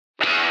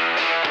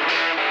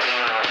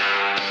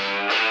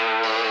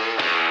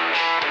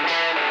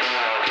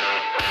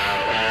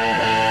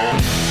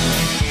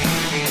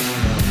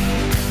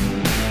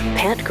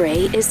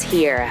Gray is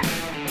here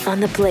on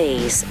the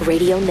Blaze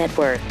Radio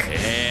Network.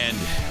 And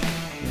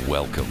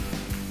welcome.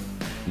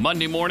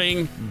 Monday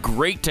morning,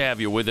 great to have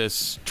you with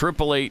us.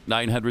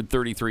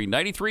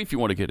 888-933-93 if you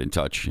want to get in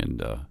touch and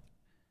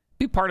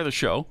be part of the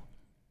show.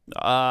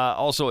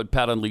 Also at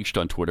Pat Unleashed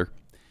on Twitter.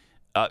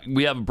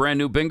 We have a brand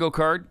new bingo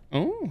card,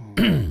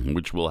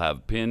 which we'll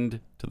have pinned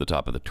to the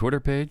top of the Twitter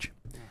page.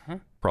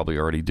 Probably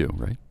already do,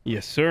 right?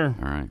 Yes, sir.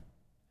 All right.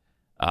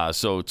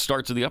 So it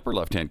starts in the upper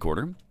left-hand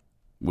corner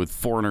with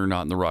Foreigner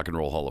not in the Rock and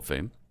Roll Hall of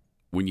Fame.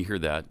 When you hear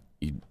that,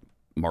 you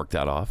mark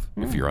that off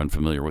if you're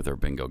unfamiliar with our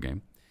bingo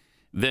game.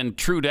 Then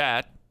True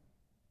Dat.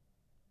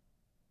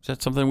 Is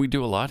that something we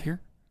do a lot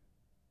here?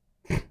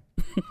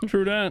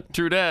 True Dat.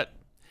 True Dat.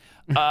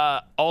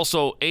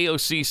 Also,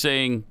 AOC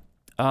saying,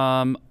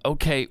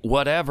 okay,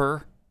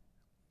 whatever.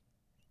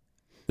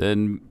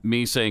 Then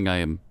me saying I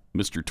am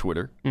Mr.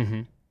 Twitter.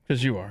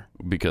 Because you are.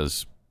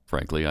 Because,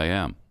 frankly, I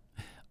am.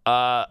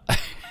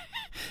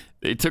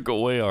 They took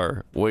away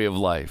our way of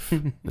life,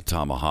 the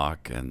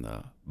tomahawk and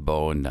the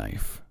bow and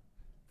knife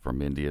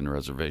from Indian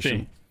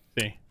Reservation.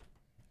 See.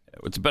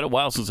 It's been a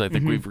while since I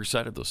think we've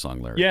recited those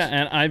song lyrics. Yeah,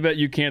 and I bet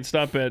you can't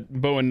stop at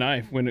bow and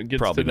knife when it gets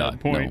Probably to not.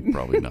 that point. No,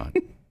 probably not.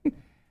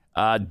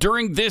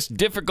 During this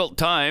difficult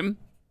time,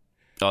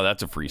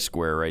 that's a free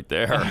square right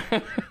there.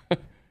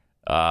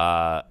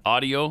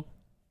 Audio,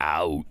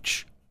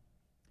 ouch.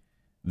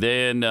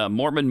 Then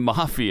Mormon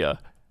Mafia.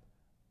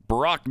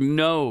 Barack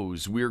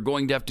knows we are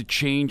going to have to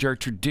change our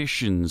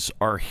traditions,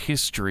 our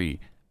history.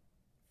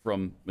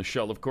 From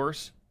Michelle, of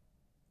course,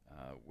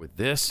 with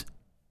this.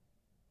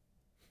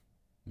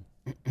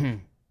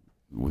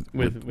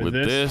 with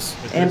this.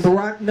 And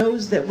Barack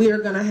knows that we are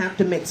going to have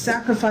to make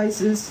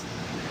sacrifices.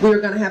 We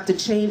are going to have to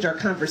change our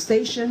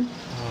conversation.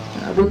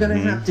 We're going to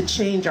have to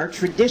change our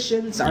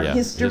traditions, our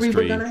history.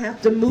 We're going to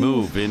have to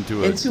move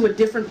into a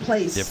different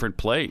place. Different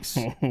place.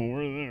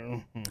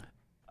 We're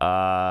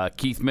there.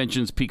 Keith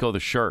mentions Pico the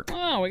Shark.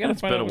 Oh, we got to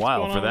find out what's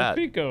going on with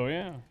Pico,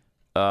 yeah.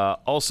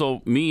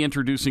 Also, me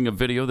introducing a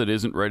video that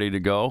isn't ready to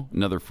go.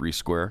 Another free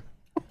square.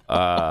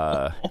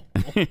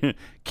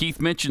 Keith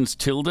mentions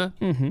Tilda,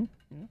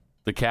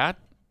 the cat.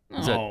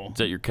 Is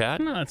that your cat?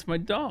 No, it's my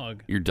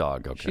dog. Your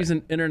dog, okay. She's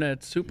an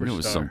internet superstar. It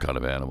was some kind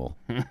of animal.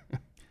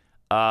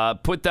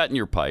 Put that in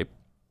your pipe.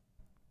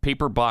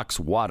 Paper box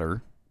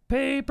water.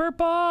 Paper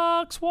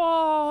box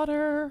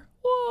water.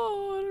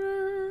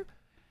 Water.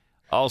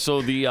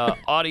 Also, the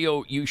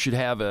audio, you should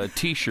have a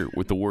T-shirt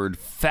with the word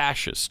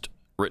fascist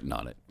written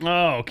on it.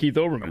 Oh, Keith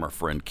Olbermann. From our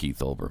friend Keith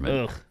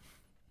Olbermann. Ugh.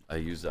 I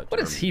use that. What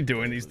is he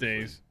doing these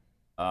days?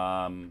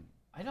 I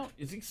don't.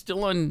 Is he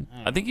still on?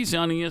 I think he's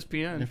on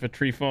ESPN. If a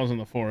tree falls in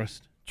the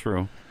forest.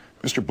 True.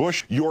 Mr.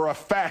 Bush, you're a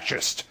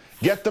fascist.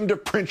 Get them to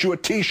print you a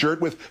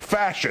T-shirt with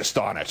fascist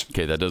on it.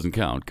 Okay, that doesn't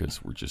count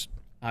because we're just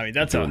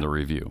that's doing the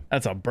review.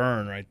 That's a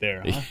burn right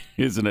there, huh?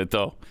 Isn't it,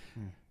 though?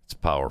 It's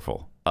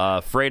powerful.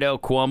 Fredo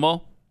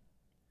Cuomo.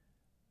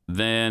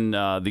 Then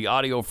the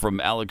audio from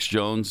Alex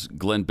Jones.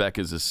 Glenn Beck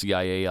is a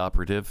CIA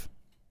operative.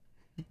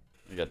 You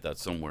got that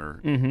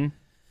somewhere.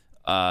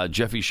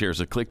 Jeffy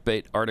shares a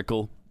clickbait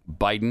article.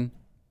 Biden,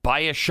 buy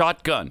a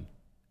shotgun.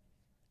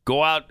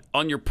 Go out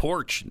on your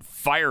porch and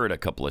fire it a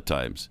couple of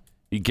times.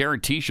 He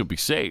guarantees you'll be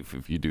safe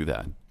if you do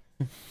that.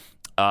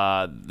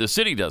 The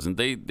city doesn't.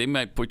 They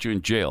might put you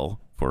in jail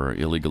for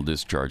illegal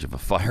discharge of a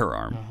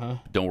firearm.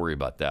 Don't worry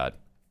about that.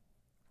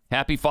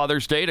 Happy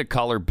Father's Day to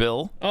Caller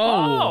Bill.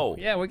 Oh,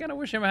 yeah, we got to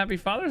wish him a happy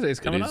Father's Day. It's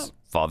coming up.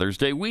 Father's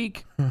Day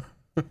week.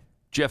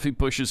 Jeffy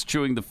Bush is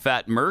chewing the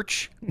fat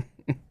merch.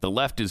 The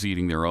left is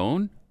eating their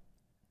own.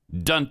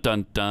 Dun,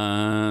 dun,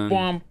 dun.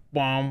 Bwom,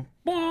 bwom,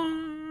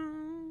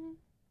 bwom.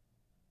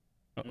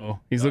 Uh-oh.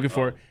 He's looking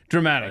for it.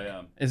 Dramatic. I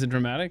am. Is it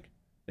dramatic? I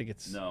think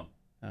it's... No.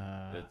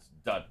 It's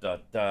dun, dun,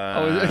 dun.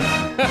 Oh,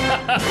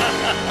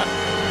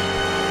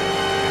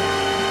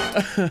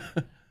 is it?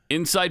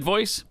 Inside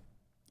voice.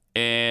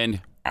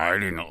 And I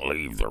didn't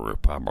leave the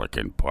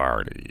Republican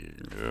Party.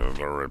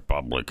 The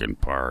Republican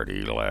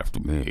Party left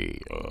me.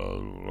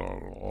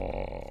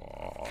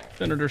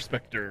 Senator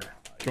Specter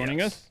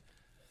joining us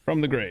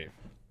from the grave.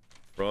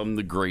 From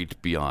the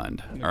great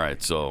beyond. All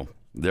right, so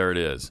there it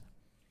is.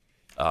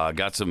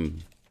 Got some,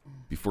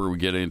 before we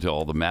get into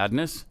all the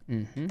madness,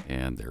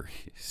 and there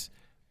is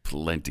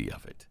plenty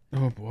of it.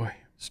 Oh, boy.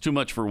 It's too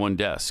much for one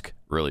desk,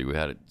 really. We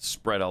had it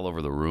spread all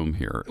over the room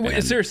here.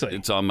 Wait, seriously?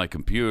 It's on my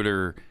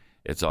computer.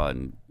 It's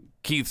on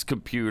Keith's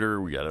computer.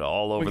 We got it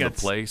all over the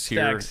place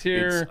here.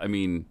 Here.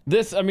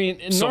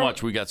 So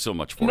much. We got so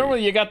much for normally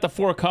you. You got the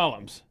 4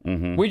 columns.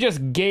 We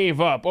just gave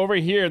up. Over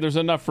here, there's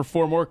enough for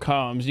 4 more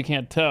columns. You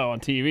can't tell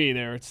on TV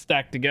there. It's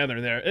stacked together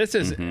there. This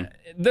is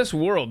this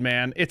world,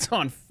 man. It's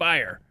on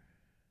fire.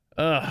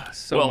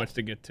 So much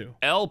to get to.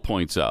 L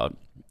points out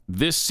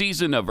this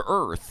season of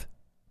Earth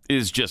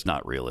is just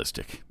not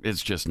realistic.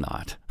 It's just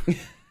not.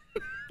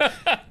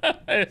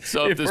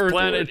 So if this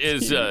planet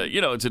is,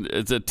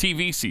 it's a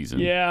TV season.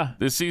 Yeah.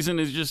 This season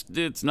is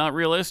it's not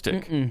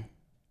realistic. And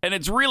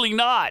it's really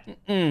not.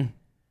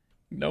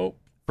 Nope.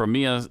 From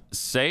Mia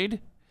Said,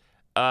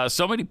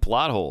 so many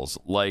plot holes.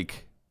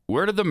 Like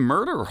where do the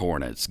murder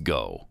hornets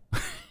go?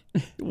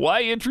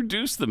 Why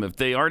introduce them if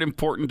they aren't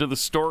important to the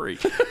story?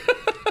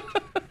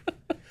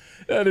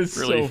 That is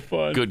really so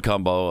fun. Good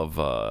combo of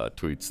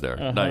tweets there.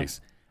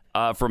 Nice.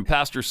 From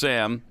Pastor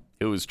Sam,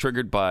 it was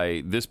triggered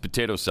by this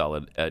potato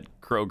salad at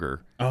Kroger.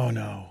 Oh,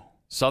 no.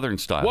 Southern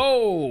style.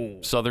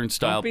 Whoa. Southern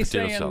style Don't be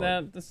potato saying salad.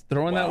 that. Just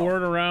throwing that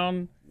word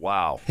around.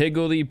 Wow.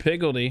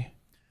 Higgledy-piggledy.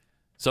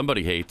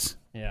 Somebody hates.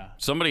 Yeah.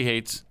 Somebody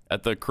hates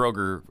at the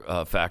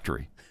Kroger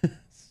factory.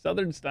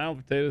 Southern style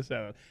potato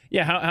salad.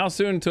 Yeah, how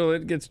soon until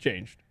it gets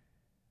changed?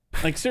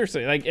 Like,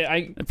 seriously. Like,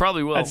 It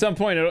probably will. at some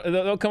point,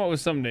 they'll come up with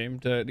some name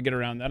to get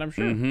around that, I'm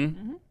sure.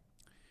 Mm-hmm.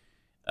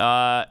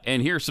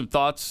 And here's some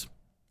thoughts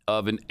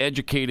of an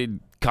educated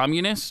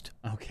communist.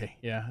 Okay,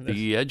 yeah.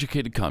 The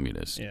educated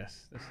communist.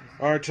 Yes. This is,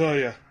 I tell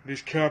you,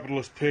 these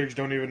capitalist pigs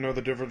don't even know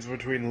the difference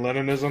between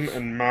Leninism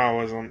and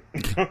Maoism.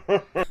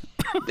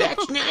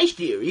 That's nice,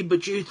 dearie,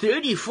 but you're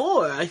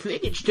 34. I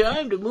think it's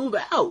time to move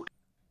out.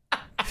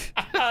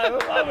 I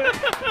love it.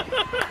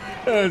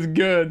 That's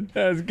good.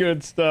 That's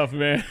good stuff,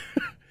 man.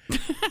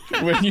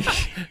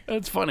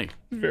 That's funny.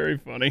 Very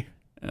funny.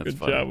 Good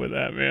job with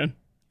that, man.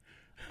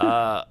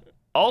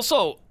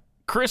 Also,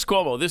 Chris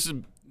Cuomo, this is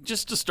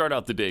just to start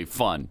out the day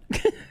fun,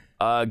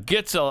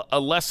 gets a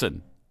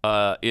lesson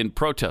in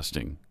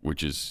protesting,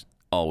 which is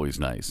always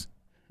nice.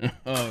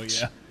 Oh,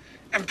 yeah.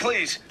 And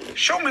please,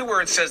 show me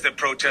where it says that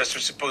protests are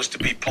supposed to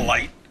be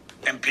polite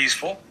and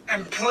peaceful.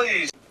 And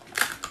please.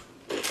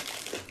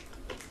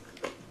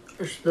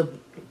 There's the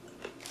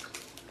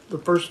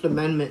First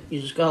Amendment.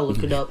 You just gotta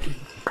look it up,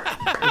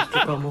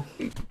 Mr. Cuomo.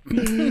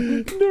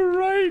 The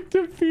right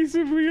to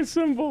peaceably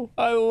assemble.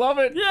 I love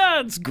it. Yeah,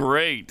 it's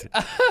great.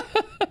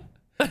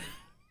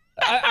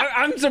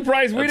 I'm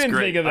surprised we didn't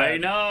think of that. I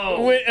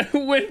know.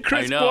 When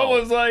Chris Cuomo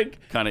was like...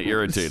 kind of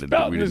irritated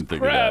that we didn't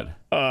think of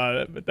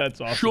that. But that's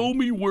awesome. Show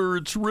me where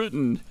it's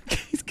written.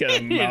 He's got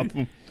a mouth.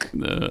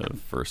 The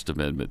First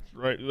Amendment.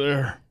 Right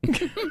there.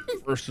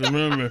 First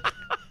Amendment.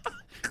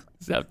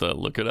 Just have to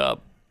look it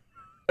up.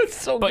 It's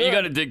so But good. you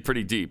got to dig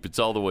pretty deep. It's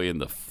all the way in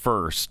the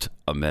First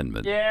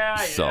Amendment. Yeah,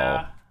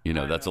 So,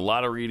 yeah. that's a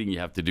lot of reading you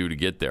have to do to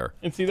get there.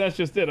 And see, that's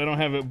just it. I don't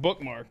have it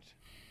bookmarked.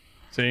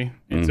 See?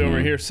 It's over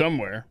here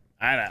somewhere.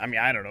 I mean,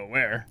 I don't know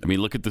where. I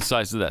mean, look at the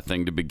size of that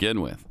thing to begin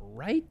with.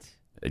 Right?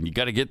 And you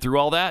got to get through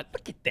all that?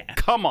 Look at that.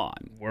 Come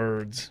on.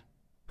 Words.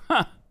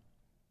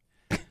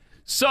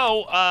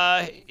 So,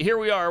 here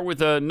we are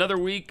with another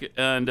week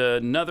and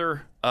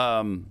another,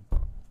 and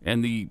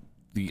the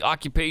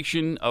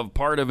occupation of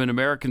part of an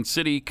American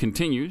city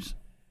continues.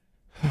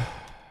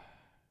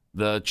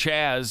 The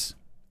Chaz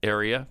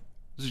area.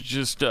 This is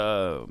just,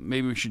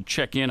 maybe we should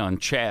check in on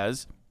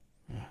Chaz.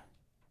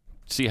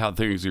 See how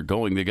things are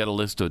going. They got a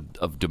list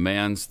of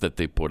demands that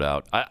they put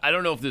out. I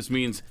don't know if this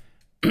means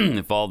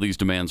if all these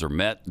demands are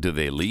met, do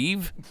they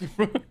leave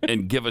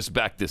and give us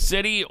back the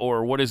city,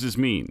 or what does this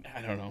mean?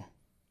 I don't know.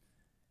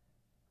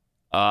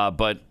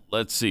 But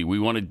let's see. We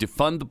want to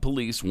defund the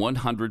police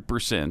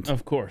 100%.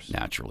 Of course.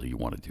 Naturally, you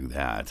want to do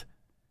that,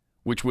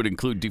 which would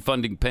include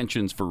defunding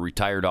pensions for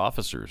retired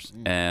officers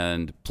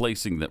and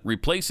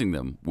replacing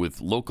them with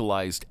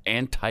localized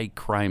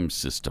anti-crime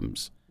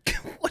systems.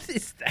 What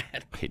is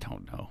that? I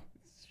don't know.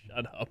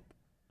 Shut up.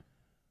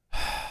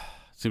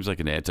 Seems like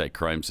an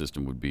anti-crime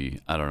system would be,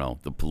 I don't know,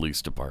 the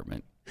police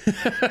department.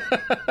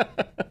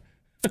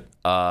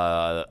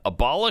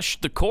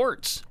 Abolish the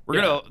courts.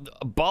 We're going to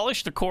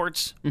abolish the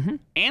courts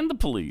and the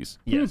police.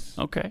 Yes.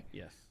 Okay.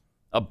 Yes.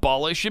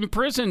 Abolish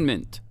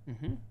imprisonment.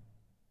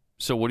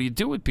 So what do you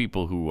do with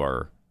people who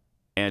are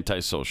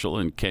antisocial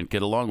and can't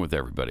get along with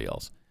everybody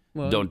else?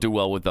 Don't do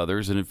well with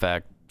others and, in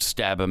fact,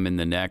 stab them in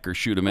the neck or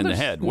shoot them in the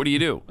head. What do you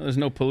do? There's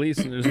no police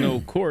and there's no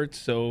courts,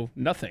 so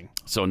nothing.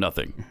 So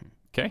nothing.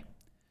 Okay.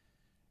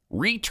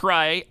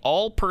 Retry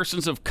all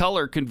persons of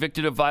color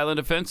convicted of violent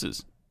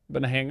offenses.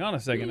 But hang on a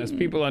second. As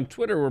people on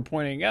Twitter were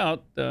pointing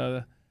out,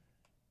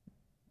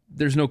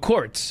 there's no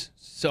courts.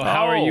 So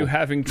how are you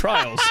having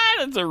trials?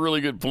 That's a really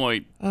good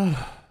point.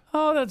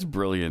 Oh, that's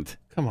brilliant.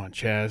 Come on,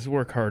 Chaz.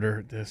 Work harder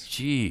at this.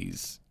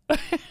 Jeez.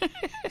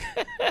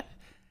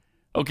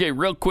 Okay,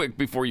 real quick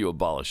before you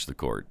abolish the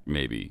court,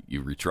 maybe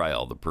you retry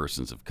all the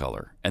persons of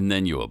color, and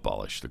then you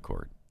abolish the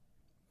court.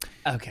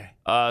 Okay.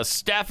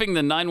 Staffing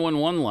the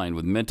 911 line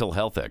with mental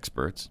health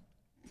experts.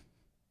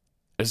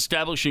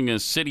 Establishing a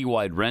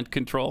citywide rent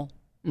control.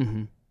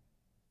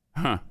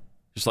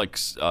 Just like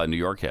New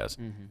York has.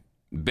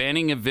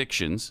 Banning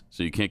evictions,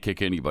 so you can't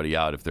kick anybody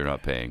out if they're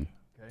not paying.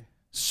 Okay.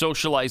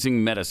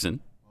 Socializing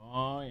medicine.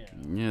 Oh, yeah.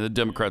 Yeah, the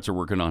Democrats are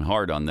working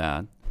hard on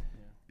that.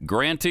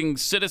 Granting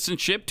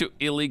citizenship to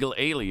illegal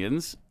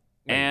aliens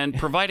and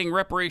providing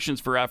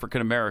reparations for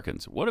African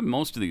Americans. What are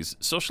most of these?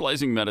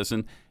 Socializing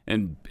medicine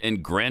and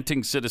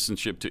granting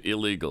citizenship to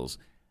illegals.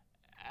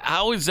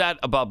 How is that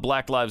about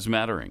Black Lives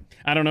Mattering?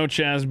 I don't know,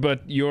 Chaz,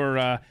 but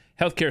your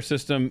healthcare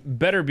system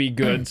better be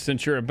good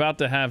since you're about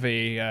to have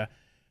a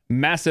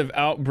massive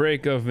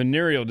outbreak of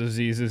venereal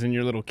diseases in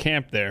your little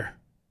camp there.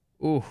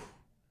 Ooh.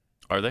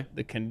 Are they?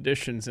 The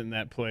conditions in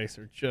that place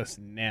are just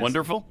nasty.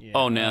 Wonderful? Yeah.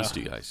 Oh,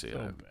 nasty. I see.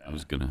 So I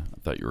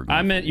thought you were going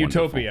I meant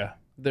wonderful. utopia.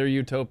 They're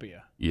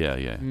utopia. Yeah.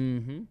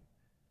 Mm-hmm.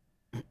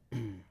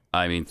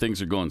 I mean, things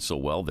are going so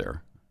well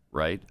there,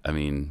 right? I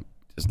mean,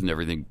 isn't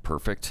everything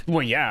perfect?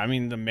 Well, yeah. I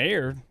mean, the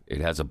mayor. It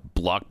has a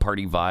block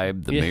party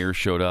vibe. The mayor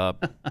showed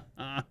up.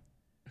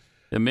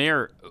 The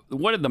mayor.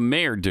 What did the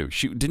mayor do?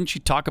 Didn't she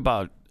talk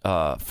about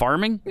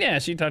farming? Yeah,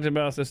 she talked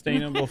about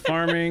sustainable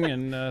farming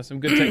and some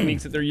good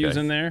techniques that they're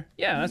using there.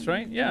 Yeah, that's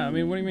right. Yeah, I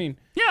mean, what do you mean?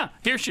 Yeah,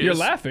 here she You're is.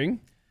 laughing.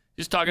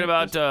 She's talking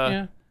about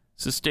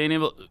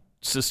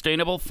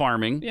sustainable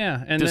farming.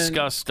 Yeah, and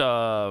discussed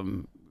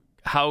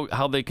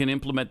how they can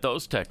implement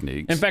those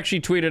techniques. In fact, she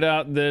tweeted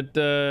out that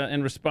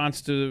in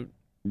response to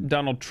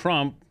Donald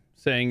Trump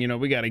saying,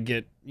 you got to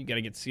get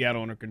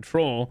Seattle under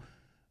control.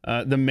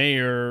 The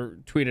mayor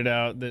tweeted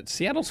out that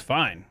Seattle's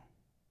fine.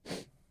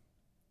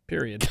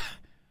 Period.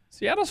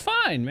 Seattle's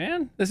fine,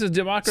 man. This is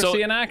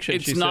democracy in action,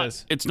 she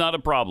says. It's not a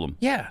problem.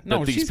 Yeah, no,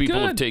 that these she's people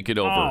good. have taken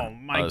over Oh,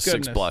 my a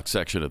goodness. 6-block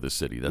section of the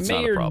city. That's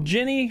Mayor not a problem.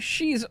 Ginny,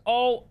 she's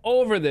all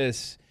over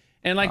this.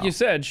 And like you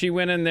said, she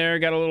went in there,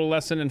 got a little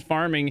lesson in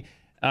farming,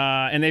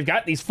 and they've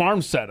got these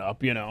farms set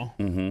up,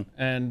 Mm-hmm.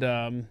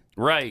 And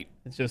right.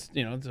 It's just,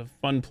 it's a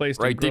fun place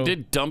to Right. grow. They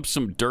did dump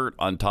some dirt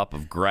on top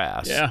of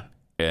grass. Yeah.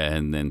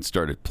 And then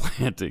started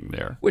planting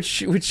there.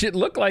 Which it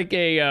looked like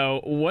a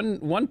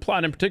one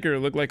plot in particular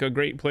looked like a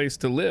great place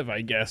to live,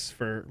 I guess,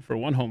 for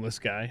one homeless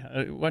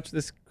guy. Watch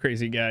this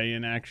crazy guy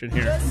in action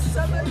here.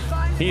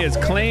 He has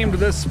claimed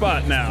this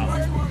spot now.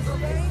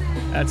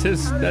 That's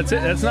his. That's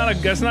it. That's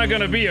not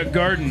going to be a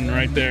garden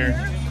right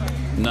there.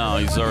 No,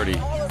 he's already.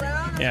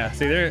 Yeah.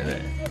 See,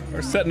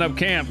 we're setting up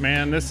camp,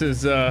 man. This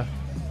is going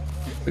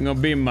to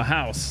be my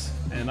house,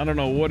 and I don't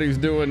know what he's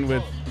doing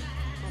with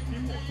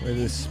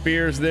his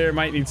spears there.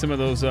 Might need some of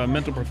those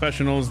mental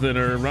professionals that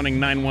are running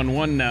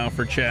 911 now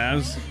for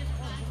Chaz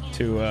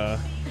to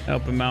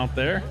help him out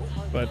there.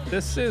 But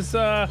this is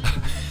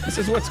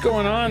what's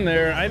going on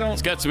there.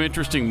 He's got some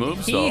interesting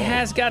moves. He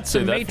has got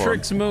some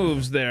Matrix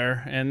moves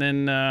there, and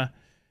then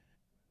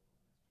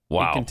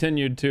he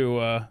continued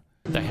to.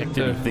 The heck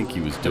did he think he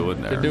was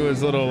doing there? To do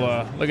his little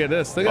look at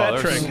this. Look at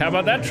that trick. How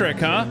about that trick,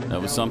 huh? That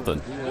was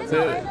something.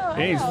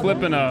 He's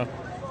flipping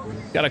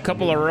got a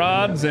couple of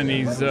rods, and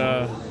he's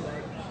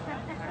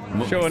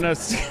showing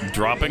us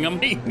dropping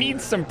them. He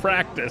needs some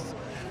practice.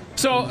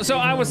 So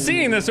I was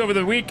seeing this over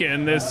the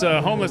weekend. This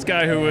homeless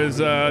guy who was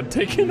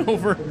taking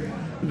over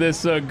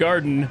this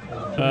garden,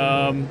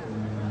 and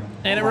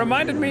it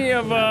reminded me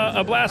of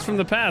a blast from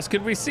the past.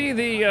 Could we see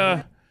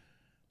the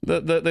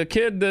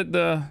kid,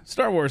 the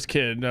Star Wars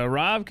kid,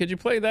 Rob? Could you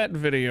play that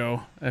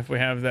video if we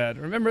have that?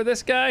 Remember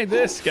this guy?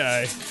 This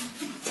guy.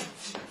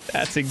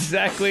 That's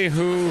exactly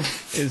who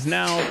is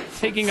now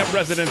taking up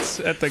residence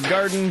at the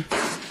garden.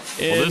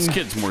 Well, this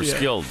kid's more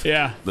skilled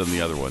than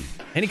the other one.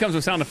 And he comes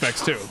with sound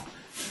effects, too.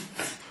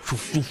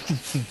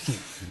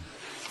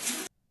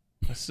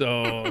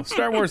 So,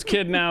 Star Wars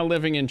kid now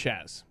living in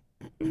Chaz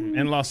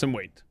and lost some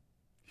weight.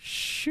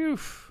 Shoo.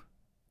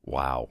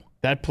 Wow.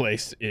 That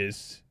place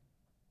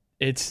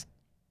it's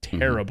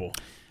terrible.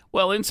 Mm-hmm.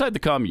 Well, inside the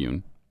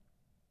commune,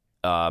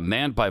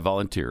 manned by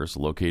volunteers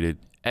located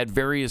at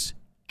various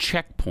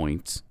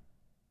checkpoints.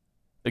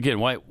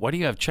 Again, why do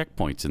you have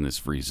checkpoints in this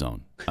free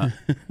zone?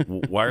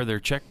 Why are there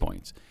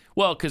checkpoints?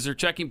 Well, because they're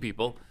checking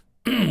people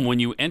when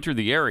you enter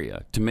the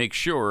area to make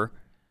sure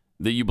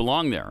that you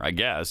belong there, I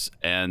guess.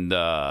 And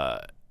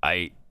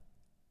I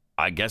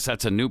guess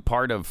that's a new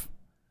part of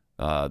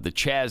the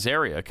Chaz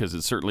area, because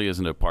it certainly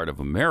isn't a part of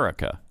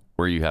America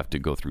where you have to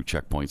go through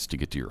checkpoints to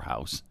get to your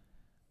house.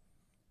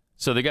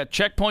 So they got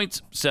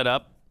checkpoints set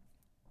up.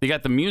 They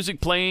got the music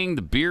playing,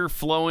 the beer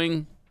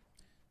flowing.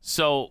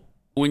 So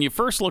when you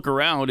first look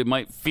around, it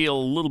might feel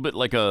a little bit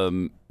like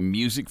a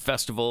music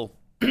festival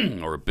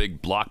or a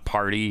big block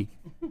party.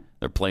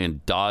 They're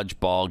playing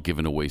dodgeball,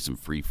 giving away some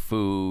free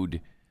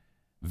food.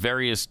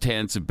 Various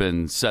tents have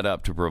been set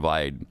up to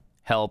provide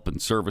help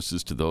and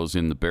services to those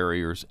in the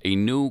barriers. A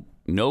new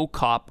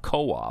no-cop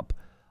co-op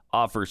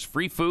offers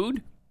free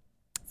food,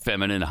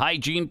 feminine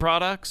hygiene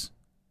products,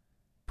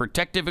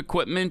 protective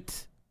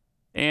equipment,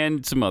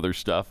 and some other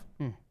stuff.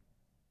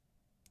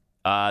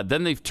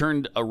 Then they've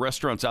turned a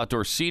restaurant's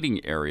outdoor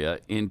seating area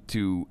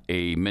into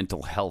a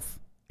mental health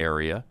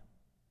area.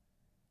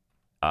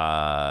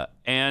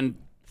 And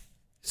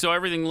so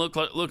everything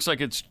looks like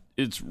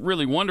it's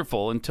really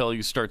wonderful until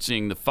you start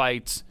seeing the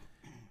fights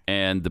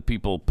and the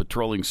people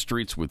patrolling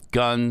streets with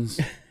guns.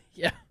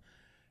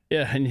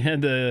 Yeah, and you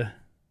had the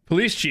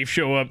police chief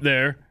show up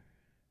there,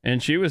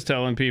 and she was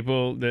telling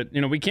people that,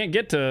 we can't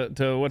get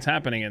to what's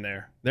happening in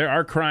there. There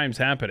are crimes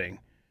happening.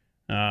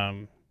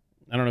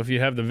 I don't know if you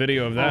have the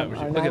video of that.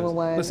 Our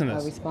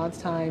 911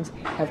 response times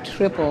have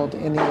tripled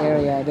in the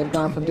area. They've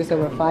gone from just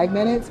over 5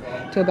 minutes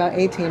to about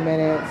 18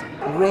 minutes.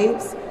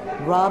 Rapes,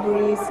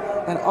 robberies,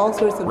 and all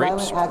sorts of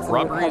violent acts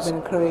have been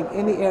occurring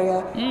in the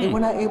area that we're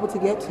not able to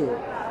get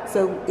to.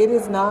 So it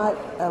is not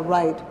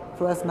right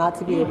for us not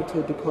to be able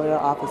to deploy our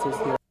officers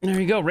here. There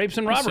you go, rapes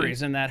and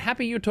robberies in that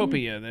happy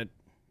utopia that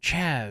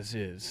Chaz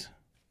is.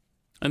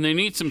 And they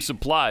need some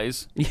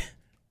supplies.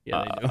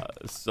 Yeah, they do.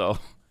 So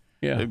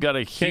Yeah. they've got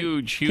a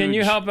huge. Can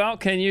you help out?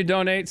 Can you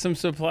donate some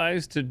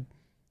supplies to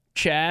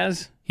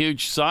Chaz?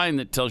 Huge sign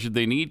that tells you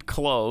they need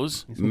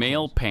clothes,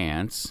 male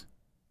pants,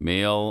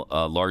 male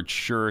large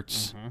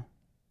shirts,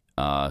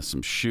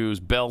 some shoes,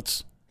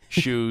 belts,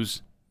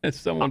 shoes. As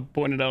someone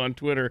pointed out on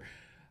Twitter,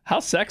 how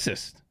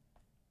sexist.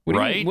 What do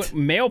you mean, Right?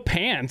 male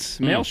pants,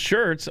 male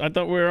shirts. I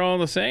thought we were all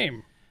the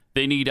same.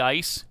 They need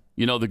ice.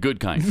 You know, the good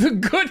kind. The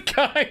good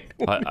kind.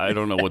 I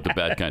don't know what the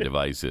bad kind of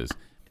ice is.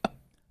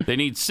 They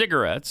need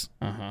cigarettes,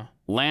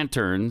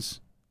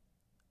 lanterns,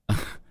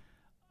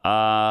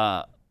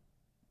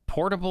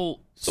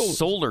 portable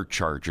solar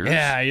chargers.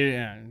 Yeah,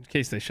 in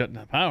case they shut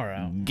the power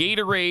out.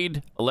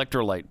 Gatorade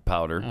electrolyte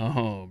powder.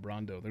 Oh,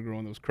 Brondo, they're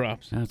growing those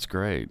crops. That's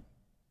great.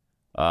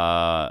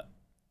 They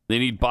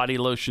need body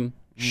lotion,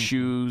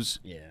 shoes,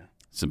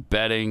 some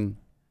bedding,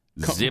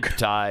 zip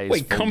ties,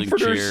 Wait, folding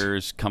comforters?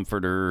 chairs,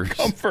 comforters.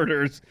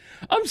 Comforters.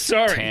 I'm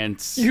sorry.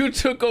 Tents. You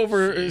took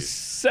over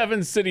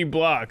 7 city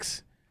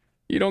blocks.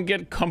 You don't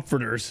get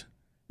comforters.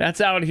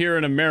 That's out here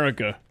in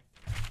America.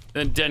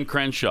 Then Den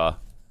Crenshaw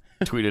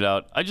tweeted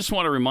out, I just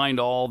want to remind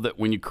all that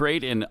when you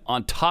create an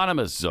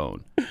autonomous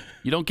zone,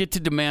 you don't get to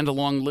demand a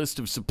long list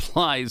of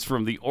supplies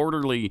from the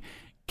orderly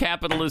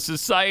capitalist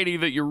society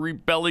that you're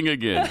rebelling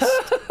against.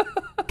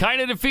 Kind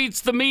of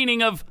defeats the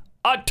meaning of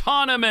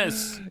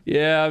autonomous.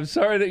 Yeah, I'm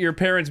sorry that your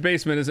parents'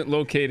 basement isn't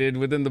located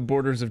within the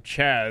borders of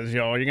Chaz,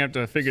 y'all. You're going to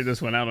have to figure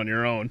this one out on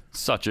your own.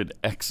 Such an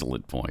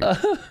excellent point.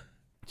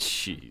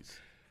 Jeez.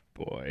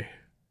 Boy.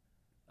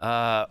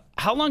 How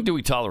long do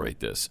we tolerate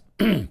this?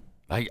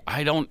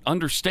 I don't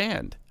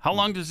understand. How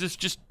long does this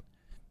just...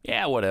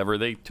 Yeah, whatever.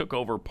 They took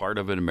over part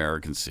of an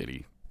American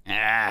city.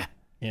 Yeah.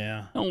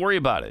 Don't worry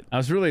about it. I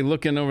was really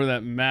looking over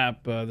that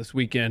map this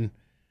weekend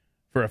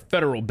for a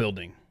federal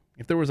building.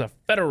 If there was a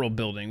federal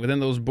building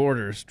within those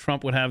borders,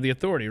 Trump would have the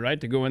authority,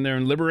 right, to go in there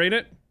and liberate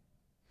it?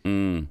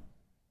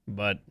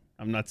 But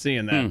I'm not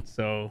seeing that.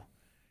 So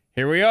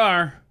here we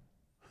are.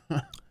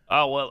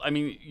 Oh, well, I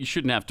mean, you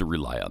shouldn't have to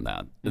rely on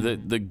that.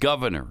 The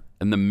governor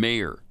and the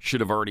mayor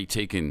should have already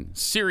taken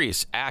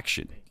serious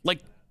action. Like,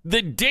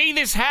 the day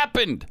this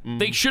happened,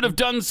 they should have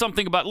done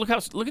something about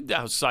it. Look at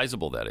how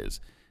sizable that is.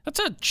 That's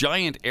a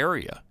giant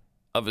area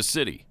of a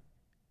city.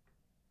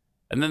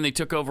 And then they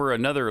took over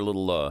another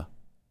little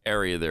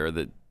area there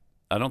that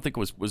I don't think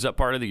was that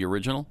part of the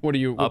original? What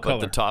up color? At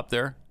the top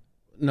there?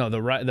 No,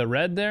 the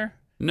red there?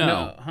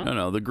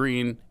 No, the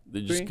green.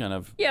 They just kind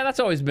of... Yeah, that's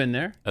always been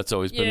there. That's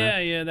always been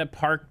there? Yeah, that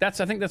park. I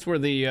think that's where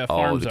the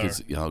farms are.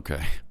 Yeah,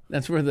 okay.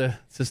 That's where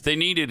they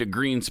needed a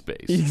green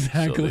space.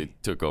 Exactly. So they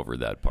took over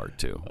that part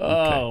too.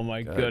 Oh,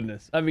 my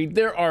goodness. I mean,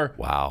 there are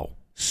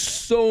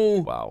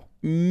so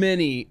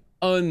many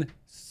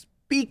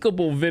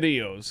unspeakable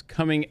videos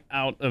coming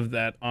out of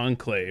that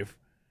enclave.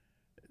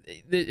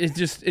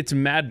 It's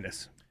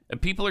madness.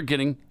 And people are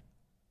getting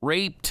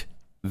raped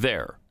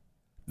there.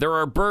 There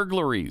are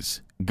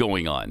burglaries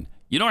going on.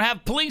 You don't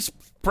have police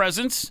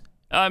presence.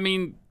 I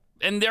mean,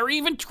 and they're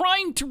even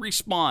trying to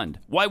respond.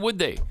 Why would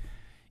they?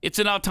 It's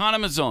an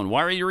autonomous zone.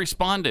 Why are you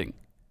responding?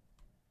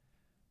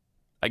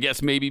 I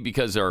guess maybe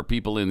because there are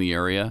people in the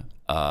area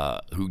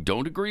who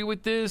don't agree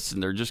with this,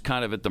 and they're just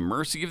kind of at the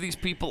mercy of these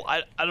people.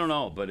 I don't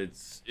know, but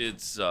it's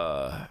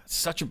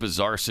such a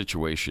bizarre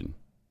situation.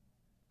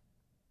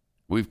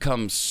 We've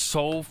come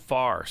so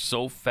far,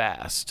 so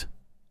fast,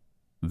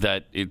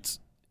 that it's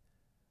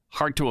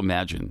hard to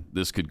imagine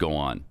this could go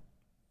on.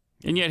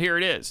 And yet here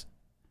it is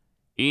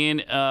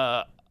in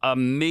a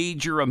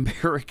major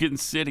American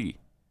city.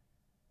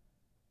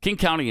 King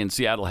County in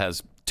Seattle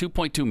has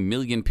 2.2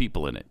 million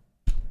people in it.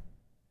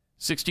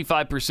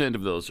 65%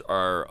 of those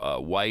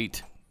are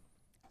white.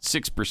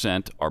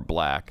 6% are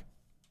black.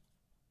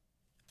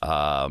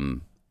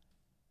 And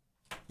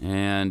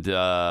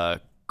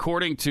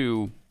according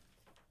to...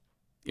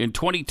 In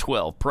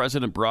 2012,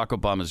 President Barack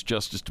Obama's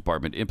Justice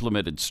Department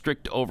implemented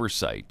strict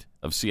oversight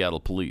of Seattle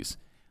police,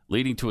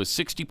 leading to a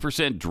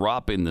 60%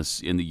 drop in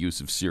the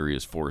use of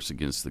serious force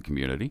against the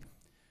community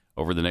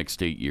over the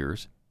next 8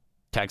 years.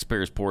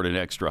 Taxpayers poured an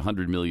extra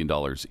 $100 million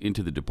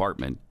into the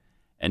department,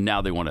 and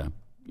now they want to,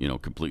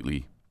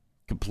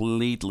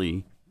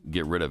 completely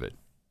get rid of it.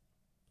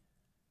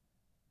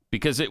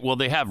 Because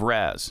they have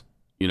Raz,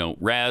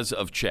 Raz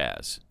of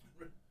Chaz.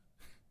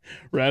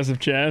 Raz of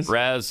Chaz?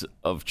 Raz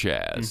of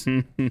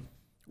Chaz.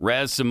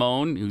 Raz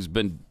Simone, who's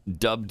been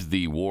dubbed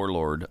the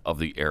warlord of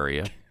the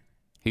area,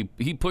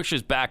 he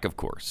pushes back, of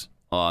course,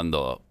 on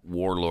the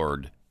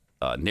warlord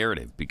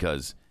narrative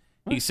because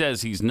he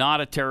says he's not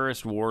a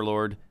terrorist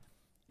warlord.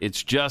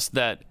 It's just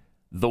that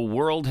the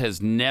world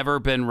has never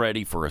been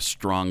ready for a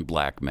strong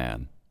black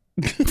man.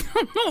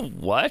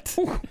 What?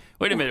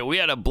 Wait a minute. We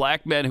had a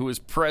black man who was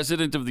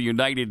president of the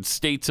United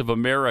States of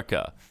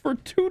America. For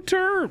 2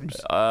 terms.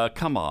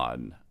 Come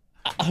on.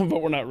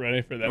 But we're not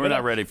ready for that. We're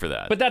not ready for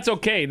that. But that's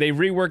okay. They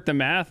reworked the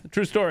math.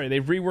 True story.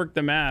 They've reworked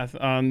the math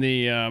on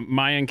the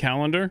Mayan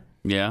calendar.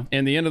 Yeah.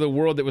 And the end of the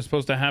world that was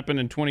supposed to happen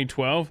in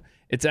 2012,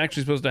 it's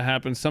actually supposed to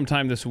happen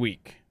sometime this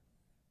week.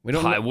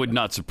 I would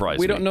not surprise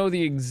me. We don't know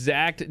the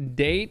exact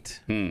date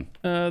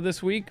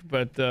this week,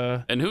 but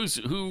and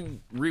who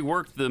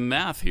reworked the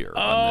math here?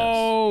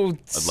 Oh, on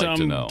this? I'd like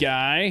to know.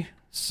 Guy.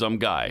 Some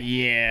guy.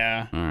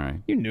 Yeah. All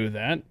right. You knew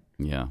that.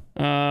 Yeah.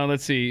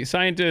 Let's see.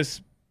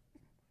 Scientist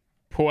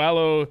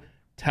Paulo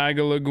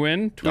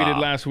Tagliaguin tweeted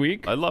last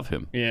week. I love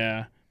him.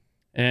 Yeah.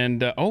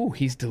 And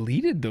he's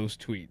deleted those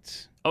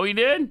tweets. Oh, he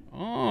did?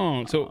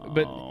 Oh, so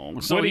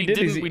what we he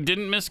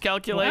didn't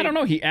miscalculate? Well, I don't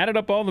know. He added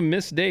up all the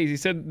missed days. He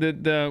said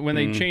that when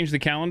they changed the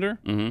calendar,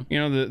 you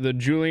know, the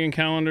Julian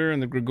calendar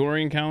and the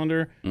Gregorian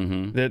calendar,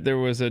 that there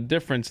was a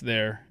difference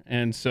there.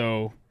 And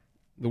so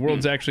the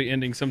world's actually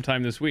ending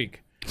sometime this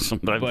week.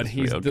 But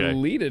he's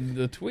deleted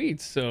the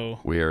tweets, so...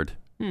 Weird.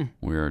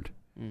 Weird.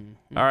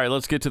 All right,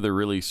 let's get to the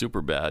really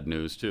super bad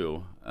news,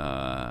 too.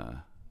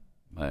 My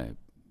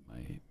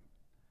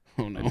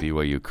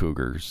BYU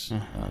Cougars,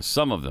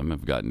 some of them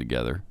have gotten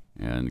together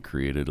and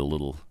created a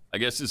little, I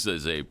guess this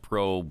is a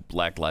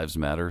pro-Black Lives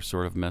Matter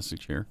sort of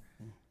message here.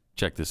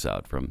 Check this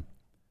out from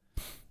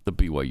the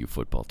BYU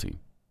football team.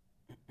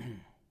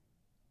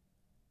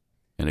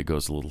 And it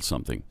goes a little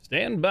something.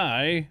 Stand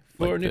by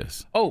for like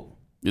this. Oh.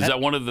 Is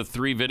that one of the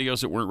 3 videos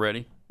that weren't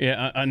ready?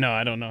 Yeah, no,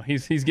 I don't know.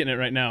 He's getting it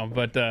right now,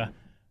 but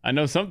I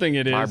know something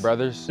it is. My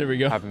brothers there we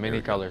go. have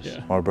many colors.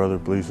 Yeah. My brother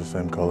bleeds the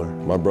same color.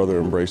 My brother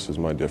embraces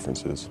my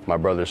differences. My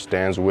brother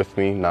stands with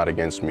me, not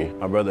against me.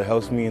 My brother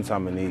helps me in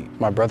time of need.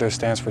 My brother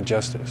stands for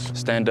justice.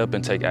 Stand up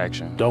and take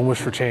action. Don't wish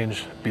for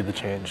change, be the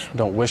change.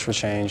 Don't wish for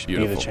change,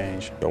 Beautiful. be the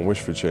change. Don't wish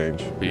for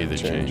change, be the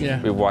change.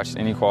 Yeah. We've watched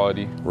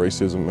inequality,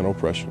 racism, and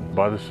oppression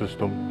by the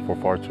system for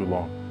far too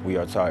long. We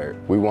are tired.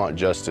 We want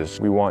justice.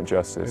 We want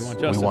justice.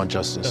 We want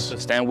justice.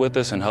 Stand with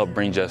us and help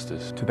bring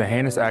justice to the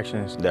heinous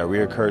actions that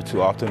reoccur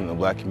too often in the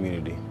Black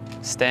community.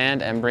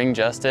 Stand and bring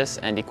justice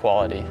and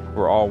equality.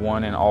 We're all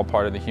one and all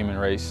part of the human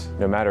race.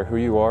 No matter who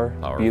you are,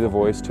 be the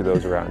voice to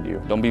those around you.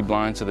 Don't be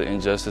blind to the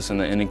injustice and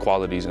the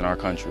inequalities in our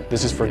country.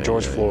 This is for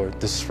George Floyd.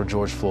 This is for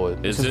George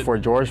Floyd. This is for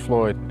George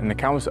Floyd and the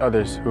countless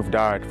others who've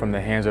died from the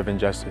hands of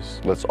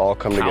injustice. Let's all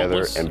come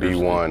together and be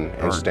one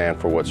and stand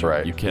for what's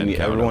right. You can't we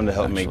need everyone to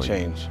help make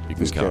change.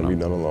 This can't be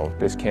done alone.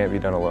 This can't be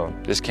done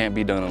alone. This can't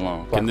be done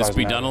alone. Can this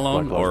be done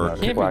alone? Or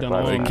it can't be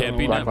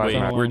done alone.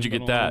 Wait, where'd you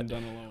get that?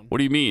 What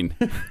do you mean?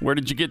 Where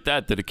did you get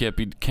that it can't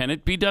be? Can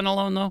it be done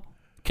alone though?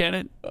 Can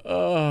it?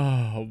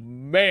 Oh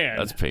man,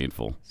 that's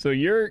painful. So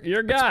your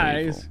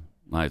guys,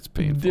 that's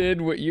painful.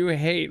 Did what you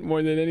hate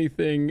more than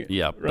anything.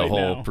 Yeah, right the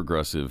whole now.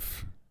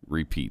 Progressive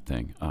repeat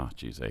thing. Oh,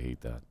 geez, I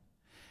hate that.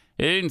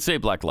 It didn't say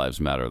Black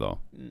Lives Matter though.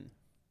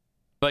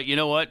 But you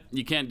know what?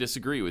 You can't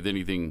disagree with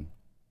anything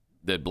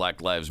that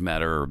Black Lives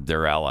Matter or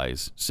their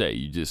allies say.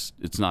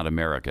 It's not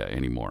America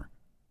anymore.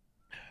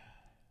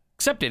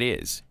 Except it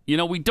is. You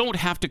know, we don't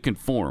have to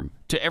conform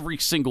to every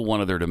single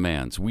one of their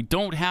demands. We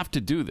don't have to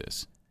do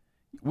this.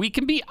 We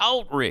can be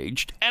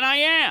outraged, and I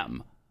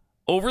am,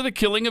 over the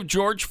killing of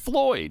George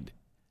Floyd,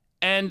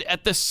 and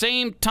at the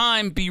same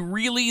time be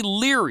really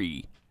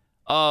leery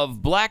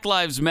of Black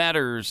Lives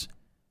Matter's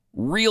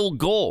real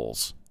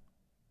goals,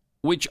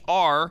 which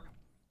are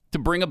to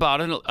bring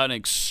about an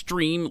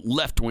extreme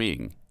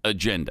left-wing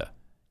agenda.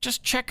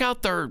 Just check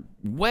out their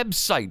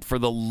website, for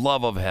the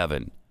love of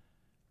heaven.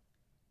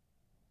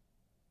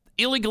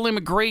 Illegal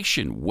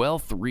immigration,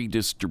 wealth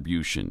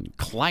redistribution,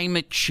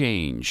 climate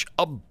change,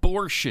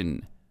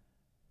 abortion.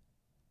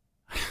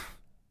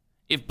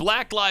 If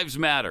Black Lives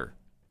Matter,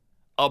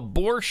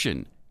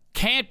 abortion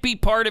can't be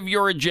part of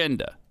your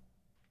agenda.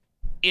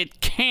 It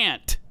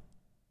can't.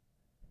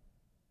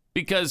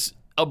 Because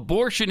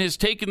abortion has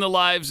taken the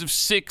lives of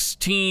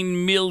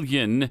 16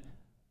 million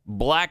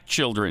black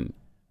children.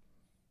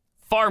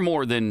 Far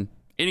more than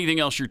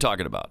anything else you're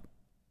talking about.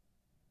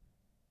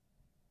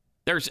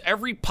 There's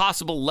every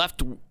possible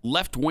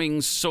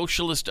left-wing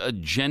socialist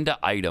agenda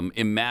item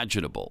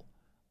imaginable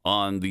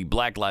on the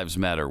Black Lives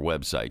Matter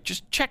website.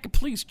 Just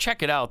please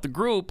check it out. The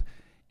group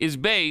is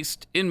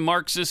based in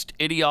Marxist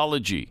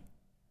ideology.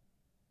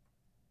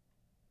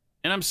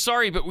 And I'm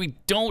sorry, but we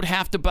don't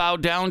have to bow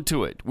down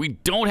to it. We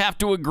don't have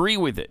to agree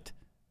with it.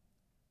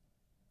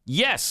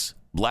 Yes,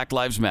 Black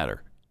Lives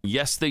Matter.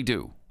 Yes, they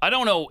do. I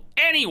don't know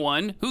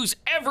anyone who's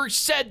ever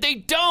said they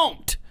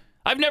don't.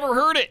 I've never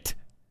heard it.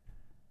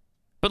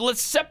 But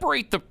let's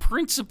separate the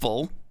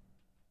principle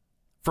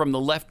from the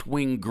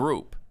left-wing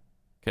group.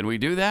 Can we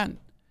do that?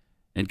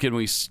 And can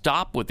we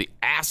stop with the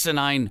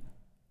asinine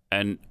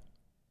and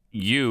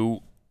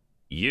you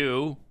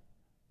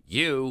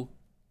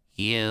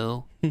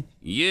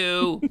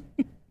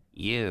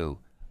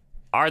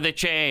are the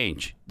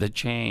change.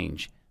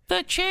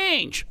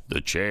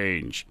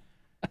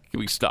 Can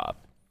we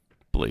stop,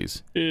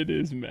 please? It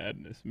is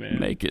madness, man.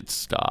 Make it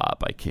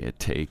stop. I can't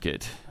take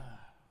it.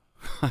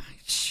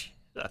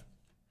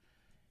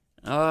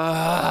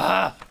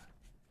 And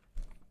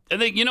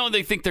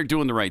they think they're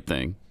doing the right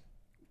thing.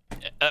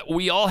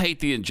 We all hate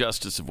the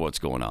injustice of what's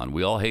going on.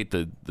 We all hate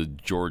the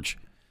George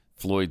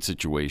Floyd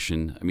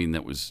situation. I mean,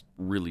 that was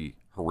really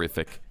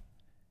horrific.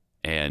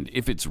 And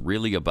if it's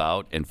really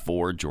about and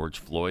for George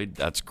Floyd,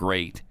 that's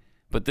great.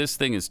 But this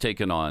thing has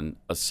taken on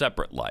a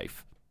separate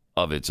life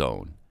of its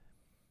own.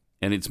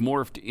 And it's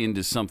morphed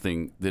into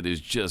something that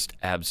is just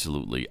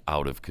absolutely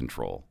out of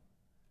control.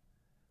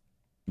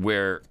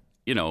 Where,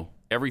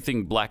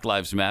 everything Black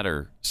Lives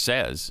Matter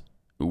says,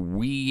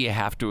 we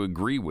have to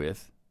agree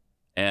with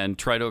and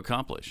try to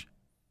accomplish.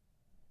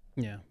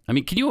 Yeah. I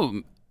mean, can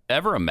you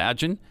ever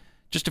imagine,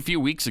 just a few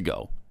weeks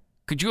ago,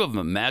 could you have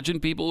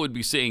imagined people would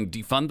be saying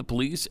defund the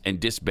police and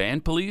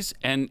disband police,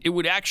 and it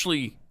would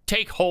actually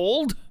take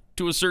hold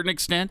to a certain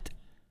extent?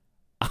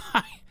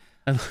 I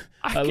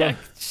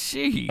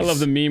love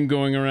the meme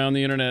going around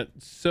the internet.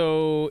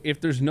 So if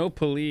there's no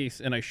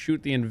police and I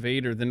shoot the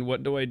invader, then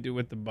what do I do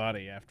with the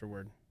body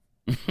afterward?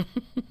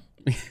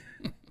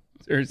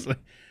 Seriously,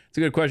 it's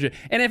a good question.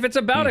 And if it's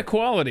about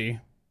equality,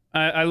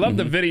 I love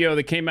the video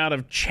that came out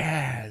of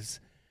Chaz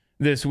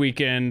this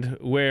weekend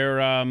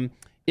where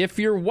if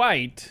you're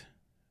white,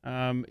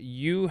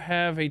 you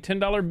have a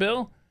 $10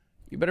 bill,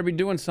 you better be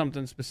doing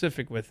something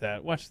specific with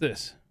that. Watch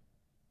this.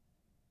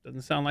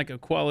 Doesn't sound like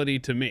equality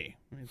to me.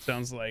 It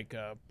sounds like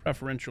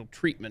preferential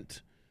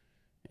treatment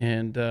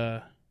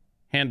and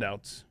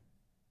handouts.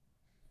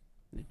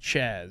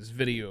 Chaz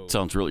video.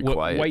 Sounds really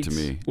quiet to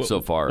me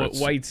so far. What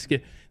whites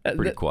get.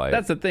 Pretty quiet.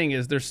 That's the thing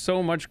is there's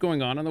so much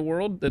going on in the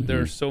world that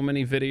there are so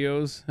many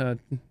videos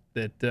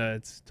that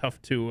it's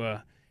tough to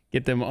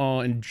get them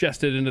all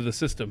ingested into the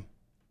system.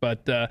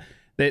 But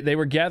they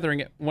were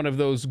gathering at one of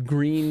those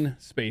green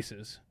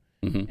spaces.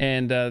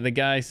 And the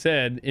guy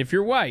said, if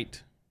you're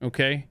white,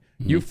 okay,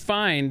 you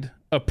find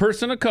a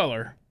person of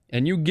color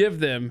and you give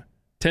them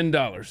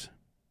 $10.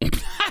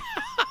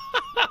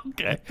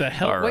 Okay. What the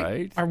hell? All Wait,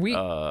 right. Are we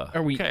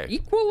okay.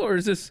 equal, or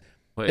is this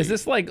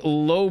like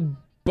low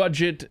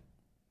budget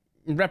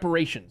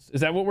reparations?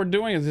 Is that what we're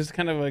doing? Is this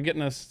kind of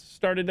getting us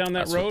started down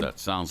that That's road? what that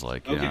sounds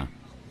like. Okay. Yeah.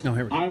 No,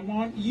 here we go. I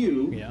want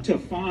you to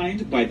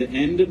find by the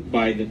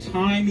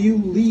time you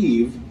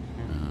leave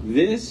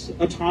this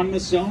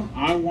autonomous zone,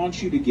 I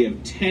want you to give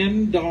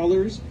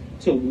 $10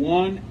 to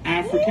one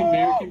African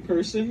American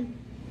person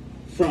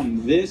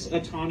from this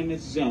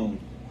autonomous zone.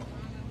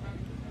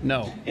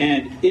 No.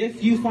 And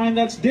if you find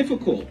that's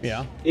difficult,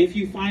 Yeah. if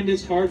you find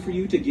it's hard for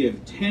you to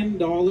give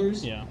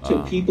 $10 Yeah.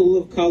 to people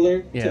of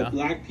color, Yeah. to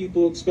black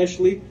people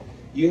especially,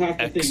 you have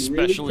to think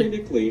really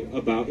critically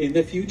about in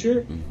the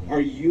future,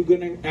 are you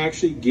going to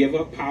actually give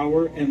up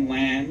power and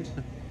land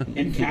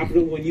and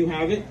capital when you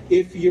have it?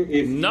 If you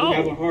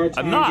have a hard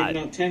time giving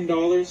up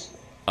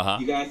 $10,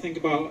 you got to think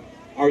about,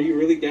 are you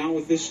really down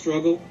with this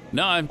struggle?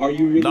 No, I'm Are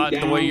you really not the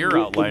down way you're with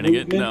the outlining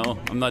it. movement? No,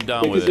 I'm not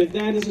down Because with if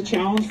that is a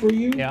challenge for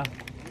you,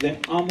 then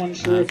I'm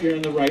unsure if you're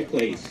in the right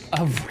place.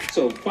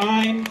 So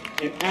find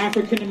an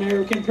African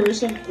American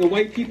person. The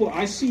white people,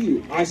 I see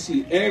you. I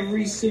see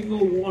every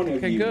single one of you.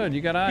 Okay, good.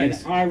 You got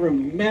eyes. And I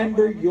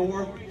remember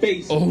your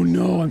faces. Oh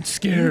no, I'm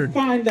scared. You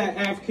find that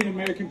African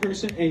American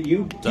person and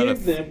you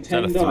give them $10. Is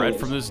that a threat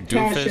from this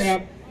Cash doofus?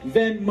 App,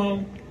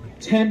 Venmo,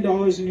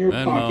 $10 in your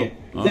Venmo, pocket.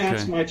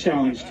 That's okay. my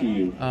challenge to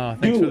you.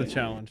 Thanks for the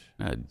challenge.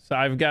 So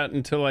I've got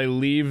until I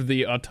leave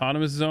the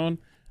autonomous zone.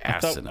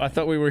 I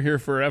thought we were here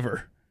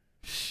forever.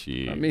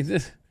 Jeez. I mean,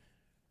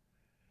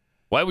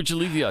 Why would you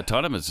leave the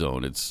autonomous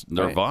zone? It's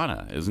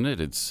nirvana, isn't it?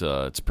 It's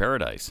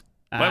paradise.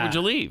 Why would you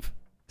leave?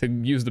 To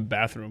use the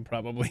bathroom,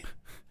 probably.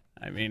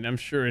 I mean, I'm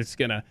sure it's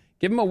gonna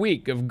give them a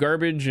week of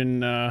garbage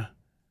and I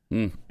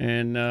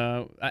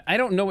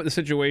don't know what the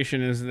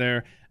situation is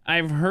there.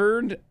 I've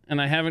heard,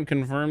 and I haven't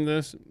confirmed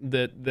this,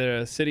 that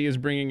the city is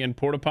bringing in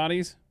porta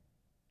potties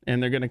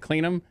and they're gonna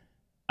clean them.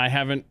 I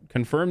haven't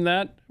confirmed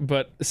that,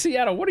 but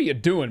Seattle, what are you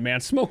doing,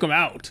 man? Smoke them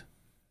out.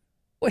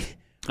 What?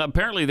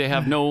 Apparently, they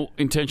have no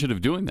intention of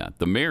doing that.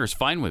 The mayor's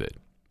fine with it.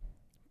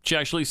 She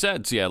actually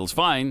said Seattle's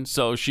fine,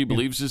 so she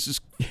believes this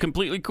is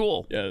completely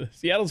cool. Yeah,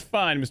 Seattle's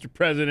fine, Mr.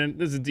 President.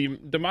 This is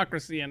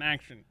democracy in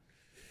action.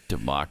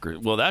 Democracy.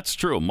 Well, that's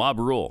true. Mob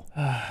rule.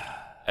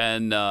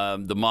 And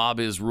the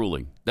mob is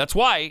ruling. That's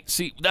why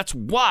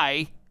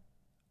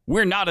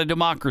we're not a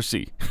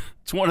democracy.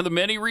 It's one of the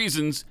many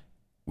reasons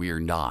we are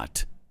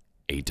not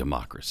a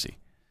democracy.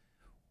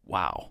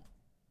 Wow.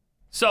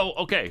 So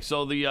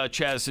the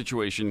Chaz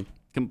situation,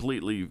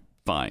 completely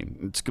fine.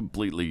 It's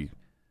completely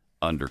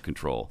under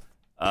control.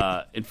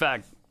 In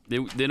fact,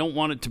 they don't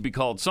want it to be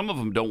called, some of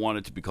them don't want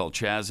it to be called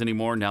Chaz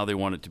anymore. Now they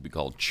want it to be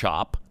called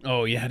Chop.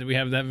 Oh, yeah. Do we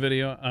have that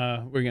video?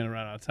 We're going to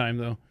run out of time,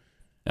 though.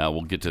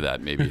 We'll get to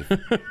that maybe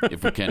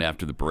if we can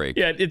after the break.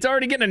 Yeah, it's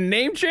already getting a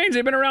name change.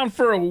 They've been around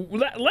for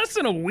less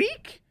than a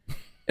week,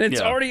 and it's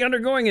already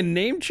undergoing a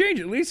name change.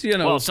 At least,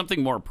 Well,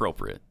 something more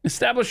appropriate.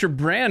 Establish your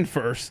brand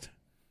first.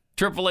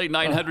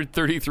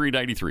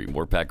 888-900-3393.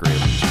 More Pat Gray.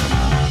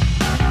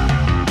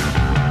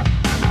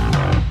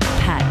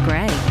 Pat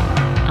Gray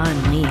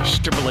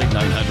Unleashed.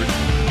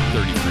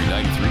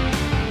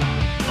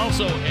 888-900-3393.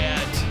 Also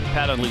at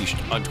Pat Unleashed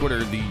on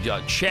Twitter, the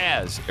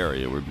Chaz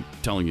area. We're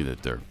telling you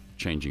that they're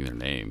changing their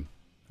name.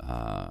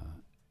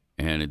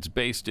 And it's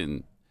based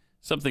in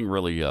something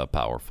really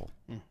powerful.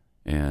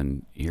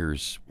 And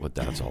here's what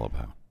that's all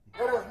about.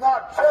 It is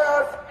not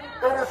Chaz,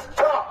 it is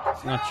Chop.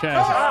 It's not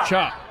Chaz, it's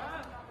Chop.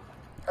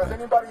 Has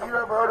anybody here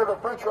ever heard of the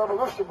French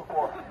Revolution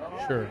before?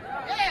 Sure.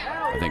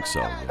 I think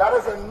so. That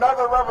is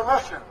another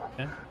revolution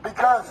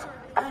because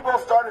people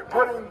started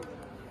putting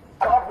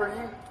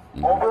property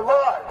over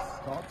lives.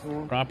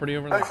 Property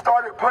over They lives.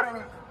 started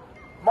putting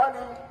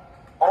money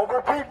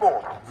over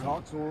people.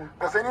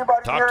 Does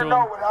anybody Talk here to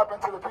know him. what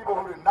happened to the people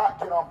who did not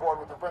get on board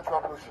with the French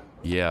Revolution?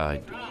 Yeah,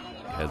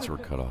 heads were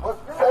cut off.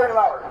 Say it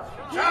louder.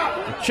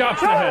 Chop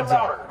the heads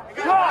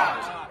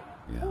off.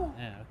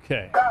 Yeah.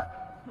 Okay.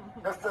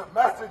 That's the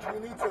message we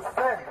need to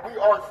send. We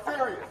are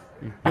serious.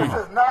 This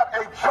is not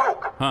a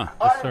joke. Huh.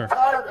 I sir. am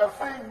tired of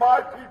seeing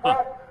my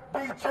people be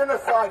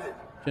genocided.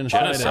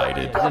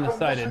 Genocided.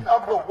 Genocided.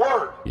 Of the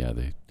word. Yeah,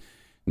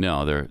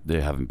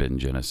 they haven't been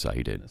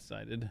genocided.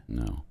 Genocided.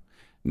 No.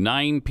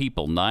 9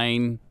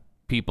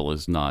 people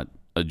is not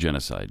a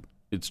genocide.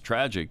 It's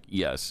tragic,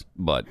 yes,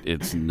 but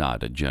it's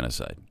not a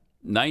genocide.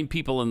 9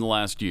 people in the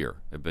last year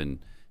have been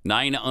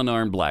 9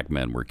 unarmed black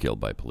men were killed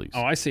by police.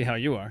 Oh, I see how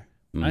you are.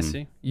 I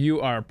see. You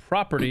are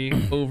property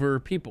over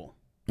people.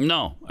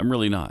 No, I'm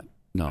really not.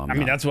 No, I'm I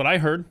mean, not. that's what I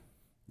heard.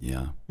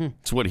 Yeah.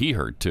 It's what he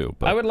heard too.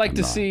 But I would like I'm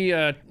to not. see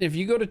if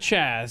you go to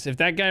Chaz, if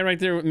that guy right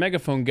there,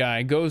 megaphone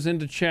guy, goes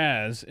into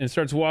Chaz and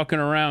starts walking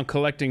around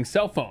collecting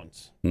cell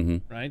phones,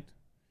 right?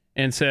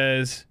 And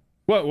says,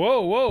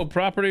 whoa,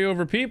 property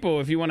over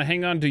people. If you want to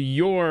hang on to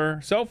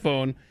your cell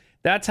phone,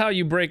 that's how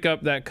you break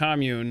up that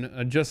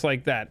commune, just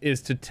like that,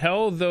 is to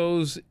tell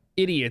those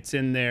idiots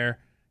in there,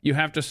 you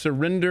have to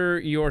surrender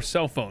your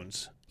cell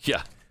phones.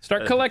 Yeah.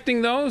 Start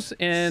collecting those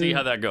and see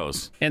how that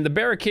goes. And the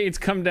barricades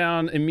come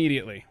down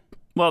immediately.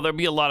 Well, there'll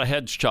be a lot of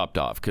heads chopped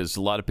off because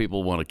a lot of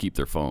people want to keep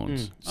their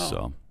phones.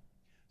 So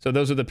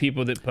those are the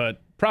people that put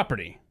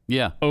property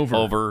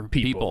over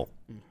people.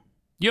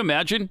 You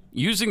imagine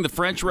using the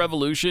French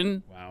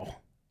Revolution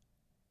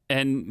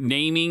and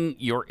naming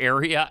your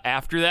area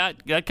after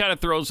that? That kind of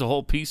throws the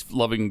whole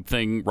peace-loving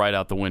thing right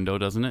out the window,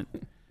 doesn't it?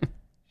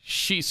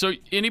 So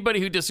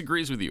anybody who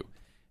disagrees with you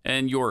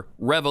and your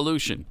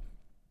revolution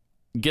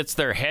gets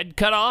their head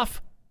cut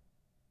off?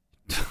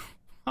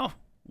 Oh,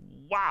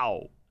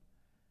 wow.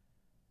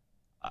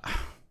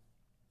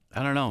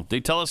 I don't know. They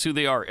tell us who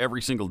they are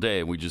every single day,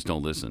 and we just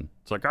don't listen.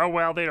 It's like, oh,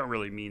 well, they don't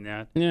really mean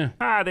that.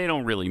 Yeah. They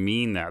don't really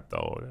mean that,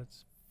 though.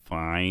 That's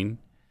fine.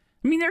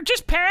 I mean, they're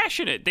just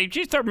passionate.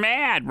 They're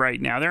mad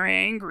right now. They're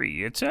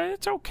angry. It's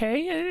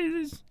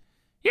okay.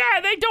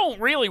 Yeah, they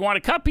don't really want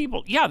to cut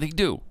people. Yeah, they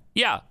do.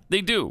 Yeah,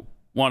 they do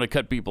want to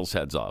cut people's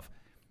heads off.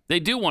 They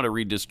do want to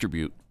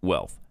redistribute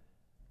wealth.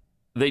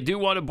 They do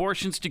want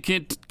abortions to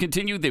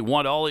continue. They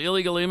want all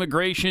illegal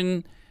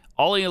immigration,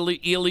 all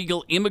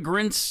illegal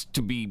immigrants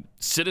to be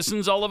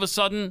citizens all of a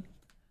sudden.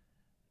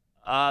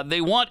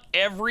 They want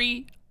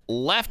every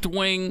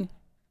left-wing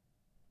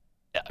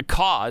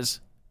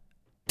cause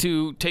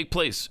to take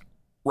place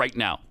right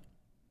now.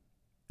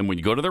 And when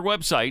you go to their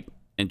website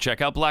and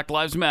check out Black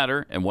Lives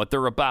Matter and what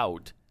they're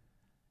about,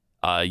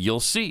 you'll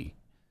see.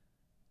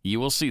 You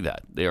will see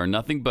that. They are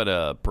nothing but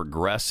a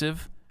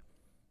progressive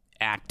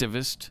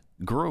activist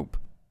group.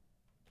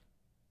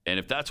 And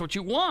if that's what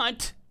you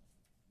want,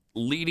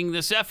 leading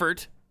this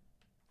effort,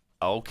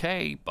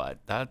 okay, but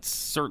that's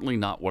certainly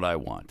not what I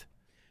want.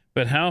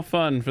 But how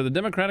fun for the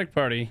Democratic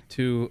Party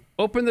to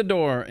open the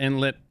door and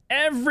let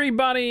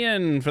everybody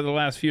in for the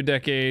last few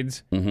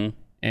decades.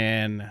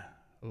 And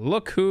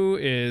look who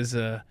is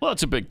well,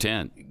 it's a big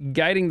tent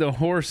guiding the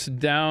horse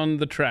down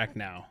the track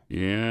now.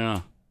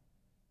 Yeah.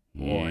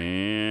 Boy.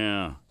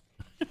 Yeah.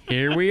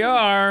 Here we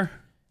are.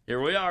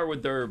 Here we are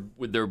with their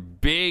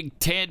big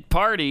tent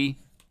party.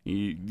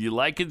 You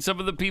liking some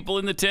of the people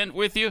in the tent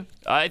with you?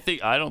 I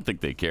don't think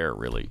they care,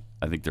 really.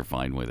 I think they're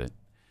fine with it.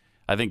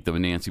 I think the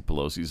Nancy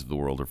Pelosi's of the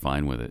world are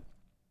fine with it.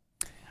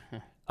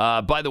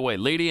 By the way,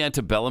 Lady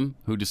Antebellum,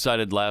 who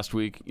decided last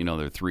week,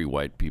 they're 3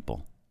 white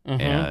people.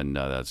 And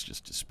that's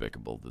just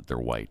despicable that they're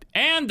white.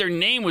 And their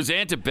name was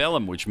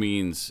Antebellum, which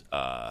means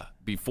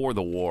before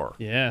the war.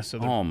 Yeah, so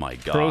oh my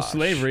gosh.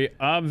 Pro-slavery,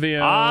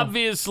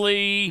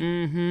 Obviously,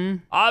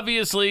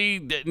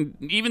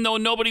 even though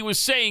nobody was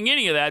saying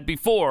any of that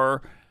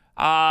before,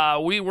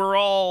 we were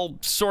all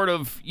sort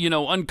of,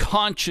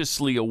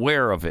 unconsciously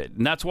aware of it.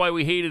 And that's why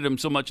we hated them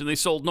so much, and they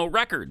sold no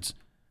records.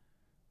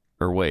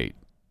 Or wait,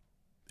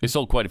 they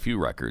sold quite a few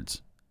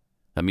records.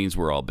 That means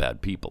we're all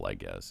bad people, I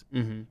guess.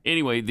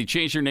 Anyway, they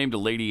changed their name to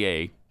Lady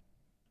A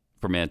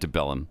from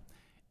Antebellum.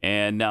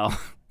 And now...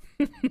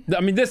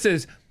 I mean, this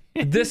is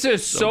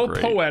so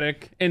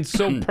poetic and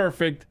so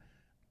perfect.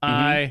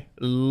 I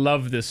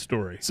love this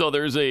story. So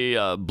there's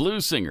a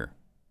blues singer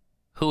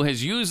who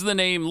has used the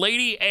name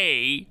Lady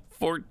A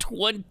for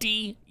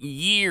 20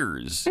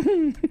 years.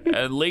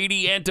 And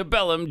Lady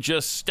Antebellum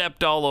just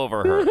stepped all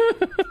over her.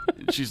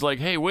 She's like,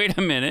 hey, wait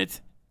a minute.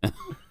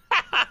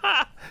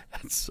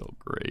 That's so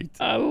great.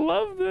 I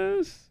love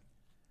this.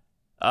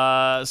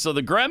 So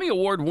the Grammy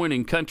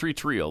Award-winning country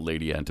trio,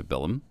 Lady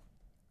Antebellum,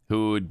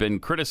 who had been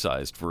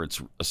criticized for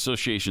its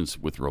associations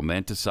with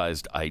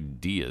romanticized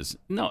ideas.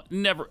 No,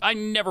 never. I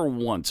never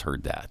once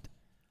heard that.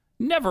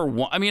 Never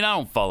once. I mean, I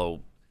don't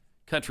follow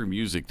country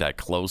music that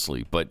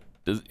closely, but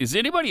Is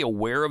anybody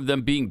aware of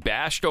them being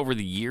bashed over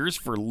the years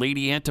for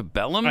Lady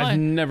Antebellum? I've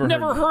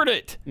never heard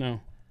it.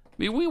 No. I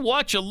mean, we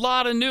watch a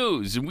lot of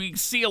news and we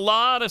see a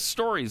lot of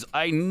stories.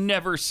 I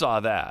never saw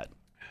that.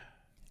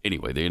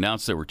 Anyway, they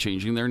announced they were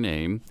changing their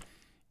name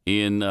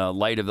in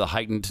light of the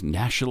heightened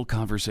national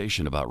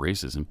conversation about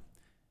racism.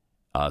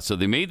 So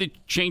they made the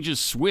changes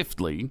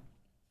swiftly.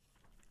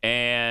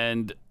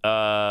 And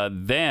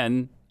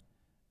then,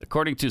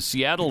 according to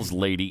Seattle's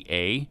Lady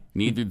A,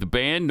 neither the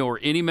band nor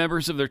any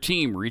members of their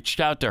team reached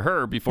out to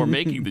her before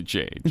making the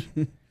change.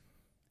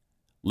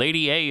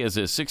 Lady A is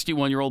a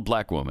 61-year-old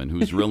black woman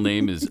whose real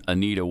name is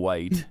Anita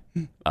White.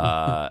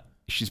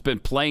 She's been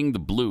playing the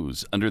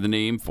blues under the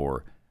name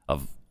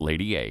of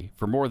Lady A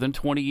for more than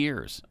 20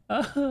 years.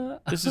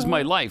 This is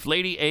my life.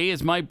 Lady A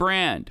is my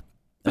brand.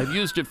 I've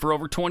used it for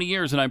over 20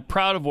 years, and I'm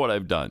proud of what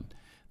I've done.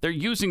 They're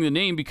using the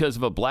name because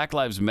of a Black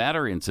Lives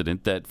Matter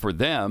incident that, for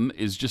them,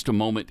 is just a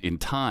moment in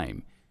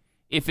time.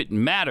 If it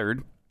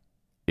mattered,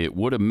 it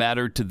would have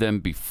mattered to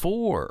them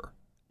before.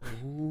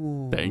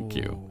 Ooh. Thank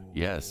you.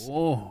 Yes.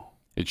 Ooh.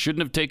 It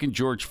shouldn't have taken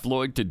George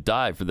Floyd to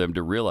die for them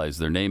to realize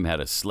their name had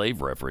a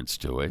slave reference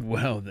to it.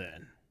 Well,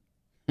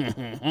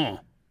 then.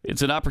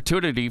 It's an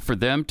opportunity for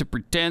them to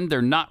pretend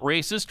they're not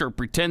racist or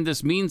pretend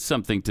this means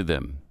something to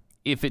them.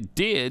 If it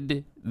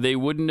did, they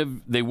would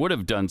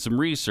have done some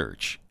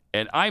research.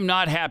 And I'm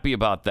not happy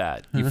about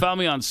that. You found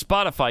me on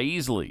Spotify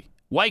easily.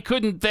 Why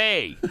couldn't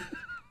they?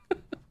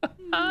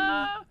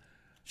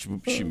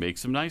 She makes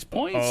some nice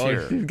points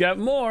here. She's got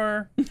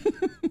more.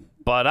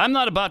 But I'm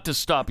not about to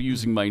stop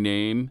using my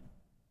name,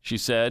 she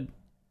said.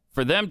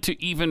 For them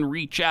to even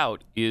reach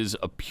out is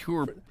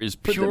pure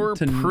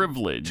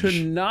privilege.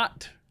 To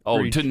not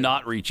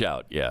reach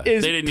out. Yeah.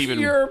 Is they didn't even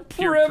pure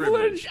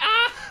privilege.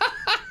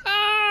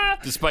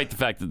 Despite the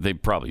fact that they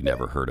probably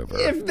never heard of her.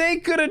 If they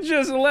could have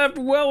just left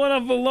well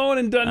enough alone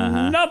and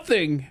done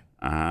nothing,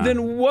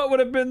 then what would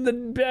have been the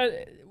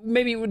bad?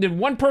 Maybe did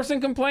one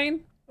person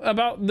complain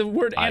about the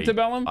word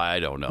antebellum? I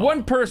don't know.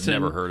 One person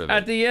never heard of it.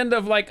 At the end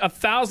of like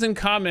 1,000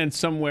 comments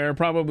somewhere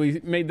probably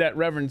made that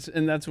reference,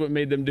 and that's what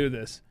made them do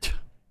this.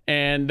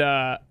 And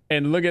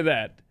look at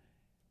that.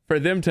 For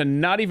them to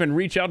not even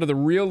reach out to the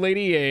real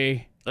Lady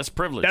A. That's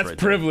privilege. That's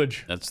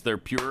privilege. There. That's their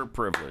pure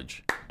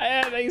privilege.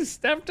 And they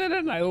stepped in it,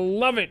 and I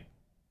love it.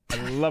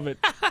 I love it.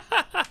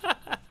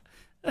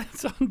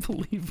 That's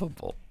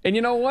unbelievable. And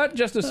you know what?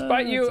 Just to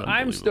spite you,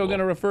 I'm still going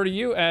to refer to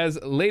you as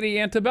Lady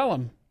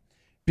Antebellum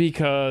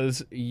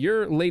because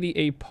you're Lady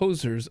A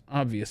posers,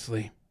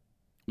 obviously.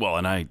 Well,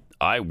 and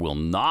I will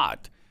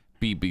not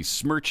be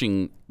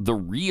besmirching the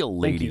real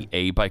Lady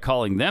A by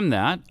calling them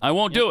that. I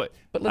won't do it.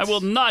 I will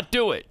not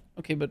do it.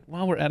 Okay, but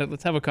while we're at it,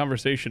 let's have a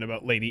conversation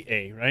about Lady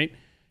A, right?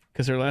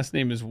 Because her last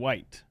name is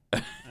White.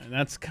 And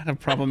that's kind of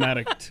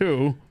problematic,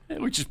 too.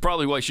 Which is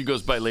probably why she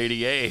goes by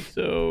Lady A.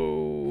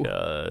 So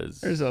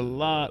there's a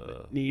lot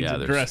that needs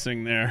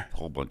addressing there. A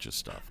whole bunch of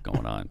stuff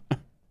going on.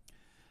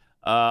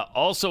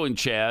 Also in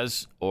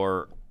Chaz,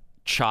 or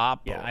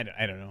Chop. Yeah,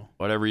 I don't know.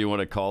 Whatever you want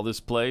to call this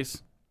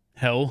place.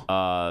 Hell.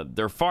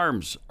 Their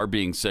farms are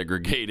being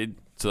segregated,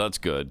 so that's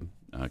good.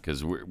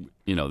 Because,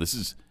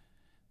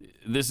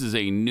 this is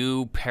a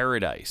new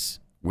paradise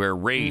where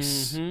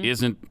race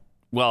isn't,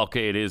 well,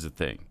 okay, it is a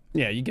thing.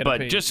 Yeah, you get to pay.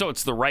 But just so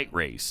it's the right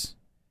race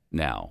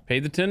now.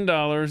 Pay the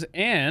 $10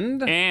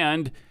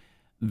 and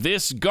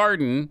this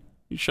garden,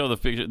 you show the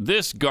picture,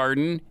 this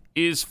garden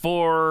is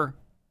for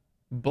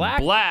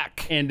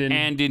black and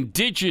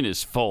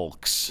indigenous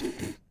folks.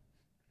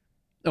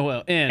 Oh,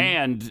 well,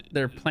 and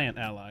they're plant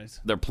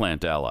allies. They're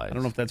plant allies. I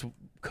don't know if that's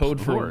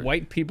code for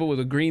white people with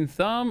a green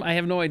thumb. I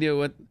have no idea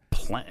what.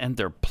 And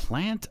they're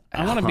plant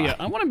allies.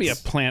 I want to be a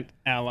plant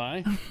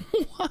ally.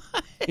 What?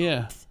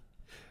 Yeah.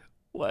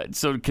 What?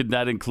 So could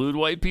that include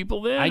white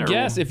people then? I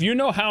guess if you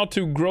know how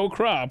to grow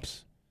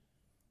crops,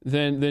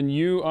 then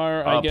you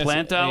are I guess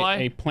plant ally?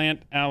 A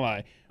plant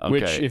ally. Okay.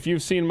 Which, if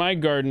you've seen my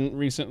garden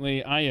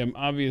recently, I am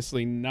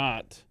obviously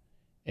not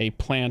a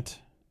plant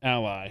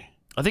ally.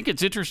 I think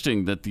it's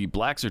interesting that the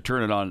blacks are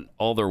turning on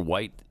all their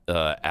white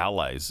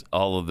allies,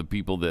 all of the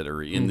people that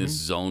are in this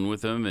zone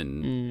with them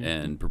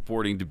and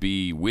purporting to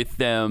be with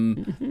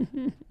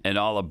them and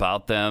all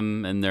about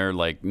them, and they're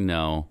like,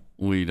 no,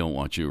 we don't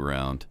want you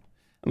around.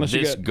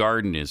 This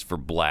garden is for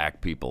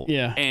black people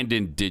and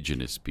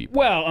indigenous people.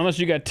 Well, unless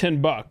you got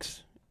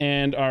 $10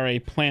 and are a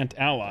plant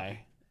ally,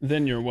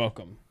 then you're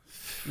welcome.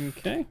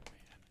 Okay.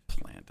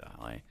 Plant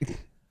ally.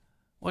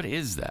 What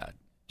is that?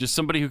 Just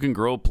somebody who can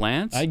grow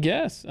plants? I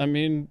guess. I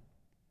mean,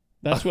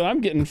 that's what I'm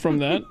getting from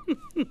that.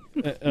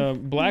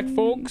 Black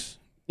folks,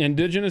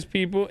 indigenous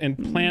people, and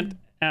plant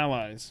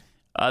allies.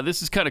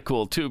 This is kind of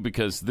cool, too,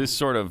 because this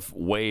sort of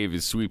wave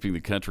is sweeping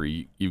the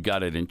country. You've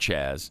got it in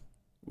Chaz,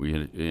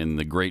 in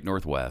the great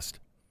Northwest.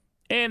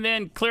 And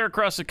then clear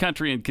across the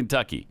country in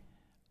Kentucky,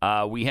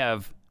 we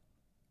have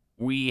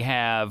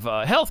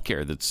health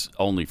care that's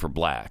only for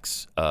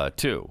blacks,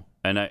 too.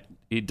 And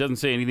it doesn't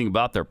say anything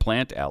about their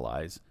plant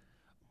allies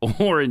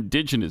or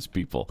indigenous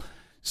people.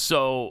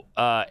 So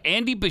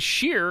Andy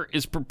Beshear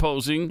is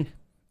proposing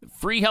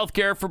Free health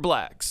care for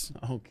blacks.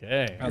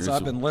 Okay. As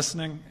I've been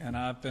listening and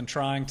I've been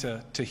trying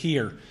to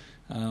hear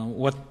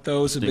what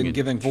those who've been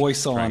giving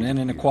voice on in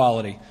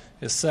inequality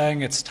is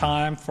saying, it's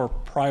time for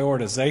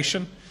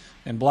prioritization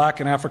in black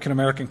and African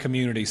American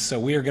communities. So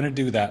we are going to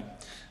do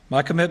that.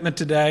 My commitment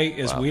today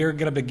is we are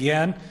going to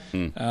begin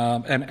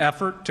an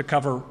effort to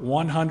cover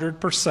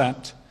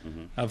 100%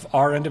 of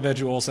our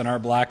individuals in our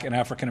black and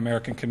African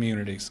American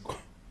communities.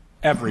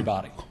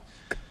 Everybody.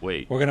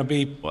 Wait. We're going to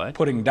be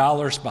putting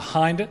dollars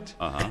behind it.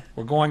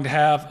 We're going to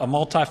have a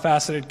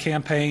multifaceted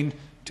campaign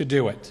to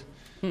do it.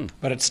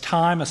 But it's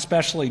time,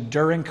 especially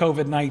during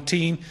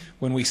COVID-19,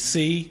 when we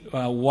see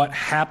what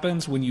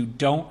happens when you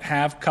don't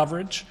have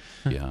coverage.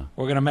 Yeah.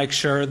 We're going to make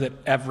sure that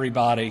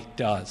everybody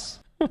does.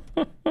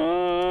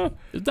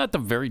 Is that the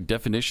very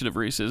definition of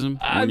racism?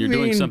 When you're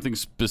doing something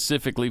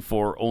specifically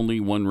for only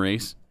one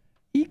race?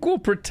 Equal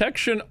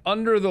protection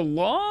under the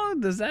law?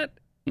 Does that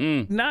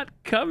not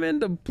come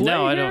into play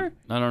No, I here?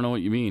 don't know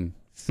what you mean.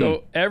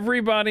 So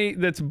everybody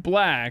that's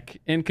black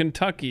in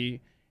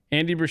Kentucky,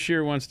 Andy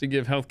Beshear wants to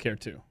give health care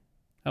to.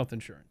 Health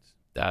insurance.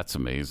 That's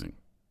amazing.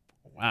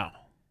 Wow.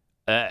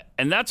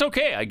 And that's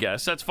okay, I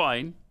guess. That's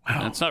fine.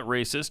 Wow. That's not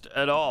racist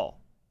at all.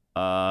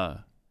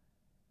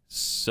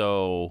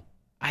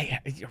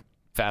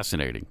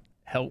 Fascinating.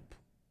 Help.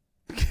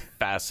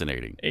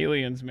 Fascinating.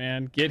 Aliens,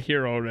 man. Get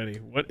here already.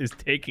 What is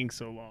taking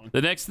so long?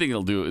 The next thing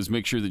they'll do is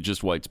make sure that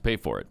just whites pay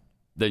for it.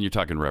 Then you're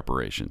talking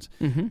reparations.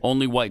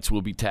 Only whites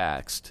will be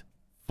taxed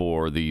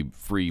for the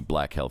free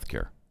black health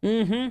care.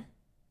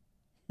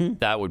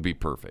 That would be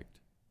perfect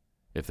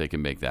if they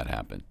can make that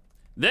happen.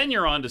 Then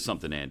you're on to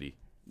something, Andy.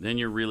 Then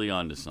you're really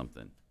on to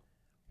something.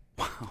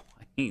 Wow.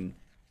 I mean,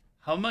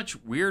 how much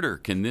weirder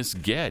can this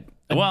get?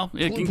 Well,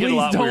 it can get a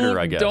lot weirder,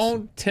 I guess.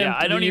 Don't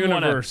tempt the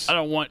universe.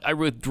 I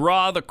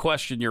withdraw the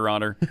question, Your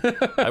Honor.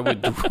 I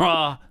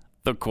withdraw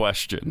the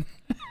question.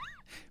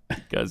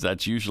 Because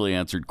that's usually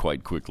answered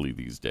quite quickly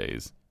these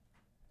days.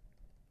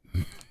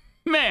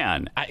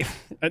 Man.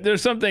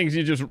 There's some things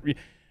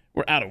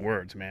we're out of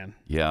words, man.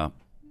 Yeah.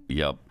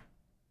 Yep.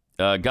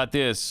 Got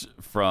this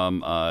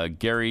from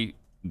Gary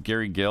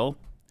Gill.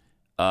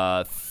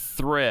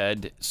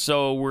 Thread.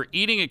 So we're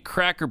eating at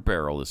Cracker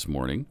Barrel this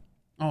morning.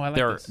 Oh, I like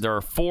this. There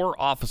are 4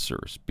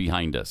 officers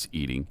behind us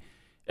eating.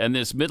 And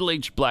this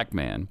middle-aged black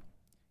man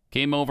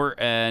came over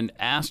and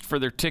asked for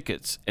their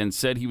tickets and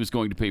said he was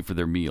going to pay for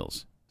their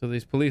meals. So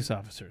these police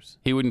officers.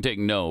 He wouldn't take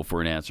no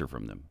for an answer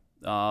from them.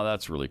 Oh,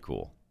 that's really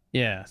cool.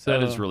 Yeah. So,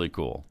 that is really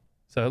cool.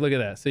 So look at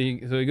that. So he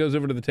goes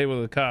over to the table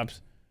of the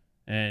cops.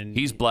 And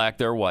he's black,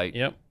 they're white.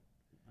 Yep.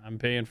 I'm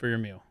paying for your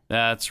meal.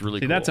 That's really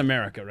cool. That's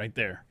America right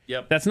there.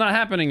 Yep. That's not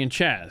happening in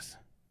Chaz.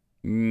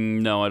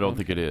 No, I don't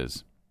think it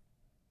is.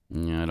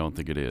 Yeah, I don't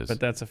think it is.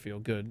 But that's a feel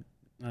good.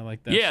 I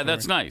like that. Yeah, story.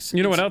 That's nice.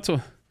 You know what else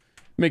will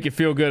make you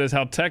feel good is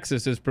how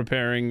Texas is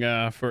preparing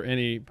for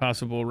any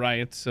possible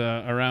riots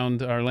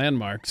around our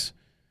landmarks.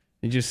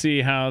 Did you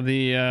see how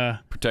the...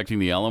 protecting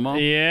the Alamo?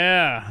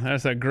 Yeah,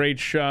 that's a great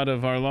shot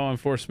of our law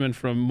enforcement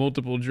from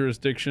multiple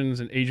jurisdictions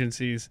and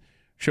agencies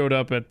showed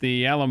up at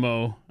the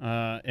Alamo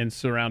and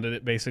surrounded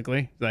it,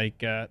 basically.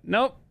 Like,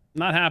 nope,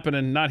 not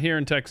happening, not here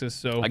in Texas.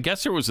 So I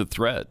guess there was a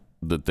threat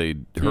that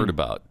they'd heard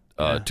about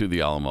to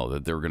the Alamo,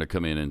 that they were going to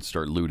come in and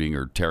start looting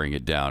or tearing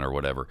it down or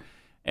whatever.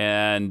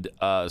 And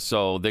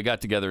so they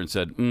got together and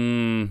said,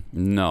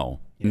 no,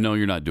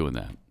 you're not doing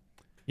that.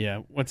 Yeah,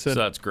 what's that? So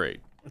that's great.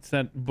 What's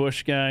that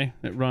Bush guy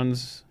that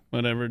runs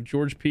whatever,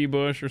 George P.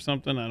 Bush or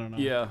something? I don't know.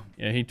 Yeah.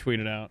 Yeah, he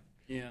tweeted out.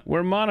 Yeah.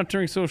 We're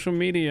monitoring social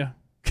media.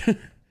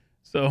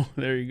 So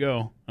there you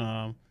go.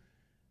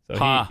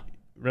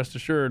 Rest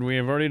assured, we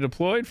have already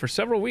deployed for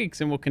several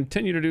weeks and will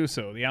continue to do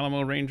so. The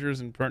Alamo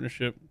Rangers in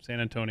partnership, San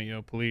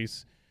Antonio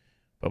Police,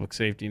 Public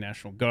Safety,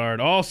 National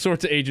Guard, all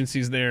sorts of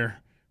agencies there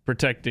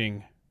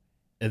protecting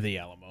the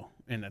Alamo.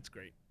 And that's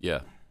great. Yeah,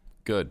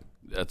 good.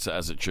 That's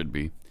as it should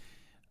be.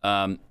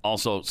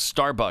 Also,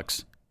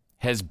 Starbucks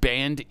has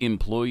banned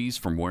employees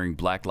from wearing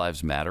Black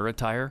Lives Matter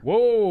attire.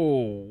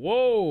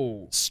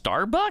 Whoa.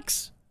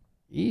 Starbucks?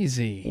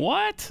 Easy.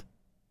 What?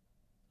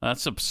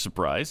 That's a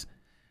surprise.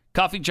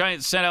 Coffee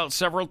Giant sent out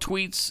several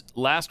tweets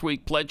last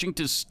week pledging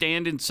to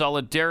stand in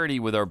solidarity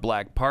with our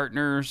black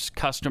partners,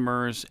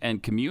 customers,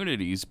 and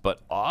communities.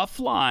 But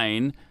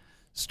offline,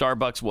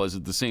 Starbucks was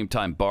at the same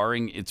time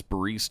barring its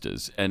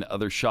baristas and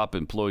other shop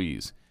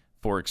employees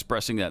for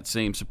expressing that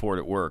same support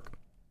at work.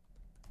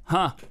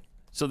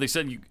 So they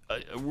said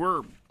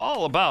we're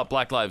all about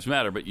Black Lives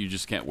Matter, but you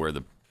just can't wear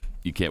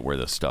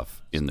the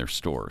stuff in their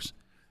stores.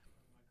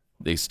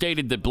 They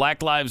stated that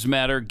Black Lives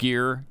Matter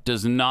gear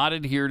does not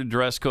adhere to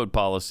dress code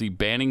policy,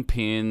 banning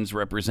pins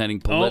representing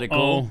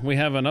political. We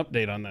have an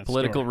update on that.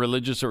 Political,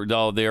 religious, or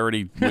they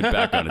already went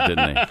back on it,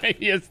 didn't they?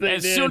 Yes, they did.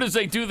 As did. soon as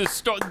they do the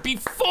story,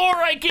 before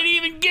I can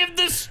even give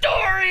the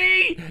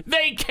story,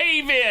 they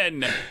cave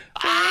in.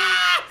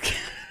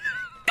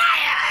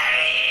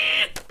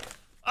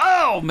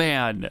 Oh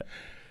man,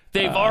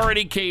 they've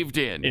already caved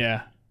in.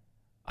 Yeah.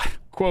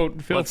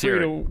 Quote, feel free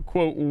to,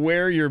 quote,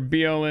 wear your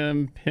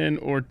BLM pin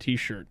or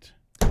T-shirt.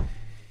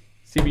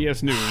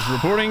 CBS News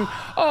reporting.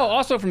 Oh,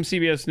 also from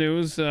CBS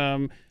News,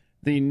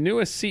 the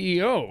newest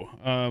CEO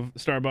of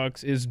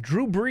Starbucks is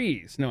Drew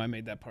Brees. No, I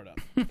made that part up.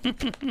 I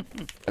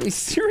mean,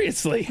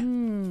 seriously.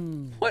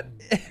 What?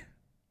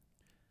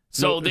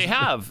 So they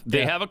have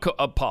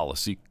a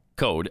policy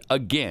code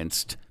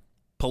against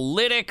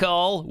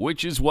political,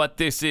 which is what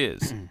this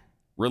is,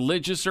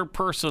 religious or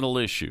personal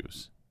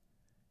issues.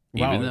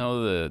 Wow. Even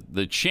though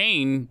the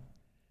chain,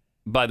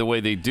 by the way,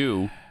 they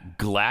do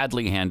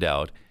gladly hand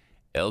out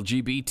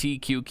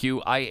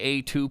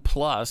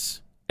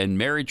LGBTQIA2+ and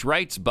marriage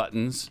rights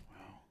buttons,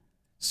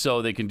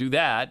 so they can do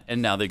that,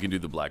 and now they can do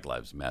the Black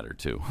Lives Matter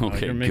too.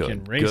 Okay, you're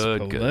making race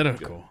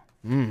political.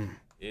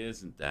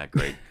 Isn't that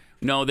great?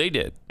 No, they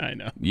did. I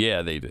know.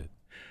 Yeah, they did.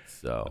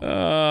 So,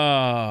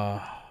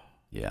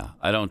 yeah,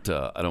 I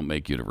don't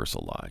make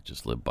universal law. I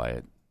just live by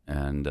it,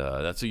 and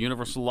that's a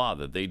universal law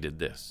that they did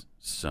this.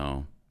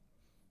 So,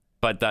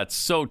 but that's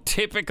so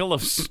typical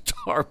of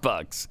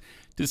Starbucks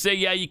to say,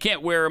 yeah, you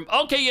can't wear them.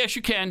 Okay, yes,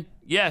 you can.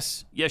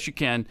 Yes, you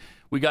can.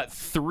 We got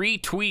 3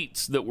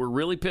 tweets that were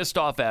really pissed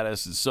off at us,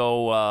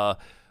 so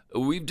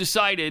we've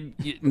decided,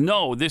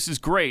 no, this is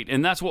great.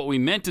 And that's what we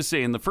meant to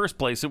say in the first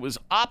place. It was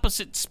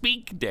opposite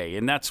speak day,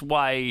 and that's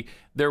why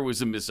there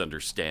was a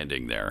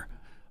misunderstanding there.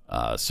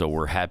 So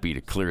we're happy to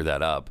clear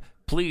that up.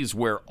 Please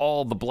wear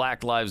all the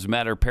Black Lives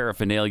Matter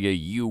paraphernalia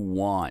you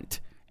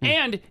want.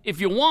 And if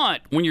you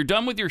want, when you're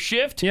done with your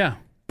shift,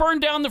 burn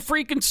down the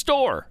freaking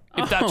store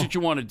if that's what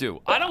you want to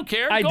do. I don't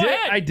care. Go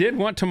ahead. I did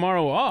want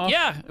tomorrow off.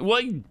 Yeah,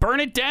 well, burn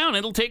it down.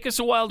 It'll take us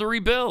a while to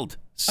rebuild.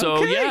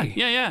 So,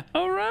 yeah.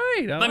 All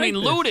right. I mean,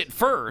 loot it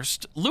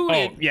first. Loot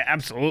it. Yeah,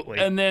 absolutely.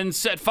 And then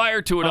set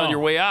fire to it on your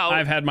way out.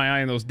 I've had my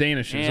eye on those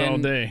Danishes all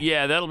day.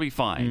 Yeah, that'll be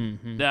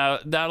fine.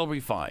 That'll be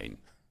fine.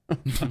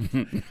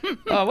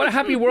 What a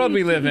happy world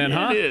we live in,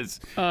 huh? It is.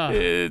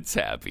 It's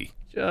happy.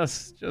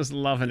 Just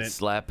loving it.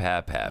 Slap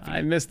happy.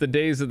 I miss the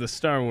days of the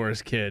Star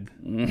Wars kid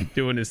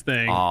doing his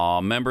thing. Oh,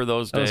 remember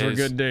those days? Those were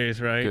good days,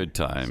 right? Good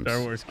times.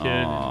 Star Wars kid.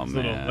 Oh,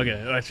 man. Look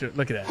at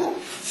that.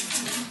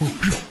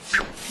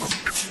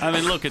 I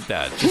mean, look at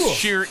that. Just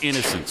sheer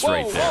innocence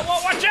right there.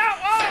 Whoa, watch out!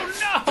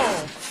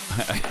 Oh,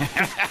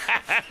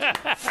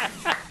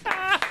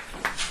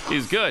 no!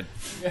 He's good.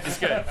 He's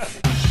good.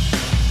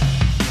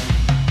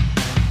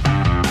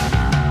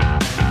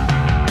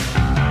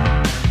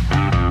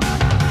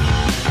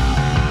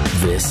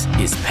 This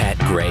is Pat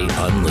Gray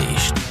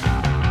Unleashed.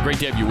 Great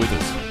to have you with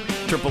us.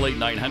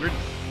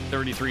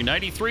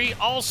 888-900-3393.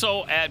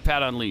 Also at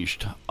Pat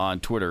Unleashed on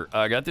Twitter.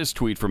 I got this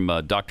tweet from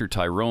Dr.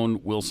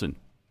 Tyrone Wilson.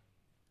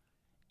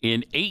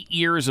 In 8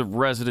 years of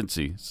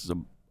residency, this is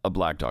a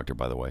black doctor,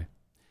 by the way.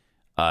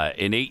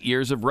 In 8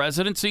 years of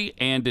residency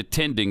and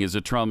attending as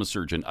a trauma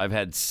surgeon, I've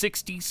had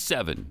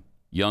 67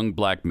 young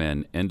black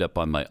men end up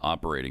on my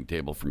operating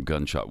table from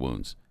gunshot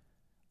wounds.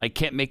 I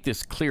can't make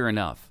this clear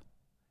enough.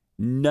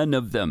 None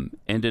of them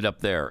ended up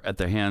there at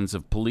the hands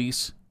of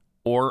police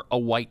or a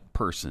white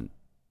person.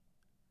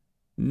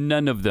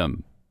 None of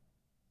them.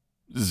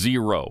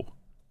 0.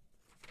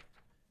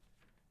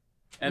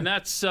 And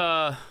that's,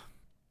 that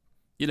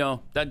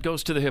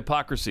goes to the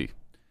hypocrisy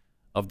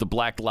of the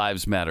Black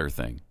Lives Matter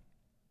thing.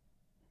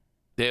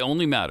 They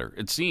only matter,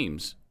 it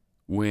seems,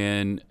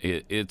 when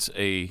it's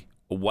a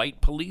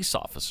white police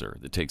officer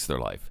that takes their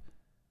life.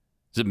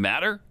 Does it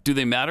matter? Do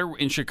they matter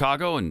in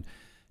Chicago and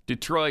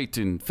Detroit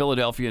and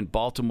Philadelphia and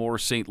Baltimore,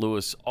 St.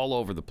 Louis, all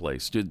over the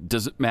place?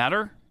 Does it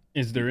matter?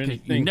 Is there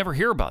anything you never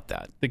hear about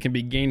that can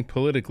be gained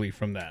politically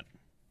from that?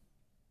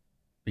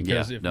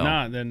 Because if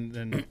not,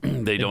 then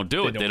they don't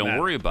do it. They don't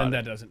worry about it. And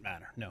that doesn't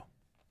matter. No,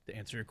 to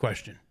answer your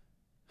question.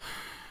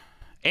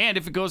 And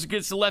if it goes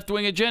against the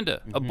left-wing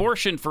agenda,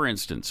 abortion, for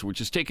instance, which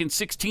has taken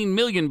 16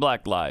 million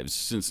black lives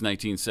since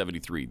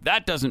 1973,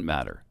 that doesn't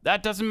matter.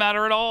 That doesn't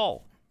matter at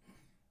all.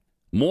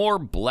 More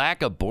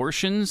black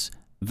abortions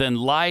than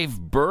live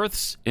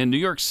births in New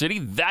York City,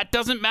 that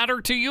doesn't matter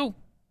to you?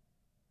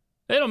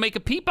 They don't make a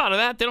peep out of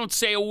that. They don't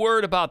say a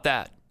word about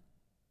that.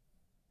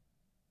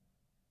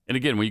 And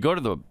again, when you go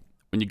to the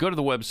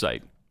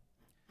website,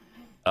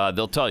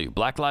 they'll tell you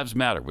Black Lives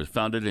Matter was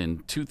founded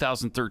in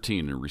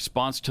 2013 in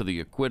response to the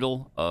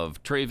acquittal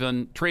of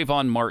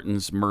Trayvon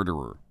Martin's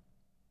murderer.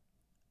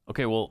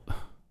 Okay, well,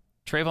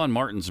 Trayvon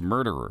Martin's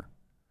murderer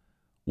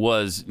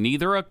was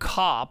neither a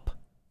cop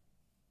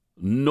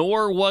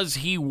nor was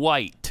he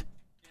white.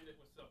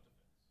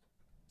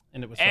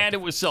 And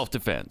it was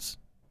self-defense.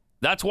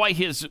 That's why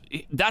his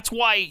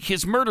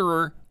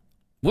murderer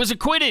was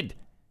acquitted.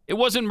 It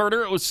wasn't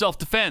murder, it was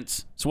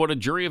self-defense. It's what a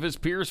jury of his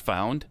peers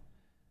found.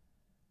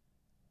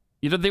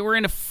 They were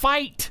in a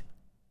fight.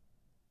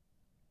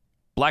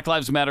 Black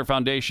Lives Matter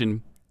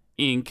Foundation,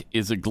 Inc.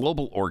 is a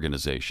global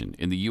organization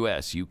in the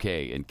U.S.,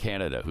 U.K., and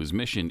Canada whose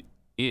mission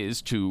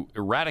is to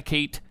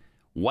eradicate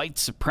white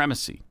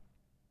supremacy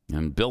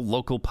and build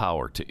local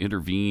power to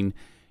intervene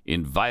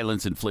in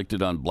violence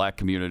inflicted on black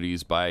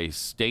communities by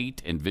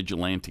state and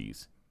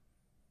vigilantes.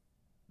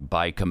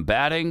 By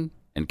combating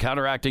and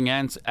counteracting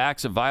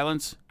acts of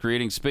violence,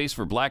 creating space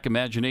for black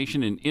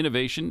imagination and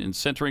innovation, and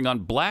centering on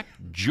black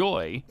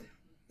joy,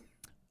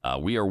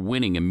 We are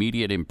winning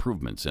immediate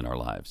improvements in our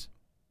lives.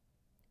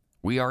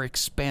 We are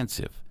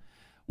expansive.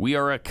 We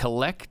are a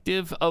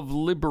collective of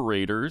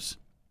liberators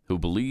who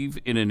believe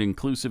in an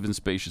inclusive and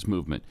spacious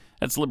movement.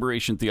 That's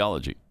liberation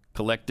theology,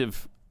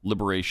 collective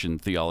liberation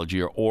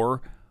theology,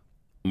 or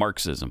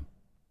Marxism.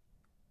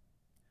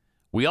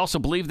 We also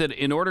believe that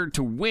in order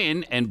to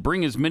win and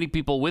bring as many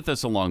people with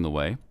us along the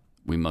way,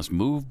 we must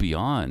move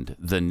beyond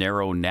the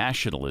narrow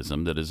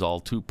nationalism that is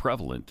all too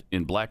prevalent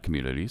in black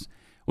communities.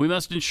 We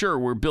must ensure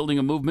we're building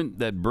a movement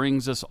that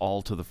brings us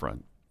all to the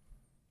front.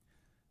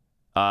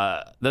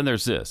 Then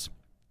there's this.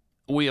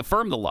 We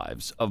affirm the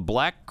lives of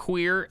black,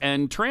 queer,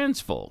 and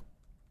trans folk,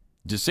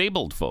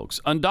 disabled folks,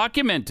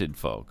 undocumented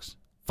folks,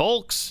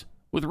 folks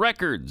with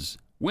records,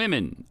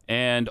 women,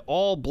 and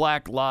all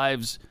black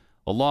lives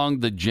along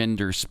the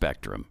gender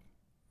spectrum.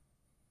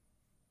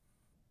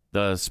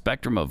 The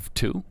spectrum of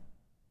two?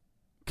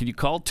 Can you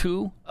call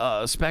two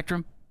a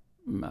spectrum?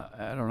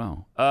 I don't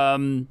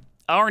know.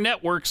 Our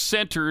network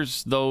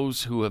centers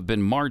those who have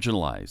been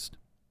marginalized.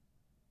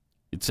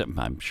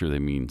 I'm sure they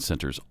mean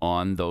centers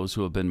on those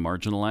who have been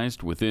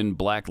marginalized within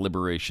black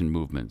liberation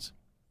movements.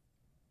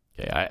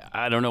 Okay,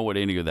 I don't know what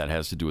any of that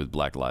has to do with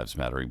Black Lives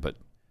Mattering, but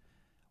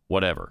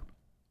whatever.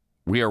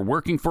 We are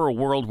working for a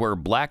world where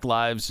black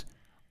lives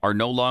are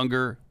no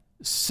longer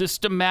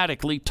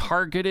systematically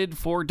targeted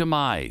for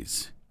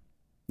demise.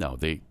 No,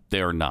 they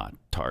are not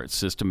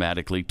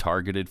systematically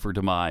targeted for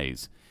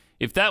demise.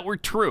 If that were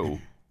true,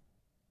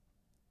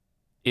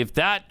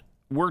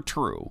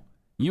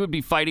 you would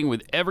be fighting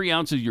with every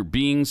ounce of your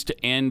beings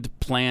to end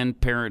Planned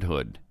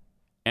Parenthood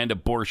and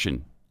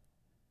abortion,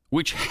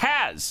 which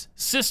has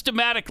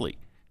systematically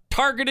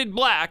targeted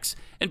blacks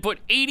and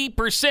put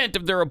 80%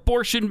 of their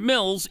abortion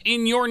mills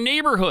in your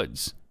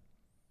neighborhoods.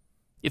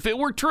 If it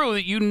were true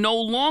that you no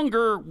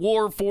longer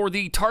war for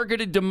the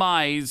targeted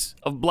demise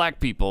of black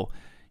people,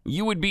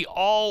 you would be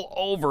all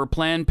over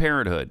Planned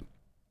Parenthood.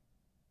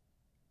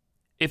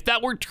 If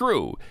that were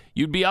true,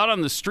 you'd be out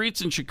on the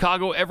streets in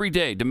Chicago every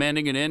day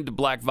demanding an end to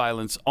black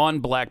violence on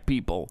black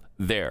people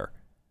there.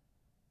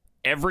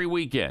 Every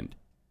weekend.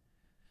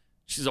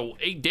 So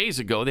 8 days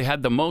ago, they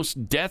had the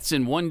most deaths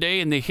in one day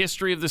in the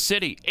history of the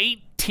city.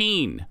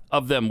 18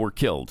 of them were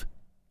killed.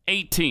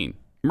 18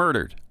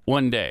 murdered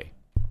one day.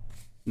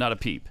 Not a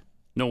peep.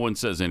 No one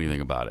says anything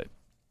about it.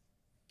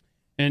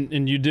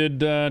 And you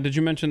did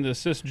you mention the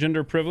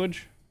cisgender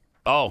privilege?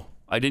 Oh,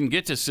 I didn't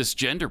get to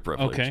cisgender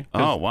privilege. Okay.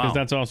 Oh, wow. Because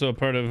that's also a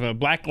part of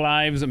Black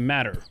Lives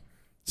Matter.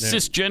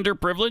 Cisgender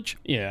privilege?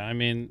 Yeah, I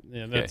mean,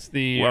 that's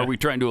the... Well, are we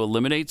trying to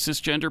eliminate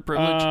cisgender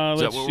privilege?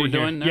 Is that what we're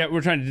doing now? Yeah,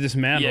 we're trying to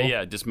dismantle.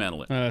 Yeah,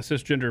 dismantle it.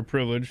 Cisgender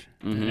privilege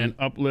and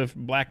uplift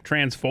black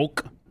trans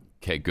folk.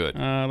 Okay, good.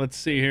 Let's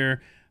see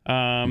here.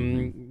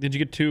 Did you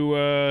get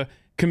to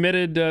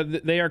committed?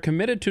 They are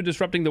committed to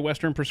disrupting the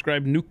Western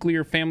prescribed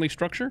nuclear family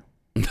structure.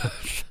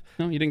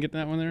 No, you didn't get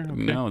that one there? Okay.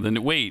 No,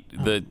 then wait.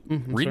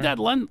 Read that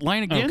line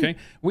again. Okay.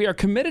 We are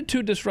committed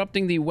to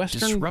disrupting the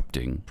Western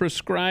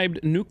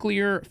prescribed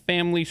nuclear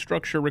family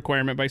structure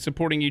requirement by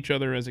supporting each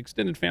other as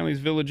extended families,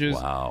 villages,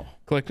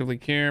 collectively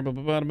care, blah,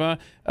 blah, blah, blah.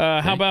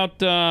 Okay. How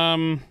about,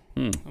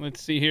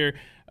 let's see here.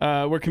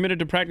 We're committed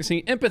to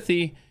practicing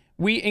empathy.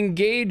 We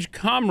engage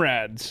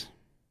comrades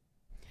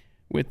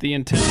with the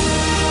intent.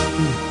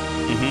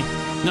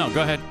 No,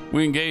 go ahead.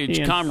 We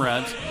engage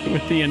comrades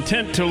with the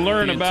intent to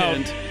learn about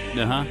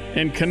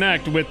and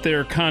connect with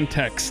their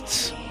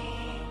contexts.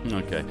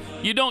 Okay.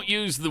 You don't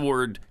use the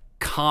word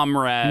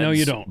comrades. No,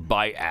 you don't.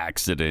 By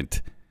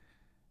accident.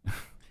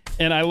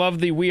 And I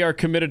love we are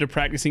committed to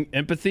practicing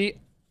empathy.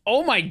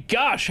 Oh my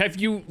gosh, have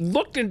you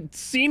looked and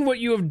seen what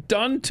you have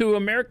done to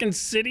American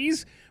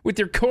cities with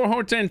your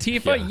cohorts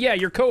Antifa? Yeah,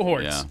 your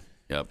cohorts.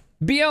 Yeah. Yep.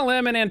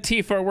 BLM and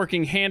Antifa are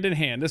working hand in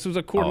hand. This was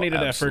a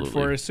coordinated effort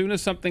for as soon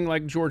as something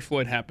like George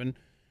Floyd happened,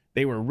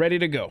 they were ready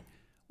to go.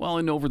 Well,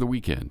 and over the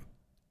weekend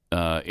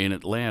in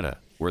Atlanta,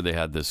 where they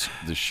had this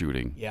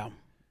shooting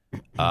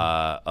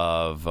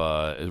of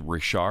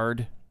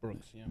Rayshard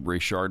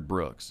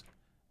Brooks.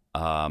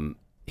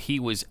 He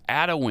was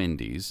at a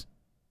Wendy's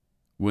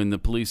when the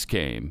police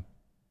came,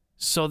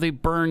 so they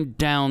burned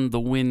down the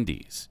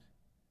Wendy's.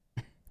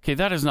 Okay,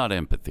 that is not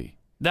empathy.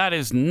 That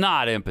is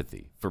not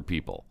empathy for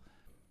people.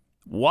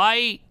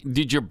 Why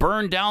did you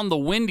burn down the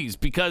Wendy's?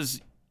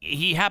 Because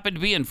he happened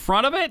to be in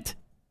front of it?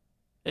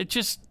 It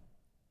just,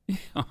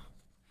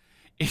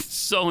 it's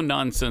so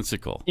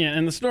nonsensical. Yeah,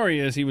 and the story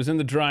is he was in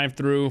the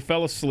drive-thru,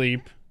 fell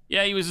asleep.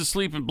 Yeah, he was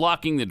asleep and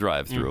blocking the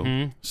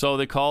drive-thru. So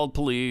they called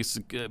police.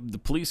 The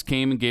police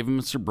came and gave him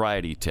a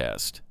sobriety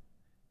test.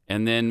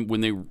 And then when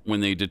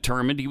they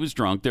determined he was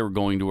drunk, they were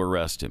going to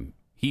arrest him.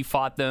 He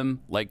fought them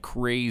like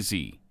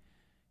crazy.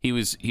 He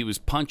was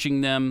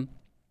punching them.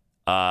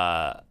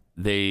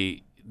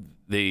 He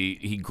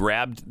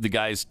grabbed the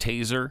guy's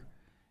taser,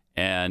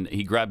 and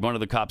he grabbed one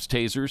of the cops'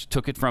 tasers,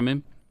 took it from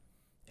him,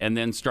 and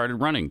then started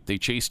running. They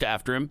chased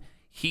after him.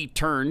 He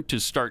turned to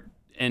start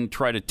and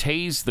try to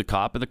tase the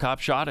cop, and the cop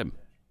shot him.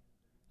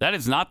 That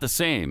is not the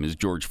same as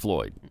George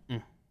Floyd.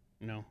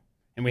 No.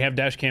 And we have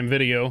dash cam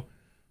video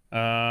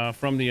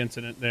from the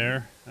incident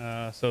there.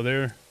 So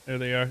there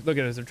they are. Look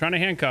at this. They're trying to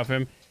handcuff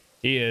him.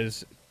 He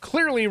is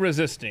clearly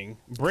resisting.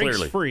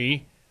 Breaks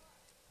free.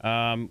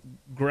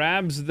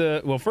 Grabs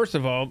the. Well, first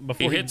of all,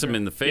 before he hits him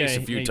in the face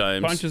a few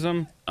times. Punches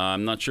him.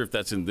 I'm not sure if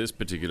that's in this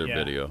particular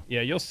video.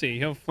 Yeah, you'll see.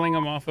 He'll fling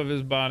him off of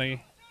his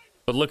body.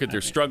 But look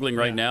they're struggling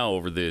right now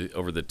over the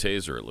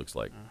taser. It looks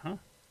like.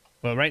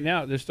 Well, right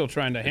now they're still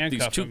trying to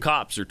handcuff him. These two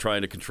cops are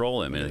trying to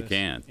control him, and they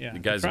can't. Yeah, the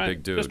guy's a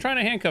big dude. Just trying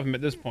to handcuff him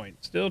at this point.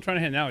 Still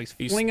trying to Now he's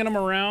flinging him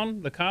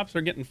around. The cops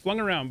are getting flung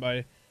around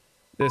by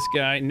this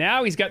guy.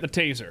 Now he's got the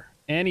taser,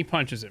 and he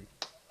punches him.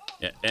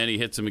 Yeah, and he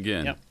hits him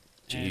again. Yep.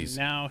 Jeez. And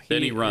now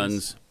then he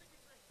runs.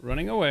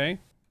 Running away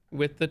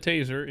with the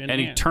taser in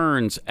and hand. He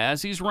turns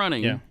as he's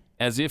running,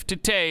 as if to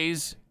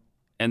tase,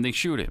 and they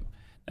shoot him.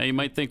 Now you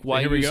might think,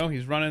 why? Here we go.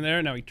 He's running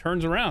there. Now he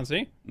turns around.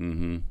 See?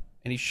 Mm-hmm.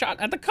 And he shot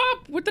at the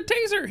cop with the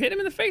taser. Hit him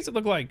in the face. It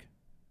looked like.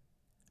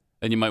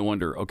 And you might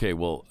wonder, okay,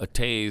 well,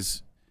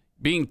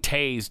 being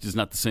tased is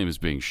not the same as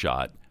being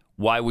shot.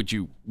 Why would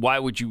you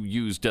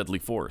use deadly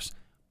force?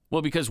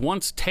 Well, because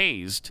once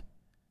tased,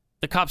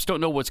 the cops don't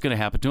know what's going to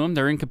happen to them.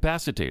 They're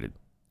incapacitated.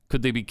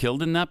 Could they be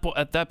killed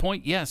at that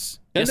point? Yes.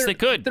 Yes, they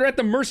could. They're at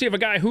the mercy of a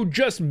guy who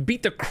just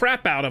beat the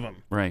crap out of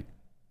them. Right.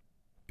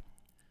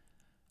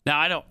 Now,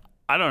 I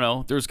don't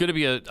know. There's going to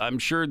be I'm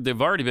sure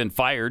they've already been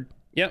fired.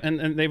 Yeah, and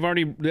the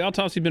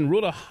autopsy's been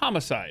ruled a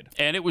homicide.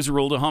 And it was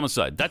ruled a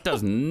homicide. That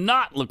does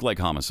not look like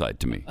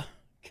homicide to me.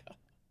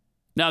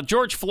 Now,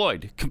 George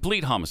Floyd,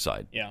 complete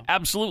homicide. Yeah.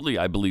 Absolutely,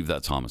 I believe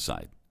that's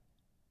homicide.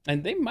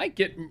 And they might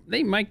get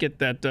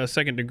that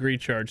second degree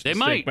charge. They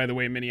might. By the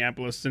way, in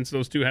Minneapolis, since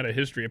those two had a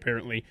history,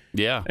 apparently.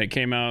 Yeah. It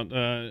came out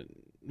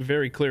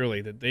very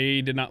clearly that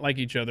they did not like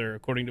each other,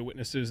 according to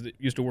witnesses that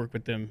used to work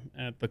with them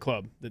at the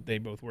club that they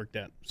both worked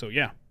at. So,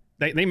 yeah.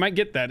 They might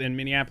get that in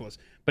Minneapolis.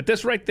 But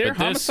this right there,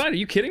 homicide, are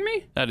you kidding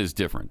me? That is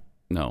different.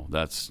 No,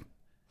 that's...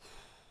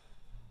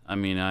 I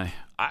mean, I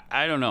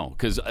don't know.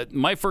 Because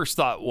my first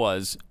thought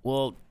was,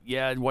 well,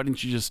 yeah, why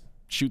didn't you just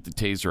shoot the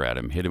taser at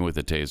him, hit him with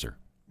a taser?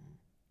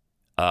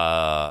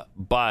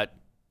 But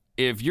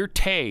if you're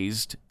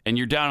tased and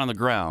you're down on the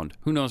ground,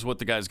 who knows what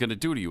the guy's going to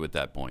do to you at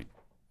that point?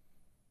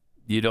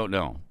 You don't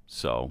know.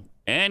 So...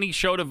 And he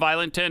showed a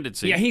violent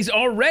tendency. Yeah, he's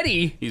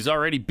already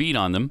beat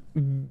on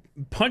them.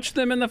 Punched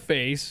them in the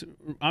face,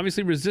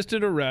 obviously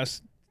resisted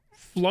arrest,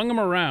 flung them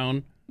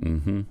around.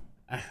 Mm-hmm.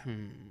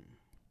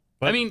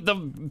 I mean, the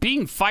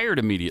being fired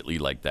immediately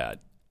like that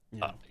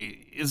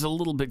is a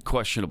little bit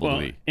questionable to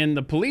me. And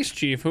the police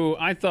chief, who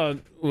I thought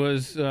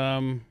was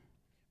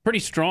pretty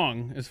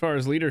strong as far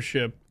as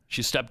leadership.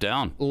 She stepped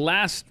down.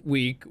 Last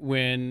week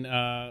when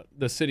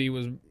the city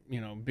was,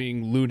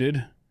 being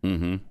looted.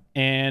 Mm-hmm.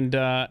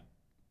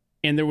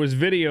 And there was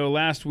video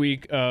last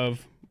week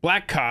of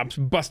black cops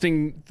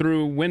busting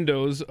through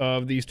windows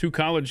of these two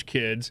college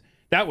kids.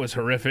 That was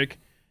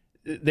horrific.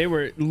 They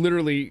were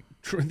literally,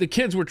 the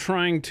kids were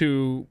trying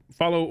to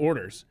follow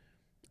orders.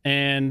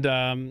 And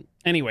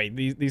anyway,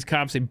 these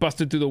cops, they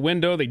busted through the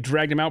window. They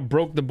dragged him out,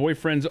 broke the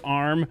boyfriend's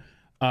arm.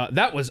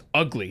 That was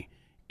ugly.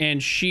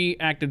 And she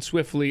acted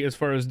swiftly as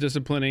far as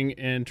disciplining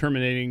and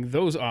terminating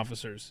those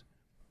officers.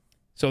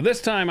 So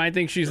this time, I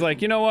think she's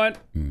like, you know what?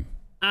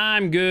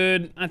 I'm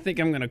good. I think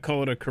I'm going to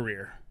call it a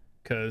career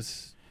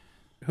because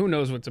who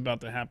knows what's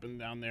about to happen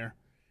down there.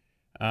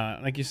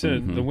 Like you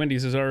said, the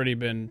Wendy's has already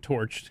been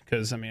torched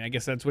because, I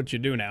guess that's what you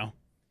do now.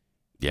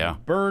 Yeah.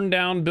 Burn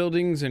down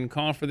buildings and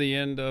call for the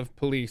end of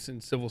police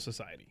and civil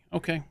society.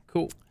 Okay,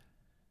 cool.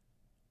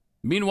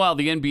 Meanwhile,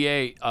 the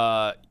NBA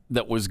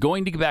that was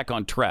going to get back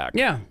on track.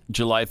 Yeah.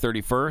 July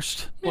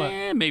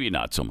 31st. Maybe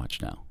not so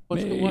much now.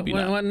 What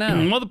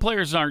now? Well, the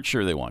players aren't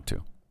sure they want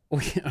to.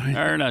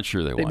 They're not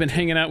sure they want to. They've been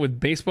hanging out with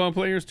baseball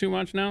players too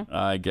much now?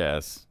 I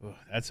guess. Oh,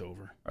 that's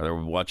over. Or they're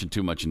watching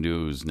too much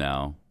news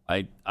now.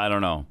 I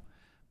don't know.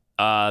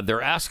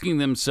 They're asking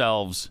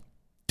themselves,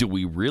 do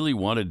we really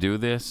want to do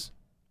this?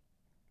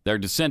 Their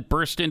dissent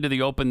burst into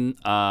the open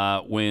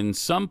when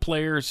some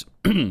players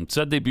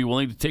said they'd be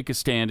willing to take a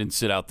stand and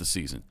sit out the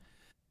season.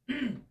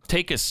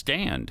 Take a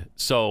stand.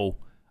 So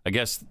I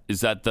guess,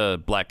 is that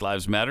the Black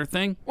Lives Matter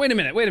thing? Wait a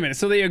minute.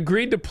 So they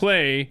agreed to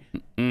play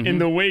in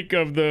the wake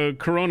of the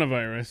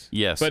coronavirus.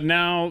 Yes. But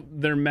now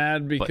they're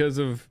mad because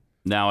of...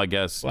 Now I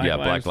guess,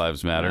 Black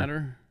Lives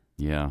Matter.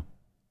 Yeah.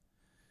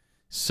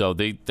 So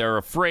they're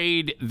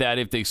afraid that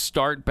if they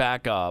start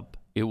back up,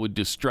 it would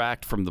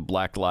distract from the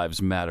Black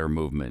Lives Matter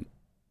movement.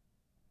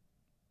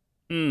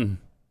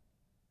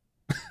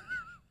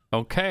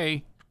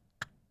 Okay.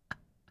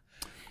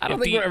 I don't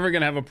think we're ever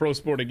going to have a pro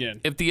sport again.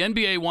 If the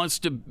NBA wants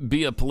to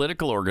be a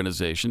political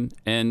organization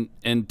and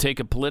take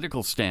a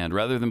political stand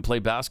rather than play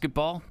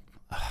basketball,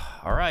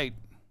 all right,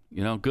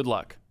 good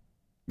luck.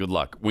 Good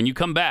luck. When you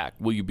come back,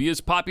 will you be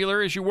as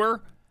popular as you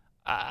were?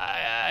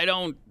 I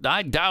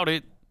doubt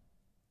it.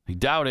 I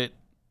doubt it.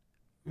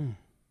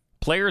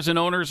 Players and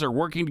owners are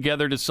working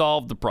together to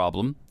solve the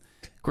problem.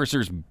 Of course,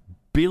 there's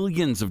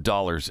billions of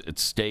dollars at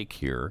stake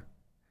here.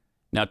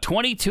 Now,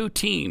 22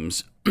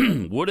 teams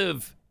would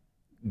have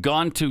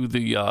gone to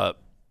the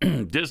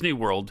Disney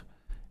World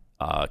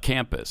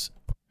campus.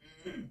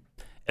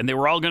 And they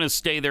were all going to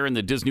stay there in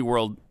the Disney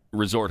World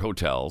resort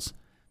hotels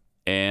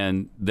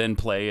and then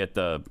play at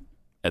the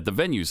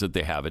venues that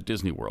they have at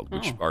Disney World,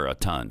 which are a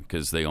ton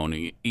because they own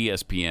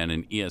ESPN,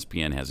 and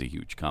ESPN has a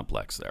huge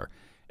complex there.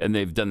 And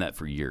they've done that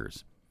for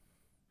years.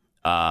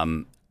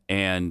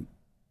 And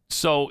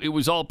so it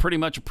was all pretty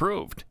much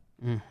approved.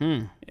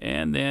 Mm-hmm.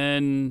 And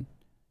then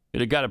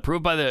it got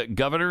approved by the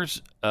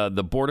governors,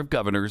 the Board of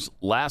Governors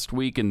last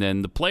week, and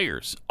then the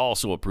players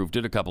also approved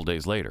it a couple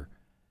days later.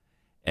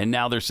 And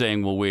now they're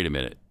saying, well, wait a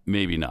minute,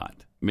 maybe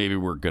not. Maybe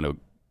we're going to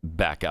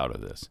back out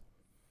of this.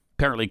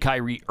 Apparently,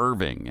 Kyrie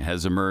Irving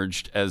has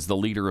emerged as the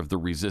leader of the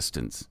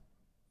resistance.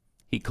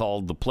 He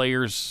called the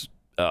players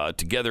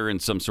together in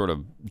some sort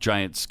of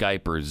giant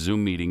Skype or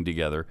Zoom meeting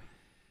together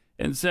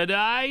and said,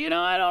 I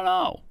don't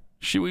know.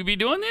 Should we be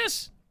doing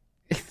this?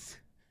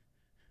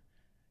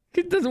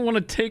 He doesn't want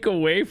to take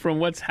away from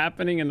what's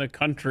happening in the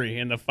country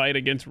in the fight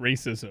against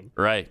racism.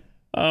 Right.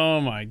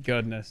 Oh, my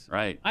goodness.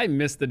 Right. I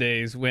miss the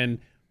days when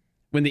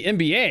the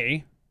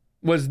NBA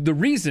was the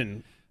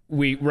reason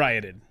we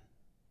rioted.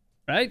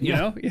 Right? You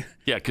know?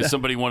 Yeah, because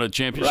somebody won a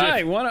championship.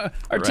 Right.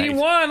 Our team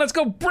won. Let's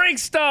go break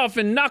stuff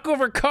and knock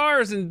over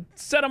cars and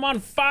set them on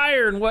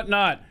fire and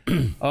whatnot.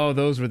 Oh,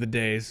 those were the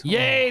days.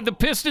 Yay, the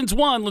Pistons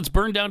won. Let's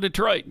burn down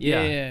Detroit.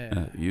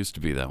 Yeah. It used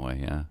to be that way,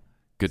 yeah.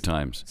 Good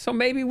times. So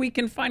maybe we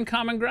can find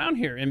common ground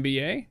here,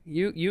 NBA.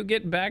 You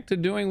get back to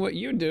doing what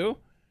you do,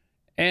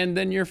 and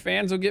then your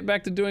fans will get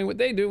back to doing what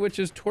they do, which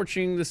is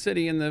torching the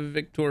city and the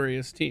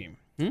victorious team.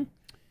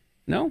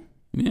 No?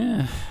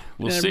 Yeah,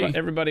 we'll see.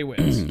 Everybody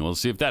wins. We'll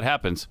see if that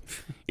happens.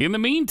 In the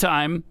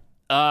meantime,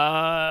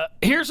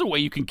 here's a way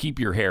you can keep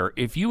your hair.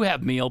 If you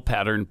have male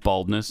pattern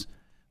baldness,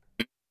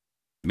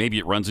 maybe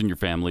it runs in your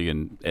family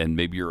and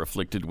maybe you're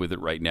afflicted with it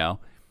right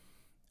now.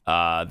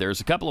 There's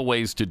a couple of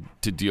ways to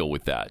deal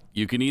with that.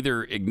 You can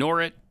either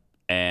ignore it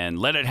and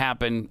let it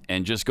happen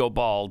and just go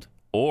bald,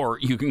 or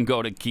you can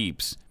go to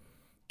Keeps.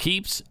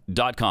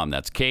 Keeps.com.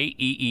 That's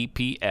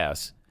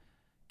Keeps.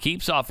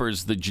 Keeps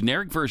offers the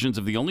generic versions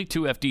of the only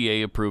 2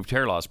 FDA-approved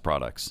hair loss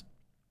products.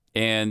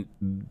 And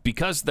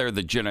because they're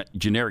the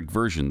generic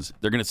versions,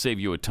 they're going to save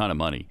you a ton of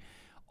money.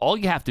 All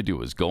you have to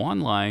do is go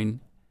online,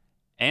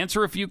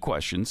 answer a few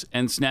questions,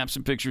 and snap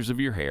some pictures of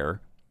your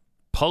hair,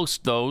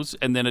 post those,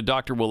 and then a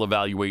doctor will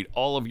evaluate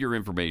all of your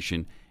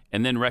information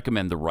and then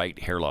recommend the right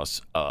hair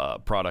loss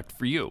product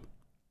for you.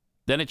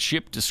 Then it's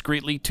shipped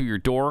discreetly to your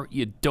door.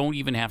 You don't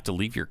even have to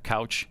leave your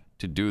couch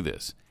to do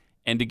this.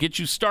 And to get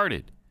you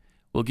started,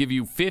 we'll give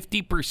you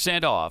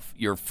 50% off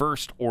your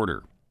first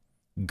order.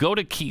 Go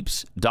to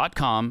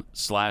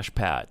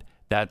keeps.com/Pat.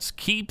 That's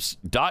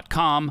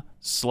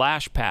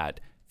keeps.com/Pat.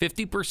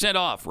 50%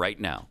 off right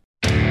now.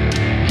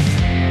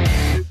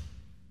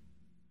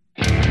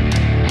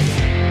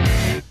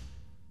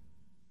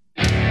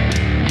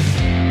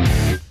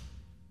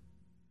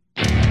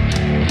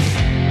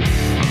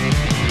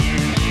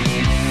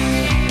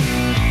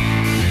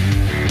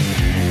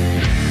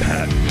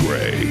 Pat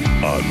Gray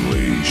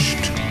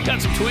Unleashed. Got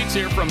some tweets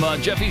here from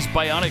Jeffy's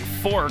Bionic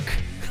Fork.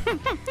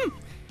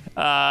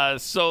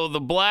 So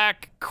the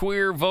black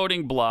queer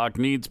voting bloc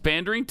needs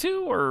pandering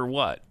to, or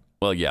what?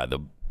 Well, yeah, the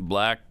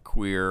black,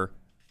 queer,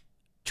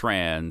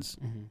 trans,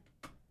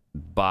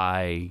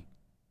 bi,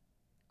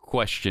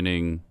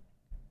 questioning,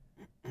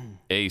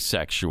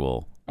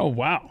 asexual. Oh,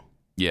 wow.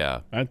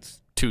 Yeah.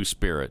 That's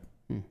two-spirit.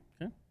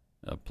 Okay.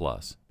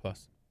 Plus.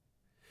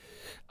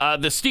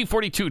 The Steve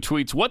 42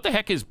 tweets, what the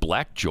heck is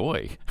Black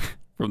Joy?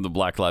 From the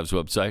Black Lives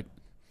website.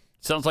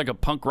 Sounds like a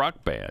punk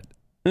rock band.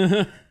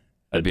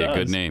 That'd be a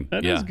good name.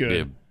 That is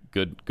good.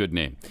 Be a good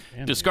name.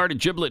 Discarded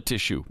giblet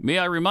tissue. May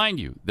I remind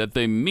you that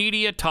the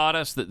media taught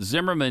us that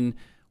Zimmerman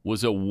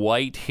was a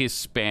white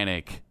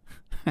Hispanic.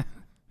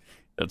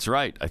 That's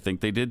right. I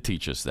think they did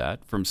teach us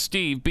that. From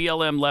Steve,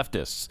 BLM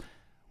leftists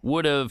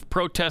would have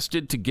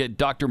protested to get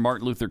Dr.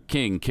 Martin Luther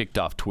King kicked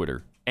off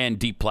Twitter and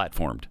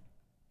deplatformed.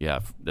 Yeah,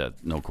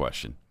 no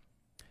question.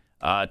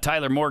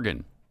 Tyler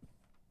Morgan.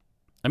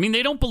 I mean,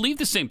 they don't believe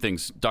the same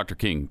things Dr.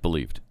 King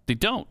believed. They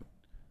don't.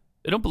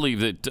 They don't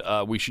believe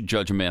that we should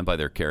judge a man by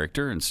their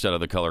character instead of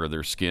the color of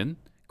their skin.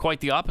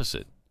 Quite the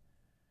opposite.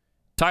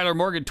 Tyler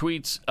Morgan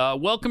tweets,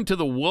 welcome to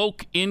the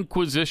woke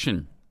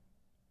inquisition.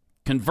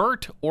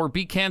 Convert or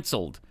be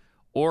canceled.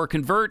 Or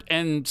convert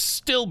and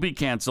still be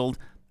canceled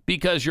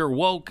because your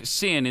woke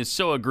sin is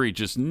so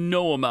egregious,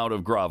 no amount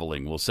of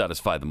groveling will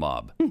satisfy the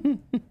mob.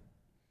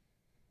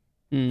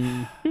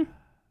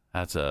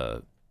 That's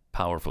a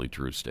powerfully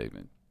true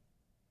statement.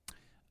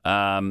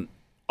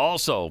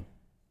 Also,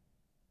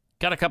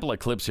 got a couple of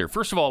clips here.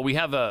 First of all, we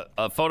have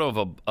a photo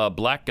of a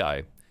black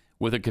guy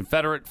with a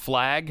Confederate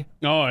flag.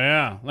 Oh,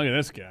 yeah. Look at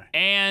this guy.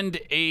 And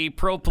a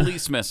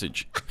pro-police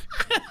message.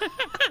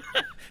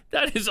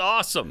 That is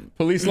awesome.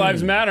 Police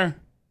lives matter.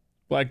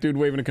 Black dude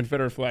waving a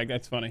Confederate flag.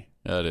 That's funny.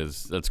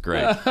 That's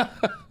great.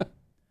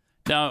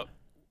 Now,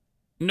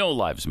 no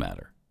lives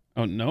matter.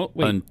 Oh, no?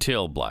 Wait.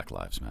 Until Black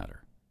Lives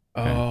Matter.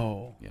 Okay?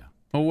 Oh. Yeah.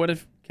 Well, what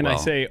if... Can I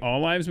say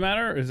all lives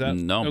matter? Or is that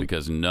no?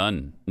 Because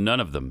none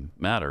of them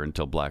matter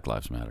until Black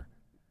Lives Matter.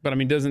 But I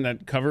mean, doesn't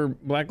that cover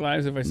Black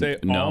Lives if I say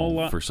all?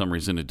 No, for some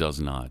reason it does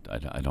not.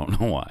 I don't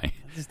know why.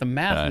 It's the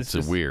math.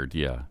 It's weird,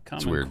 yeah. It's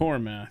Common weird. Core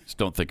math. Just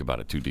don't think about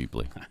it too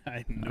deeply.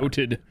 I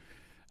noted.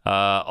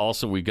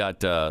 Also, we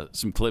got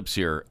some clips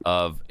here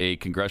of a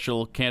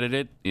congressional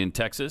candidate in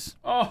Texas.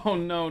 Oh,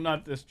 no,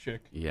 not this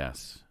chick.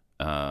 Yes.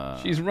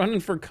 She's running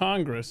for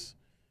Congress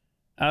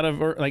out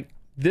of,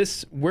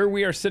 this, where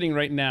we are sitting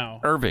right now.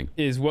 Irving.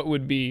 Is what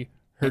would be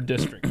her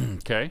district.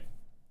 Okay.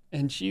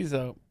 And she's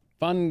a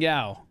fun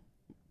gal.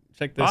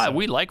 Check this out.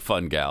 We like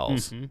fun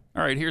gals. Mm-hmm.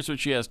 All right, here's what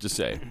she has to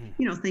say.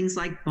 Things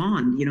like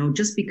bond.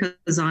 Just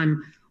because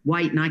I'm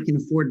white and I can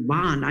afford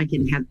bond, I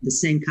can have the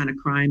same kind of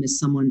crime as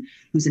someone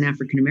who's an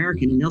African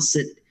American, and they'll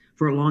sit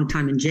for a long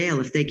time in jail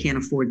if they can't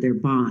afford their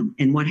bond.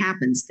 And what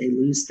happens? They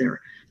lose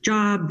their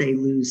job, they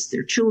lose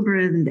their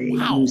children, they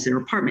lose their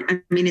apartment.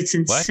 I mean, it's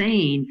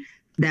insane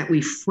that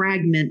we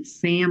fragment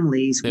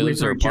families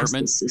with our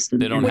justice system.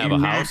 They don't have a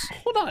house.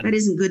 Hold on. That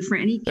isn't good for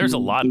any community. There's a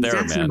lot there,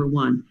 That's man. number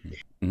one.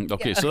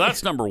 Okay, so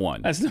that's number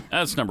one.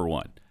 That's number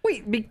one.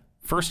 Wait,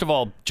 first of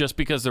all, just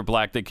because they're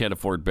black, they can't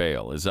afford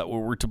bail. Is that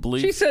what we're to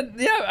believe? She said,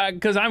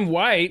 because I'm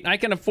white, I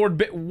can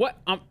afford what?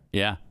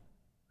 Yeah.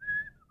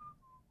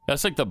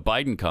 That's like the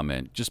Biden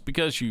comment. Just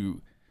because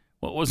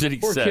what was it he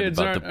said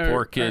about the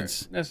poor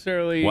kids? Aren't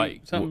necessarily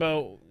white. Something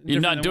about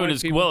you're not doing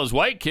as well as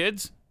white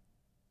kids.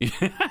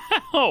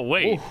 Oh,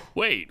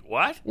 wait,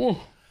 what?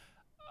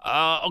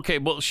 Okay,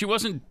 well, she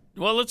wasn't.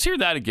 Well, let's hear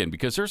that again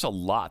because there's a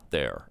lot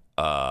there.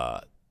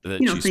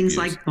 Things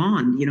like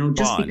bond.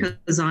 Just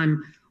because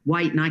I'm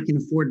white and I can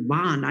afford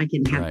bond, I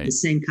can have the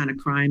same kind of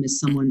crime as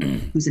someone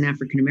who's an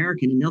African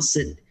American, and they'll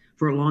sit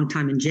for a long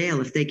time in jail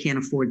if they can't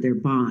afford their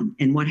bond.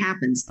 And what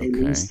happens? They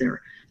lose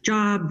their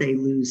job, they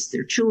lose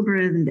their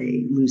children,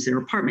 they lose their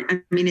apartment.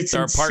 I mean, it's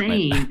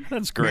insane.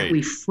 That's great. That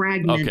we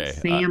fragment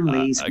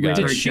families with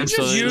our justice.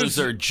 So they lose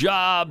their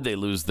job, they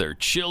lose their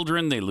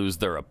children, they lose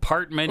their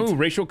apartment. Ooh,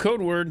 racial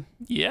code word.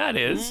 Yeah, it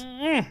is.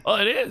 Oh,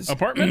 it is.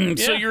 Apartment?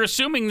 So you're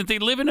assuming that they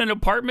live in an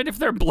apartment if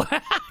they're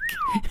black?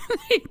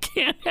 They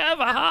can't have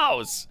a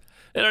house.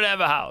 They don't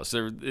have a house.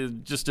 They're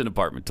just an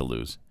apartment to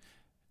lose.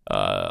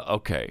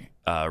 Okay.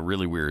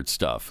 Really weird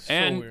stuff.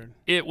 And weird.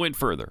 It went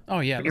further. Oh,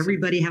 yeah.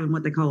 Everybody having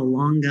what they call a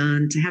long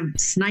gun, to have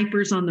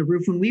snipers on the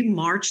roof. When we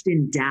marched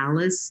in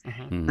Dallas,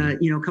 a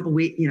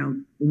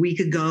week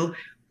ago,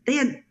 they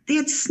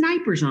had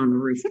snipers on the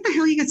roof. What the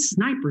hell you got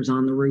snipers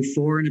on the roof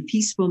for in a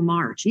peaceful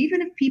march?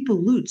 Even if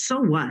people loot, so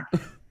what?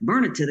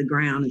 Burn it to the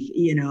ground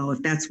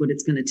if that's what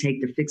it's going to take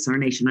to fix our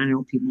nation. I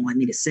know people want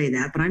me to say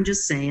that, but I'm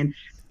just saying,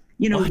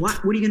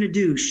 what are you going to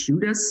do?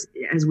 Shoot us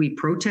as we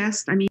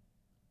protest? I mean,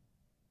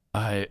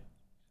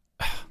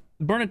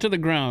 burn it to the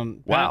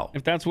ground. Wow.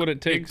 If that's what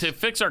it takes. To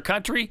fix our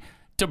country?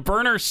 To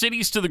burn our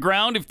cities to the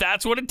ground if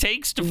that's what it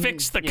takes to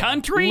fix the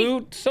country?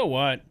 Loot, so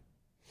what?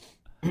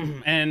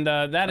 And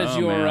that is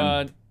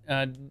your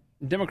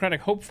Democratic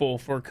hopeful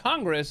for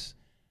Congress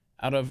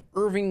out of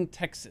Irving,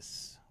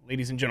 Texas,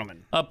 ladies and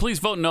gentlemen. Please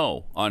vote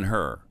no on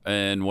her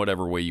in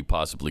whatever way you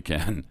possibly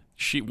can.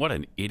 What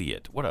an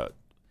idiot. What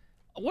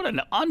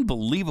an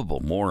unbelievable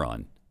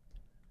moron.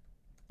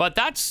 But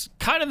that's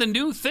kind of the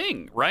new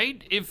thing,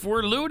 right? If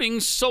we're looting,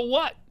 so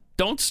what?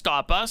 Don't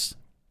stop us.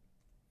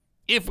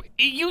 If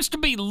it used to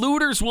be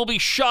looters will be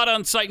shot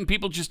on sight and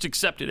people just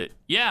accepted it.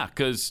 Yeah,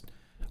 because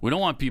we don't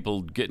want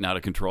people getting out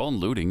of control and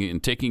looting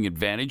and taking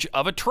advantage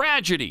of a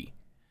tragedy.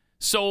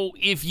 So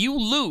if you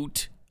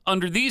loot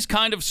under these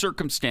kind of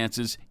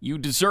circumstances, you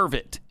deserve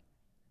it.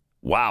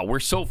 Wow, we're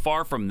so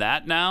far from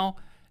that now.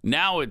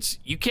 Now it's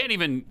you can't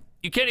even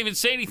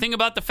say anything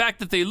about the fact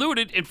that they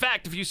looted. In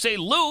fact, if you say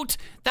loot,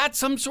 that's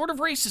some sort of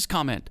racist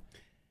comment.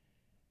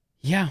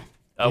 Yeah.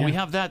 We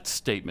have that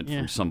statement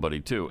from somebody,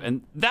 too.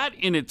 And that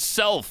in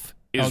itself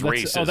is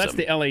racism. Oh, that's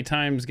the LA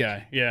Times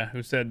guy,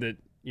 who said that,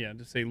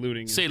 to say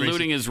looting is racism.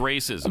 Looting is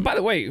racism. By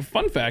the way,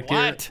 fun fact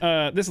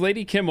here. This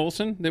lady, Kim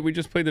Olson, that we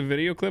just played the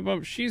video clip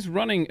of, she's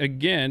running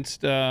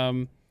against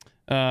Beth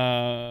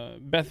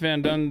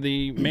Van Dunn,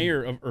 the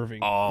mayor of Irving.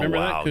 Oh, remember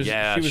wow. that? Because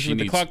she was with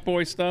the Clock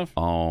Boy stuff.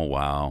 Oh,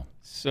 wow.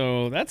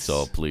 So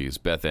please,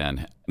 Beth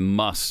Ann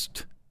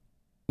must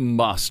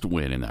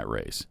win in that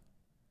race.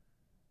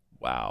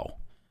 Wow.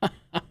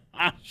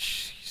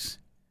 Jeez.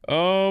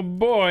 Oh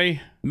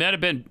boy.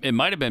 It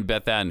might have been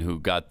Beth Ann who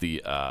got the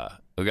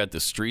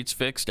streets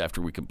fixed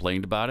after we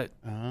complained about it.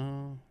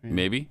 Oh. Yeah.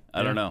 Maybe.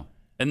 I don't know.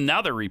 And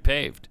now they're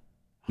repaved.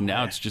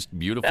 Now it's just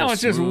beautiful. Now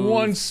it's just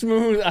one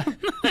smooth.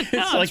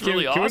 It's like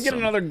really awesome. Can we get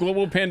another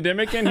global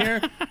pandemic in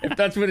here? If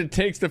that's what it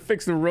takes to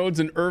fix the roads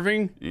in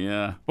Irving?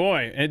 Yeah.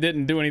 Boy, it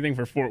didn't do anything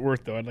for Fort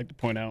Worth, though, I'd like to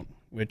point out,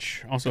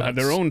 which also had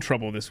their own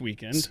trouble this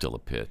weekend. Still a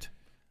pit.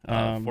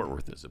 Fort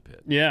Worth is a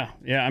pit. Yeah.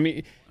 I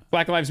mean,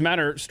 Black Lives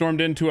Matter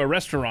stormed into a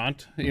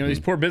restaurant. These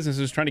poor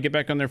businesses trying to get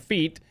back on their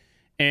feet,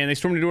 and they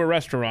stormed into a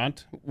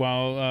restaurant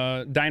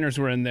while diners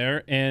were in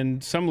there,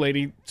 and some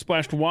lady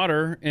splashed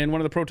water in one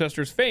of the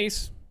protesters'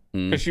 face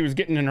because she was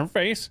getting in her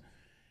face.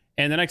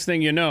 And the next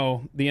thing you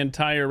know, the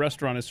entire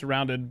restaurant is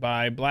surrounded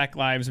by Black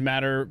Lives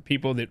Matter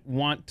people that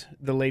want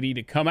the lady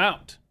to come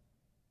out.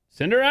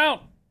 Send her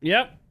out.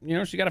 Yep. You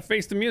know, she got to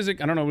face the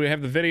music. I don't know. We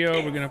have the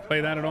video. We're going to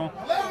play that at all.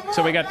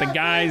 So we got the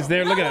guys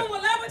there. Look at it.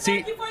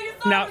 See,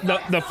 now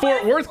the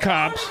Fort Worth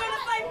cops,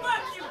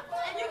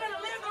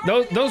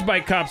 those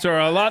bike cops are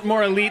a lot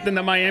more elite than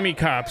the Miami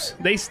cops.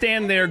 They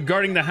stand there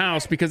guarding the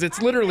house because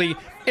it's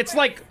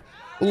like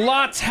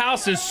Lot's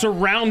house is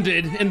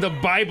surrounded in the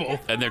Bible.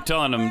 And they're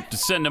telling them to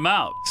send them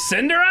out.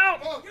 Send her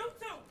out?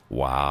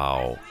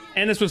 Wow.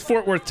 And this was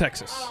Fort Worth,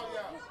 Texas.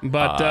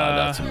 But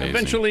that's amazing.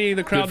 Eventually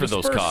the crowd Good for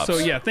dispersed. those cops. So,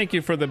 yeah, thank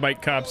you for the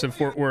bike cops in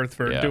Fort Worth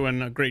for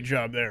doing a great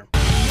job there.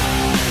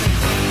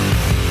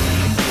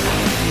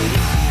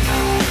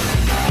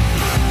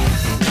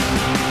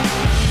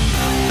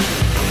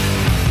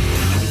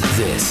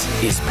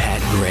 This is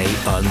Pat Gray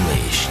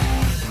Unleashed. A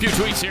few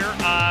tweets here.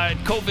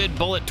 COVID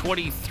Bullet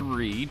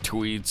 23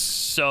 tweets,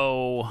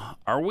 so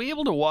are we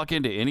able to walk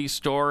into any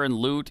store and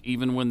loot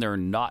even when there are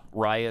not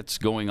riots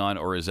going on,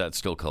 or is that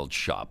still called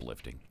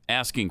shoplifting?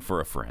 Asking for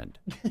a friend.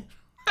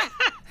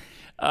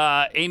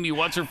 Amy,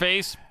 what's her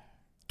face?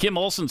 Kim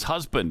Olsen's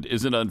husband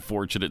is an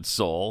unfortunate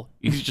soul.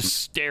 He's just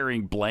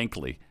staring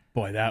blankly.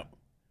 Boy,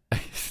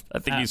 I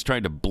think he's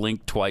trying to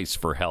blink twice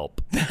for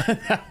help.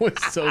 That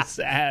was so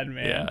sad,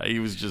 man. Yeah, he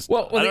was just...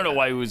 Well, I don't know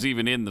why he was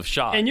even in the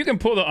shot. And you can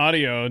pull the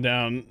audio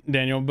down,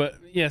 Daniel, but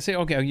yeah, say,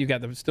 okay, you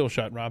got the still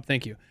shot, Rob.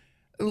 Thank you.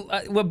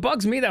 What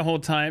bugs me that whole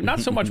time,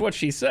 not so much what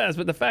she says,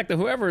 but the fact that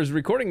whoever is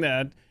recording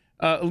that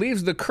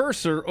leaves the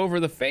cursor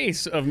over the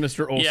face of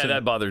Mr. Olsen. Yeah,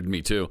 that bothered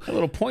me too. A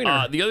little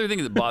pointer. The other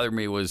thing that bothered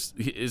me was,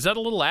 is that a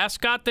little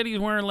ascot that he's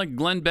wearing, like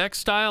Glenn Beck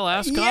style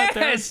ascot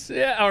there? Yes,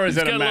 yeah, or is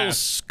that a got a little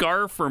mask?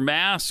 scarf or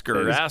mask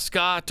or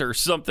ascot or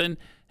something.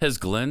 Has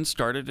Glenn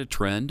started a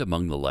trend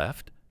among the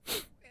left?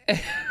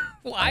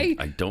 Why?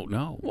 I don't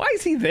know. Why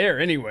is he there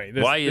anyway?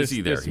 Why is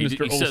he there? He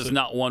Mr. says Olsen?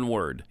 not one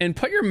word. And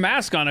put your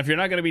mask on if you're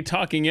not going to be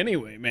talking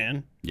anyway,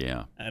 man.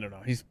 Yeah. I don't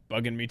know. He's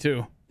bugging me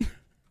too.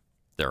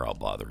 They're all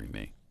bothering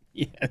me.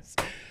 Yes.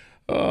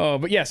 Oh,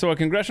 but yeah, so a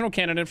congressional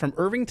candidate from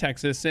Irving,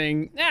 Texas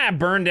saying,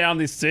 burn down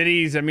these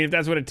cities. I mean, if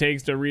that's what it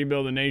takes to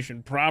rebuild a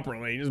nation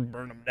properly, just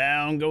burn them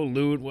down, go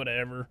loot,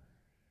 whatever.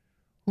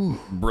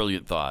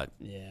 Brilliant thought.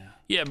 Yeah.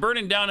 Yeah,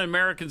 burning down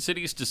American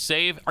cities to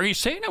save. Are you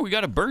saying that we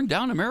got to burn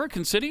down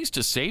American cities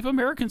to save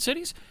American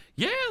cities?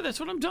 Yeah, that's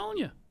what I'm telling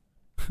you.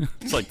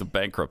 It's like the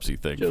bankruptcy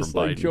thing Just from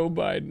Biden. like Joe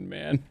Biden,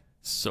 man.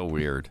 So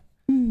weird.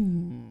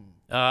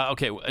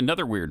 Okay,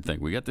 another weird thing.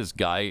 We got this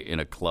guy in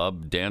a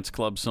club, dance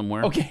club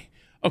somewhere.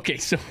 Okay,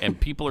 so and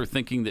people are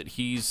thinking that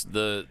he's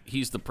the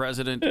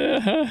president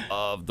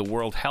of the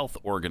World Health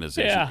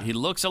Organization. Yeah. He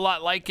looks a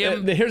lot like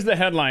him. Here's the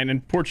headline in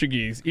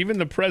Portuguese. Even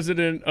the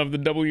president of the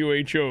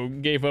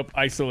WHO gave up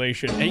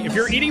isolation. Hey, if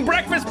you're eating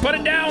breakfast, put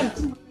it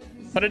down.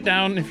 Put it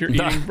down if you're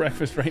eating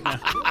breakfast right now.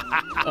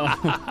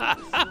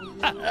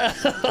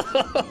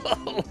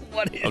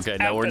 What is okay,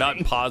 now we're not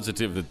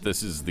positive that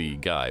this is the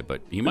guy,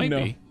 but he might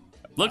be.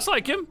 Looks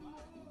like him.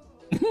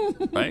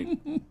 Right?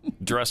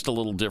 Dressed a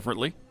little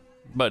differently,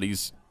 but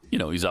he's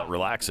out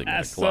relaxing in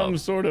a club. Some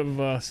sort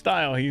of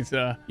style he's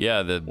the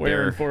wearing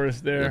bare, for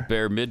us there. The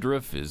bare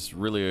midriff is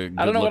really a good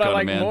I don't know look what I on a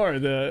like man. more,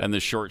 and the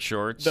short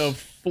shorts. The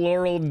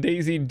floral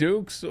Daisy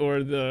Dukes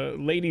or the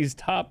ladies'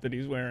 top that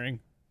he's wearing.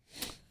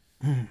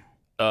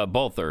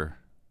 Both are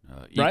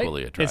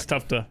equally attractive. It's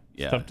tough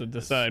to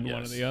decide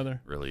one or the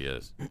other. Really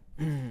is.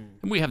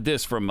 And we have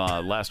this from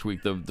last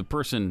week. The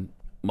person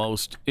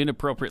most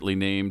inappropriately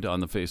named on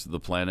the face of the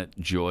planet,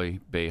 Joy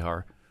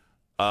Behar,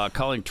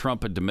 calling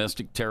Trump a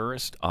domestic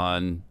terrorist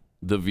on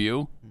The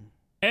View.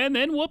 And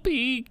then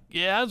Whoopi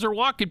has her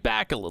walking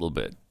back a little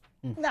bit.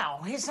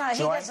 No, he's not.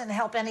 He doesn't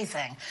help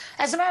anything.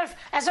 As a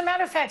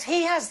matter of fact,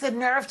 he has the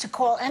nerve to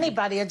call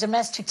anybody a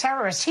domestic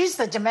terrorist. He's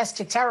the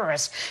domestic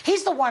terrorist.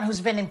 He's the one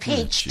who's been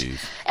impeached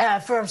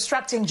for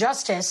obstructing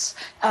justice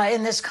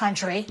in this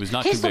country. He's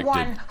not He's convicted. the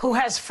one who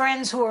has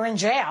friends who are in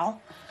jail.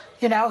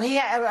 You know,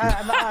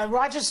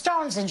 Roger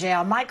Stone's in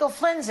jail. Michael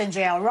Flynn's in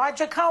jail.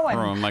 Roger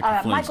Cohen.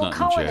 Michael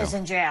Cohen is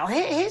in jail.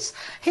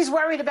 He's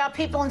worried about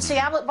people in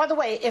Seattle. By the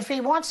way, if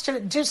he wants to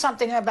do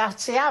something about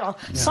Seattle,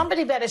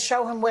 somebody better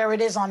show him where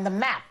it is on the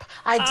map.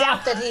 I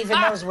doubt that he even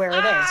knows where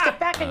it is. Get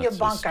back in your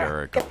bunker.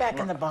 Hysterical. Get back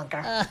in the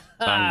bunker.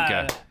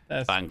 Bunker.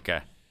 Get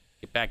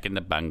back in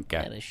the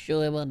bunker. Gotta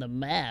show him on the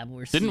map.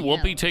 Didn't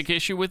Whoopi take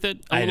issue with it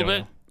a little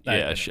bit? Know.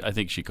 Yeah, I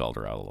think she called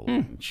her out a little bit.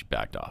 And she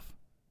backed off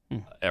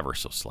ever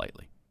so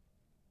slightly.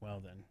 Well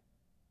then,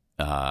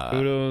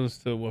 kudos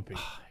to Whoopi.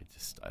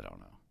 I don't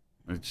know.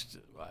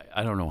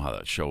 I don't know how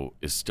that show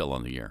is still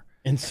on the air.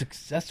 And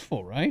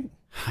successful, right?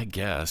 I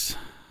guess.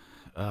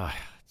 It's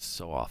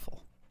so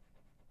awful.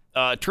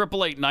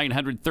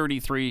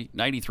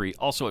 888-900-3393.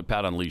 Also at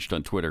Pat Unleashed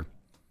on Twitter.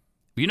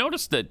 Have you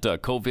noticed that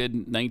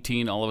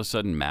COVID-19 all of a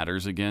sudden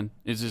matters again?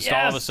 It's just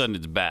all of a sudden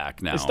it's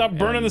back now. Let's stop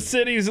burning the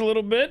cities a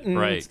little bit and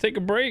let's take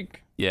a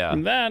break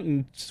from that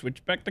and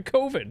switch back to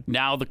COVID.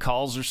 Now the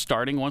calls are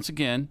starting once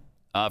again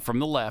from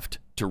the left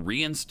to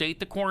reinstate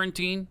the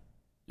quarantine.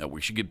 Now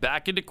we should get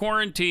back into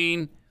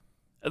quarantine.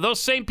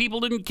 Those same people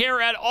didn't care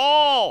at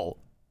all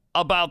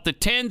about the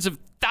tens of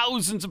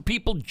thousands of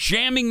people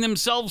jamming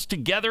themselves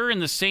together in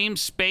the same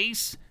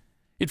space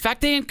In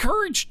fact, they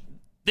encouraged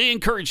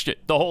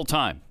it the whole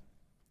time.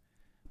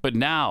 But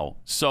now,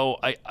 so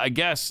I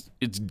guess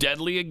it's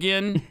deadly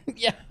again.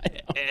 Yeah,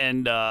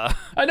 and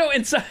I know.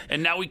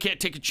 And now we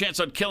can't take a chance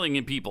on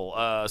killing people.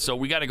 So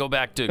we got to go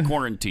back to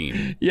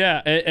quarantine.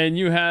 Yeah, and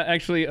you had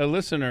actually a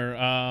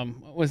listener.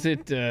 Was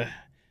it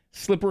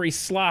Slippery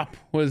Slop?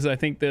 Was I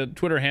think the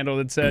Twitter handle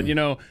that said,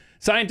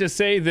 scientists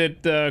say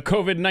that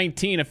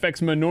COVID-19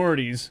 affects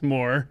minorities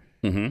more.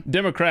 Mm-hmm.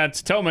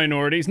 Democrats tell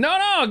minorities,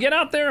 no, get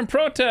out there and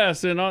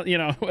protest, and all.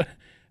 I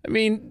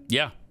mean,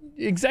 yeah.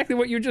 Exactly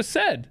what you just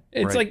said.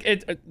 It's right.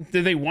 like,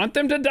 do they want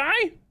them to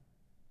die?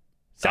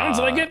 Sounds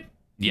like it.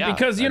 Yeah.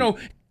 Because,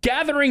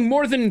 gathering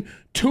more than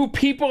 2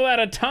 people at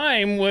a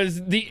time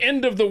was the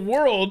end of the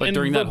world. But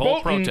during that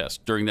whole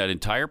protest, during that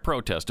entire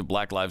protest of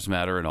Black Lives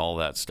Matter and all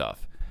that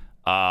stuff,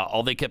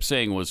 all they kept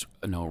saying was,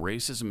 no,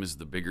 racism is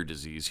the bigger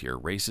disease here.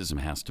 Racism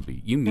has to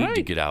be. You need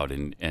to get out.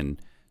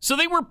 And so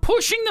they were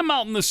pushing them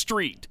out in the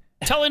street.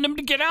 Telling them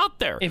to get out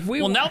there.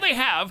 Now they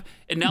have,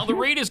 and now the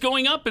rate is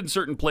going up in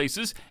certain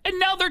places, and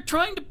now they're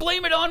trying to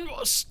blame it on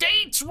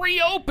states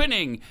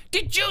reopening.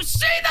 Did you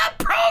see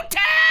the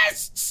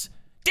protests?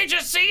 Did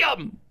you see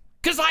them?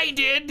 Because I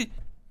did.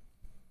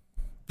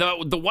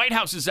 The White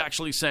House is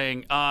actually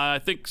saying, I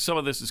think some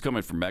of this is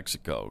coming from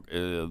Mexico,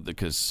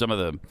 because some of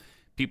the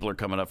people are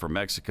coming up from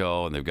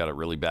Mexico, and they've got it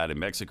really bad in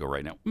Mexico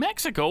right now.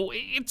 Mexico,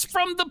 it's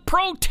from the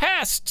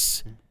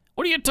protests.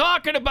 What are you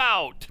talking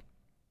about?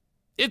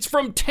 It's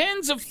from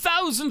tens of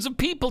thousands of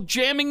people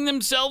jamming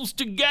themselves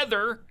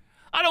together.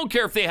 I don't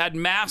care if they had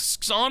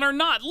masks on or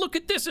not. Look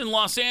at this in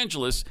Los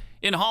Angeles,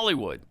 in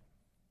Hollywood.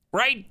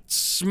 Right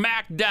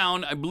smack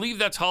down, I believe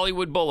that's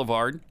Hollywood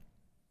Boulevard.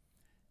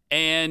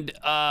 And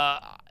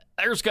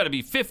there's got to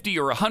be 50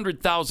 or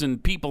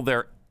 100,000 people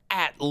there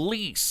at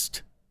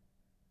least.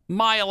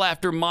 Mile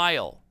after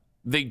mile,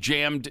 they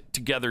jammed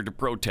together to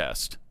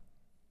protest.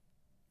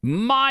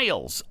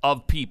 Miles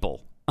of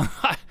people.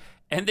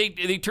 And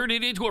they turned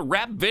it into a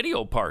rap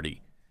video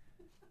party.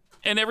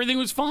 And everything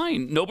was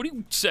fine.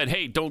 Nobody said,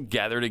 hey, don't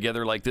gather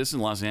together like this in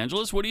Los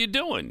Angeles. What are you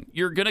doing?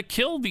 You're going to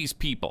kill these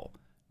people.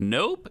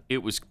 Nope.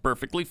 It was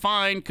perfectly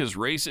fine because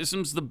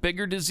racism's the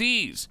bigger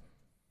disease.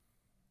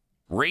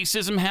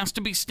 Racism has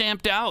to be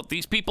stamped out.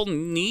 These people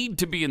need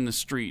to be in the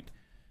street,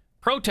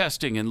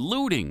 protesting and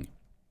looting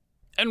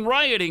and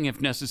rioting if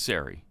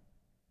necessary.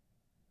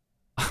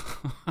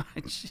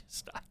 I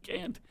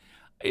can't.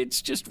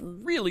 It's just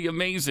really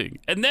amazing.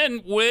 And then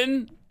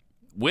when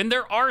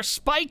there are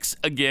spikes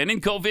again in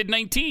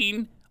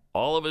COVID-19,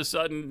 all of a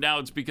sudden now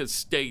it's because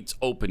states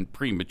open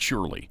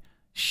prematurely.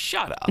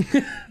 Shut up.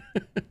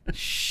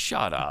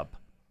 Shut up.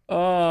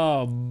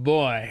 Oh,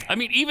 boy. I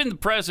mean, even the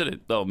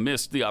president, though,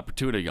 missed the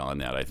opportunity on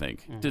that, I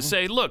think, to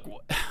say, look,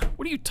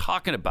 what are you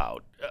talking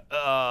about?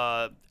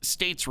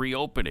 States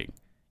reopening.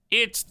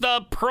 It's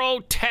the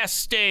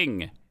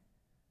protesting.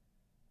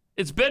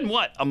 It's been,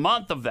 what, a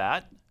month of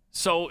that?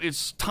 So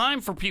it's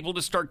time for people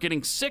to start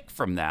getting sick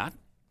from that.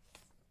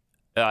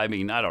 I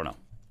mean, I don't know.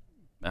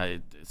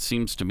 It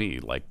seems to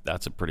me like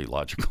that's a pretty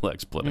logical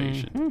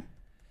explanation. Mm-hmm.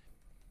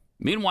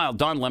 Meanwhile,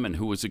 Don Lemon,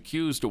 who was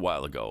accused a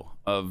while ago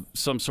of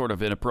some sort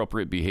of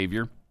inappropriate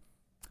behavior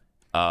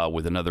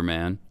with another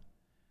man,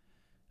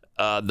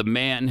 the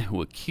man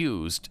who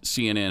accused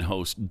CNN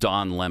host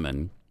Don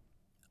Lemon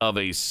of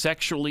a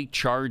sexually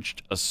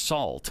charged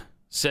assault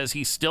says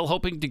he's still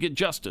hoping to get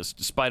justice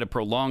despite a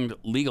prolonged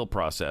legal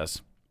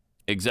process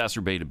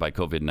exacerbated by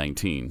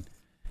COVID-19.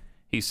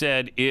 He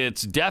said,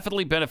 it's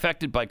definitely been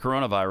affected by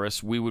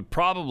coronavirus. We would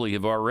probably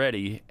have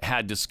already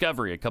had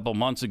discovery a couple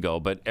months ago,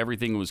 but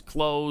everything was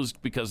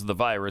closed because of the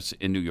virus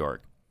in New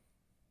York.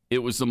 It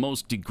was the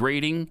most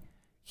degrading,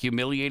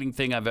 humiliating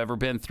thing I've ever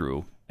been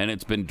through, and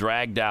it's been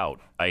dragged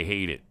out. I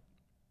hate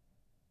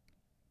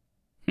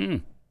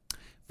it.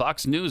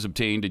 Fox News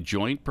obtained a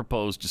joint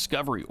proposed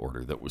discovery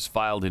order that was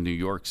filed in New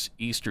York's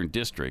Eastern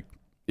District.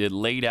 It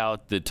laid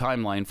out the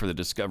timeline for the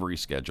discovery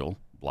schedule,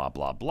 blah,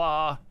 blah,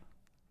 blah.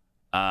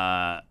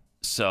 But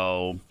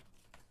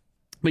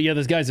yeah,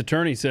 this guy's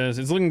attorney says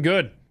it's looking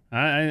good.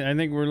 I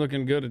think we're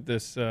looking good at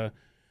this,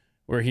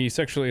 where he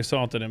sexually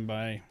assaulted him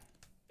by.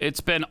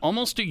 It's been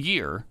almost a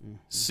year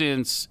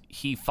since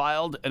he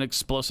filed an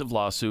explosive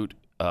lawsuit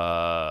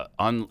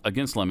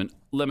against Lemon.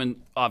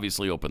 Lemon,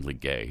 obviously openly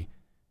gay,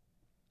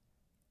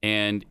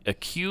 and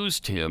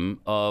accused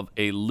him of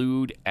a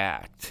lewd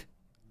act.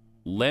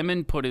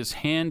 Lemon put his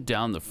hand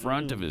down the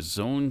front of his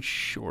own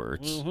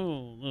shorts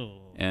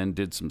and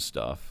did some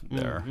stuff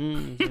there.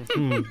 And did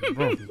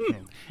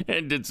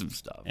some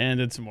stuff. And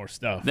did some more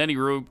stuff. Then he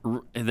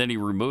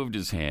removed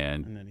his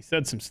hand. And then he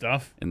said some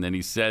stuff.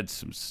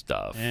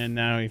 And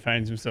now he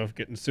finds himself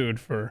getting sued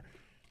for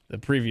the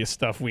previous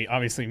stuff we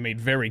obviously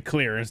made very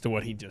clear as to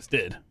what he just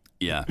did.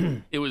 Yeah.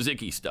 It was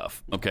icky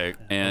stuff. Okay.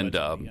 And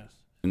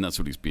and that's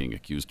what he's being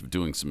accused of,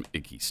 doing some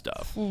icky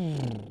stuff.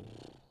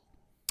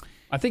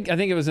 I think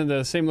it was in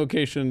the same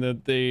location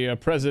that the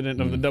president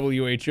of the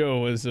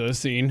WHO was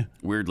seen.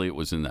 Weirdly, it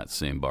was in that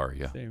same bar.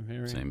 Yeah, same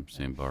area.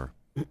 Same bar.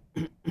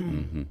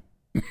 Mm-hmm.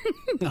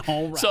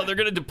 All right. So they're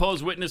going to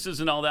depose witnesses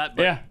and all that.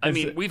 But, Yeah, I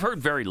mean, we've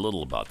heard very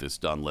little about this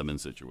Don Lemon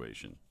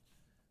situation.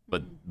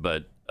 But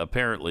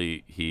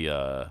apparently he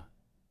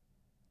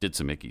did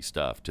some icky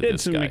stuff to this guy.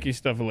 Did some icky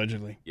stuff,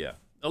 allegedly. Yeah.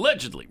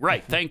 Allegedly.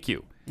 Right. Thank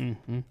you.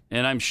 Mm-hmm.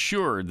 And I'm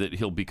sure that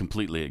he'll be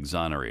completely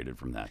exonerated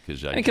from that.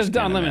 Because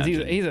Don Lemon,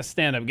 he's a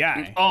stand-up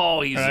guy.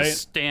 Oh, he's right? a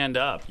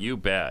stand-up. You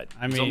bet.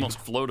 He's almost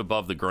float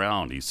above the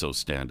ground. He's so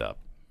stand-up.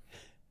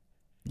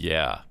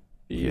 Yeah.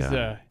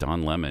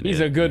 Don Lemon.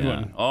 He's a good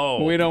one.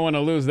 Oh. We don't want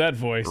to lose that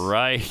voice.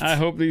 Right. I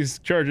hope these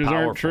charges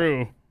aren't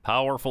true.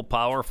 Powerful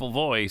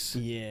voice.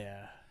 Yeah.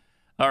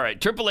 All right,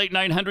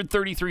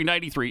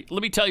 888-900-3393.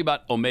 Let me tell you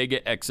about Omega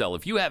XL.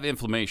 If you have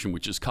inflammation,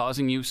 which is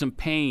causing you some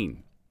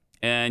pain,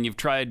 and you've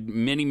tried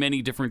many,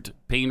 many different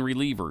pain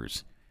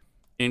relievers,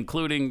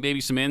 including maybe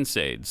some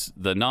NSAIDs,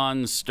 the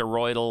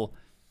non-steroidal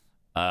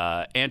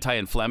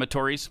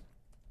anti-inflammatories,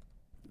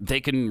 they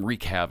can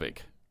wreak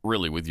havoc,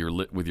 really, with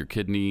your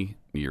kidney,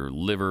 your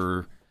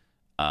liver,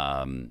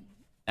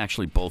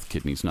 actually both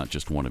kidneys, not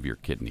just one of your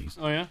kidneys.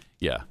 Oh, yeah?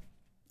 Yeah.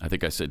 I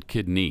think I said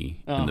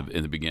kidney in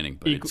the beginning,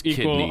 but it's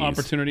equal kidneys.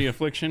 Opportunity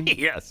affliction?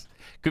 Yes.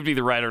 Could be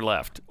the right or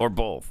left, or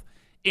both.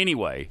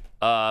 Anyway,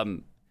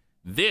 Omega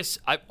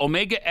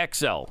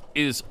XL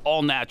is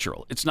all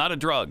natural. It's not a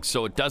drug,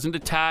 so it doesn't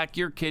attack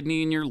your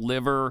kidney and your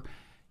liver,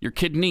 your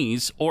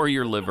kidneys or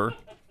your liver.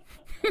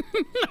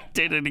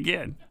 Did it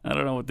again. I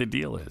don't know what the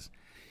deal is.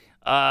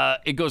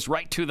 It goes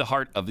right to the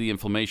heart of the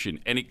inflammation,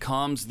 and it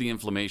calms the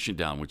inflammation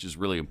down, which is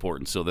really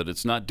important, so that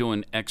it's not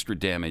doing extra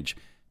damage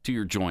to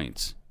your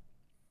joints.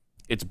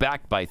 It's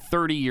backed by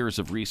 30 years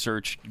of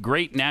research.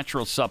 Great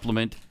natural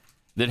supplement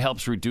that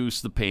helps reduce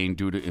the pain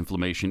due to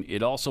inflammation.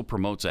 It also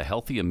promotes a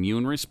healthy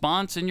immune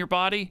response in your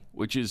body,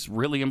 which is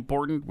really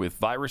important with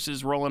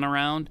viruses rolling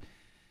around.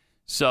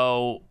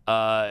 So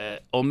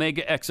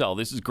Omega XL,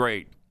 this is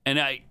great. And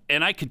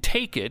I could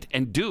take it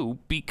and do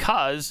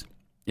because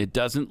it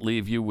doesn't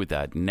leave you with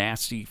that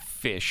nasty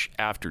fish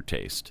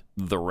aftertaste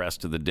the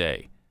rest of the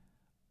day.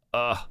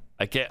 I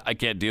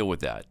can't deal with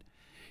that.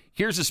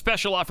 Here's a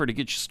special offer to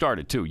get you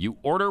started, too. You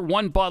order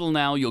one bottle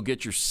now, you'll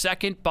get your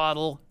second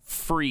bottle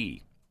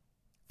free.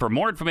 For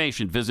more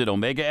information, visit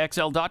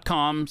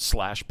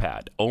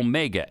OmegaXL.com/Pat.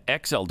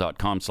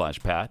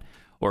 OmegaXL.com/Pat.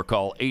 Or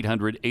call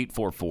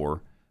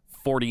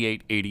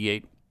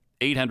 800-844-4888.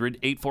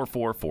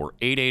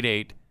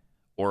 800-844-4888.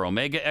 Or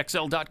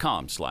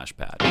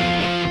OmegaXL.com/Pat.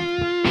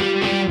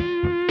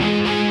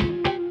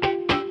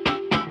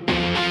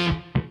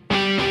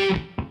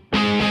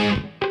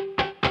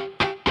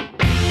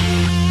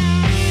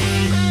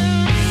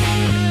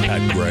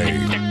 Gray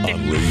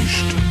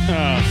Unleashed.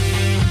 Pat.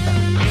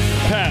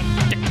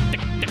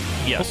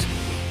 Yes.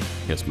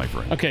 Yes, my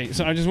friend. Okay,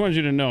 so I just wanted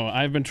you to know,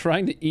 I've been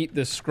trying to eat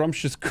this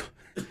scrumptious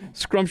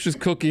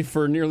cookie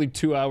for nearly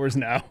 2 hours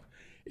now.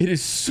 It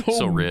is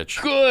so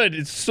rich. Good.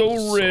 It's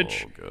so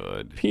rich. So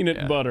good.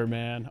 Peanut butter,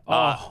 man.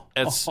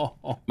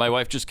 My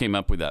wife just came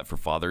up with that for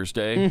Father's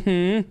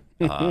Day.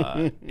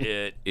 Mm-hmm.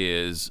 It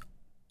is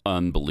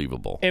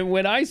unbelievable. And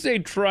when I say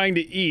trying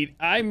to eat,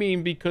 I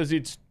mean because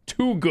it's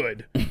too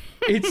good.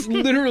 It's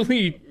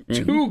literally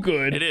too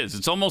good. It is.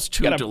 It's almost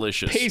too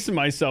delicious. Pace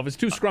myself. It's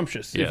too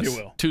scrumptious, if you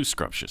will. Too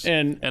scrumptious.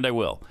 And I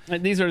will.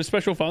 And these are a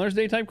special Father's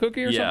Day type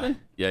cookie or something?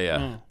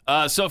 Yeah.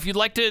 So if you'd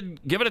like to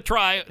give it a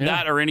try,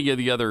 that or any of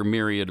the other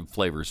myriad of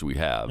flavors we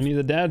have. Any of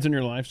the dads in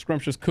your life,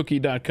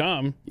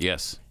 scrumptiouscookie.com.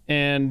 Yes.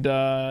 And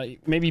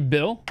maybe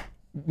Bill.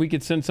 We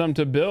could send some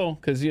to Bill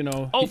because, you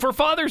know. Oh, for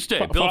Father's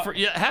Day.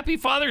 Happy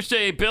Father's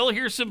Day, Bill.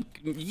 Here's some.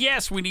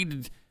 Yes, we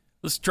need to.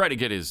 Let's try to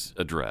get his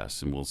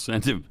address and we'll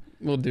send him.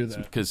 We'll do that.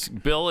 Because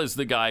Bill is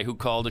the guy who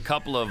called a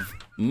couple of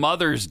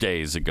Mother's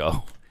Days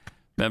ago.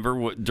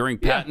 Remember during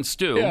Pat and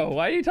Stu? Yeah,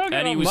 why are you talking about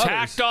And he was mothers?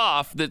 hacked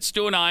off that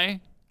Stu and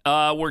I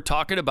were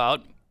talking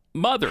about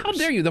mothers. How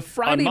dare you? The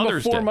Friday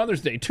before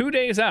Mother's Day, 2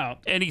 days out.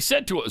 And he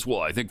said to us,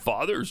 well, I think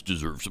fathers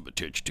deserve some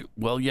attention too.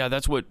 Well, yeah,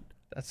 that's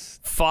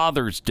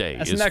Father's Day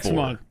That's is next for.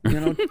 month.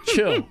 You know,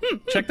 chill.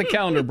 Check the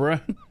calendar,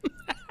 bruh.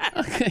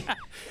 Okay.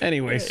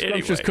 Anyway,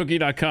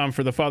 scrumptiouscookie.com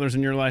for the fathers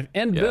in your life.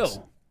 And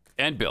Bill.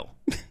 And Bill.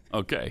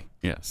 Okay.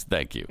 Yes.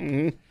 Thank you.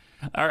 Mm-hmm.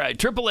 All right.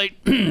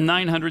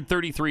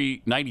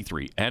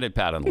 888-900-3393 and at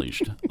Pat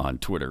Unleashed on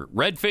Twitter.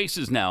 Red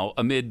faces now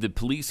amid the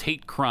police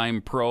hate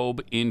crime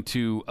probe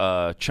into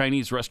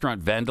Chinese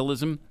restaurant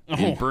vandalism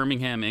in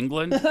Birmingham,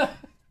 England.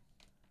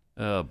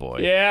 Oh, boy.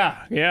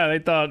 Yeah. They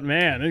thought,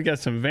 man, they got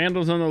some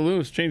vandals on the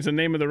loose. Changed the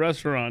name of the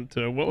restaurant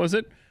to, what was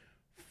it?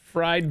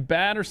 Fried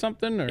Bat or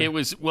something? Or? It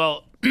was,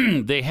 well,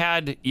 they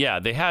had a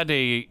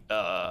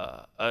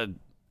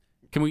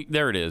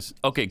there it is.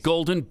 Okay,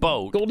 Golden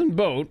Boat. Golden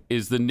Boat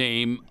is the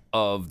name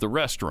of the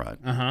restaurant.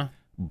 Uh-huh.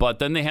 But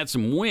then they had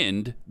some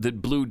wind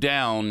that blew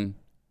down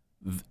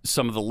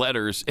some of the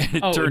letters, and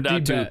it turned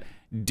out to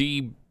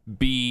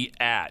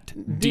D-B-A-T.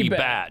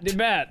 D-Bat.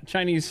 D-Bat,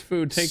 Chinese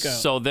food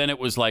takeout. So then it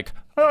was like,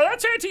 oh,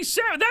 that's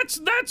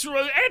that's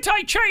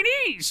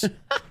anti-Chinese.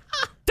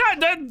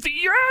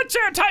 Your ad's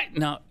anti.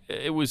 No,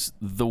 it was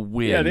the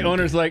wind. Yeah, the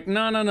owner's like,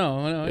 no.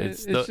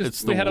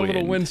 We had a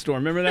little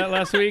windstorm. Remember that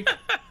last week?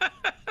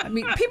 I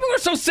mean, people are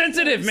so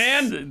sensitive,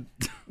 man.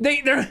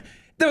 Their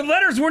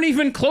letters weren't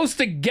even close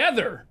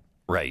together.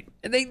 Right.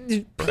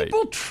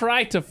 People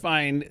try to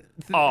find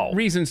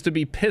reasons to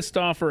be pissed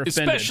off or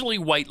offended. Especially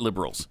white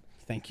liberals.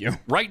 Thank you.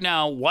 Right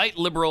now, white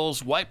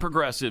liberals, white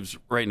progressives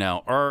right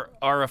now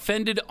are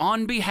offended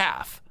on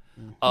behalf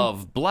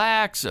of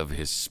blacks, of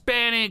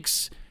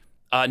Hispanics,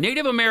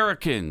 Native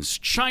Americans,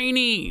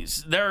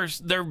 Chinese. They're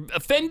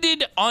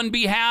offended on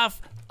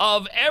behalf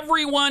of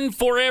everyone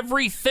for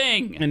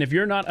everything. And if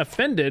you're not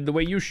offended the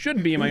way you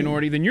should be a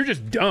minority, then you're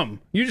just dumb.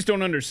 You just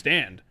don't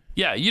understand.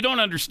 Yeah, you don't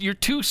understand. You're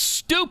too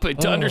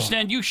stupid to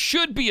understand you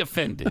should be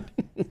offended.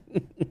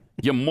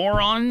 You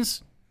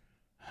morons.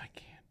 I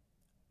can't.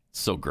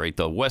 So great,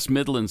 though. West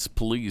Midlands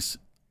police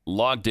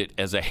logged it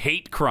as a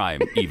hate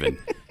crime, even.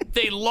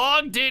 They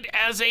logged it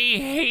as a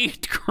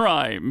hate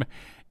crime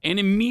and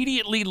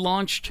immediately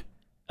launched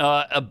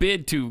a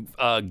bid to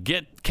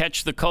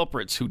catch the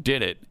culprits who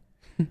did it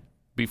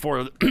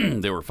before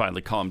they were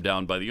finally calmed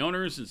down by the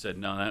owners and said,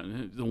 no,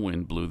 the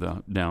wind blew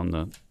down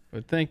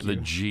the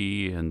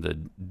G and the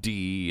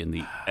D and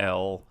the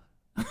L.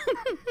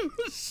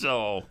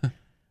 So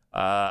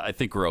I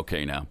think we're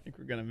okay now. I think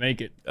we're going to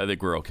make it. I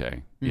think we're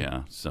okay.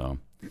 Yeah, so.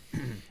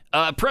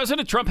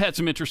 President Trump had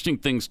some interesting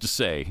things to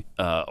say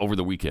over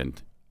the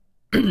weekend.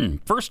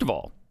 First of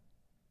all,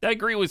 I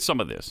agree with some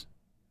of this.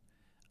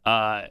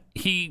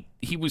 He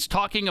was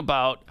talking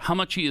about how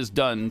much he has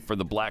done for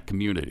the black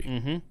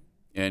community.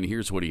 And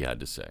here's what he had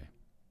to say.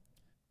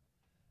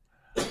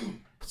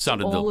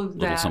 Sounded all a of little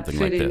that something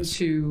fit like this.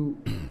 into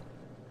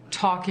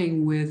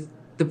talking with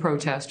the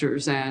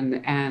protesters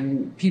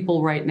and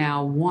people right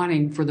now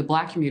wanting for the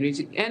black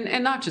community,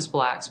 and not just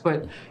blacks,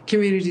 but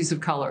communities of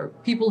color,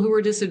 people who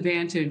are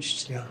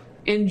disadvantaged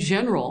in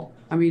general.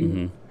 I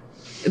mean,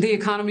 the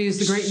economy is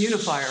the great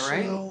unifier,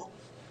 right? So,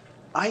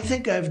 I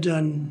think I've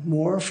done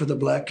more for the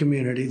black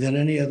community than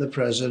any other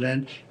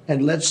president,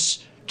 and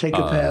let's take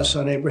a pass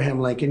on Abraham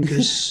Lincoln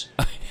because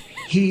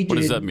he did what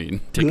does that mean?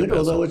 Take good,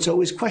 although it's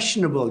always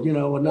questionable. You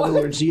know, in other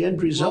words, the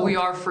end result. Well, we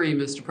are free,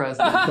 Mr.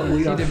 President. But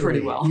we are did free. pretty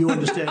well. You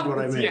understand what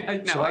I mean? Yeah,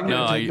 no, so I'm I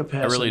going to take a I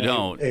pass really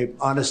on don't.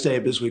 Honest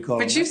Abe, as we call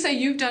him. But you say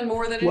you've done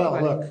more than Well,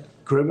 anybody. look,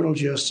 criminal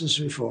justice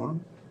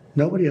reform.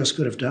 Nobody else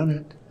could have done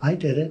it. I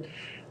did it.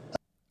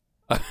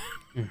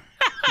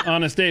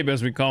 Honest Abe,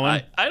 as we call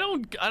him. I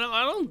don't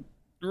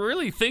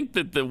really think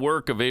that the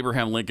work of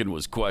Abraham Lincoln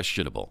was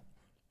questionable.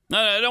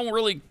 I don't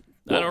really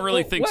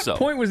think so. What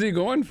point was he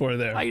going for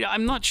there?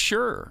 I'm not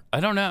sure. I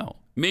don't know.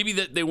 Maybe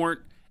that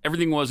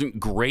everything wasn't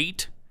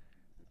great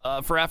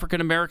for African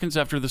Americans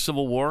after the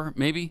Civil War.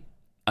 Maybe.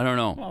 I don't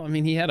know. Well, I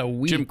mean, he had a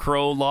week. Jim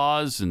Crow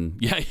laws,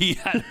 and he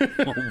had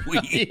a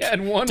week he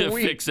had 1 to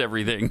week. fix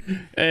everything.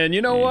 And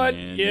you know what?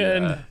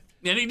 And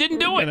he didn't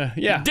do it.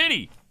 Did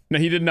he? No,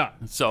 he did not.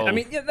 So I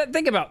mean,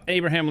 think about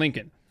Abraham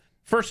Lincoln.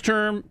 First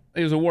term,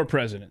 he was a war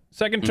president.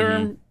 Second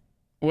term,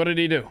 what did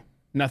he do?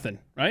 Nothing,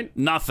 right?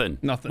 Nothing.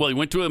 Nothing. Well, he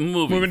went to a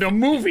movie. We went to a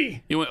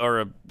movie. He went,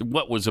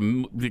 what was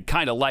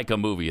kind of like a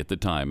movie at the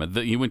time.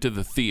 He went to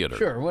the theater.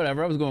 Sure,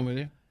 whatever. I was going with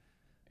you.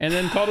 And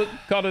then called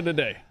it a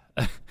day.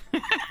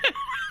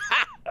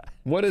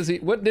 What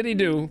did he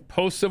do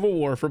post Civil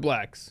War for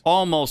blacks?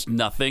 Almost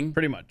nothing.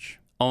 Pretty much.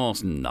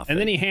 Almost nothing. And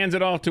then he hands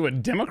it off to a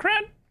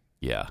Democrat?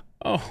 Yeah.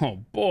 Oh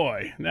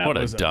boy, that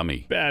was a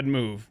dummy. Bad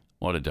move.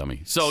 What a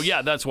dummy. So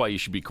yeah, that's why you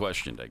should be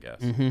questioned, I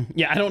guess.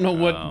 Yeah, I don't know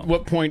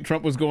what point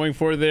Trump was going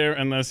for there,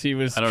 unless he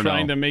was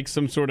trying to make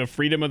some sort of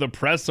freedom of the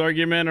press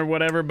argument or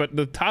whatever. But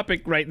the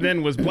topic right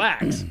then was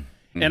blacks,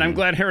 and I'm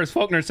glad Harris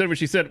Faulkner said what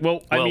she said.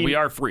 Well, I mean, we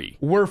are free.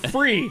 We're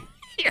free.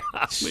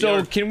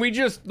 So can we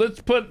let's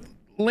put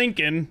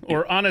Lincoln,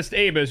 or Honest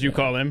Abe as you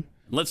call him.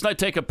 Let's not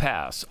take a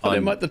pass Put on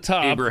him at the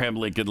top. Abraham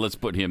Lincoln. Let's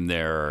put him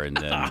there, and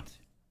then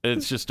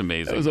it's just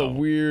amazing. That was a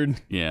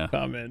weird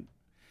comment.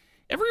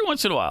 Every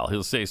once in a while,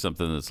 he'll say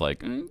something that's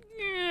like,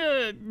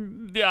 yeah,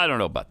 I don't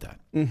know about that.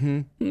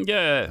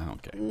 Yeah,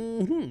 okay.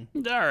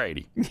 All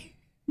righty.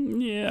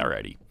 Yeah, all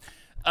righty.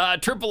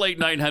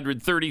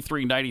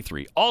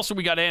 888-900-3393. Also,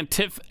 we got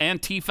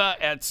Antifa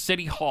at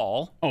City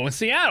Hall. Oh, in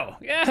Seattle.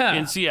 Yeah.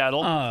 In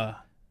Seattle.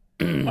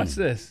 What's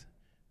this?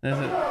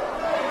 There's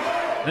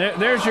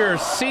your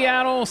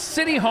Seattle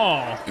City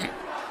Hall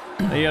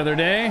the other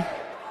day.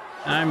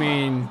 I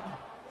mean,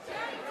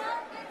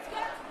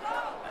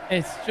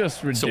 it's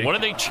just ridiculous. So what are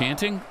they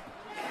chanting?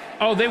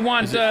 Oh, they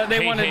want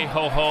hey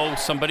ho ho,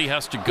 somebody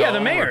has to go. Yeah, the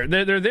mayor.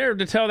 They're there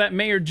to tell that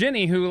Mayor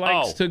Ginny, who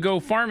likes to go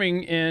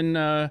farming in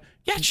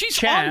she's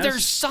Chaz. on their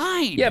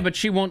side. Yeah, but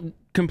she won't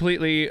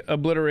completely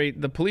obliterate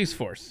the police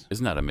force.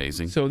 Isn't that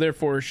amazing? So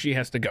therefore she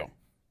has to go.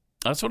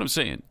 That's what I'm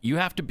saying. You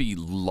have to be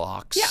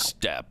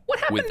lockstep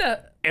with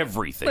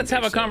everything. Let's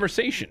have a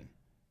conversation.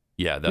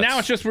 Yeah, now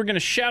it's just we're going to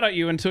shout at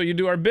you until you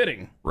do our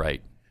bidding.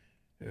 Right.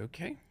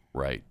 Okay.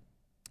 Right.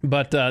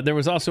 But there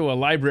was also a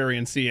library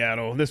in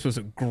Seattle. This was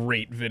a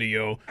great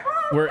video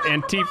where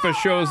Antifa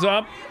shows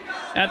up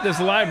at this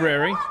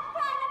library.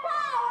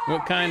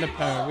 What kind of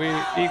power? We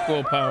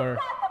equal power.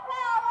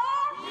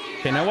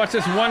 Okay, now watch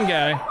this one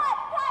guy.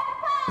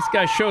 This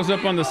guy shows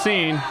up on the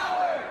scene.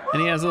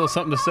 And he has a little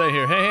something to say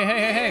here.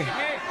 Hey.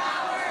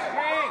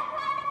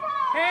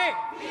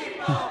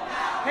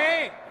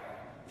 Hey,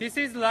 this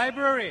is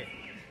library.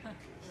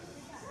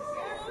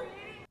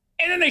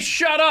 And then they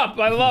shut up.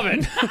 I love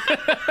it.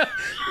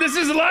 This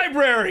is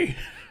library.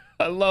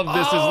 I love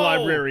this is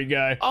library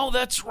guy. Oh,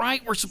 that's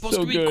right. We're supposed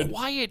to be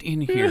quiet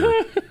in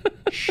here.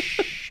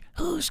 Shh.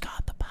 Who's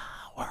got the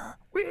power?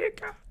 We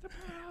got the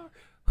power.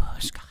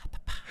 Who's got the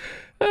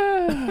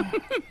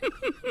power?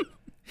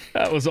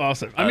 That was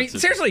awesome. I mean,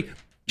 seriously,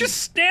 just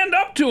stand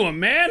up to him,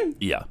 man.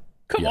 Yeah.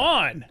 Come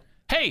on.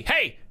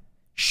 Hey,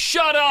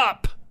 shut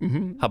up.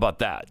 How about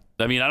that?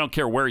 I mean, I don't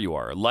care where you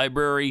are.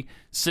 Library,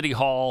 city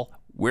hall,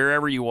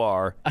 wherever you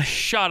are,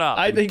 shut up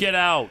and get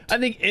out. I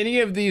think any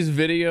of these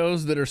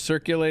videos that are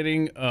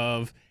circulating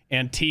of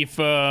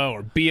Antifa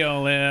or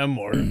BLM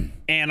or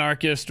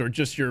anarchist or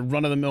just your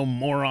run-of-the-mill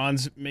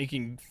morons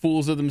making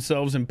fools of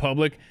themselves in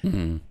public,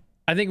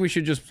 I think we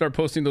should just start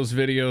posting those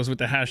videos with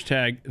the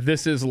hashtag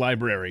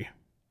 #ThisIsLibrary.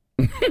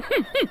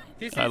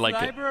 This is like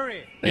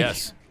library. It.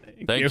 Yes.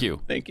 Thank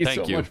you. Thank you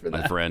so much for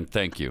that. My friend.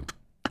 Thank you.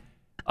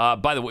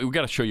 By the way, we've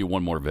got to show you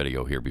one more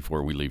video here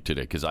before we leave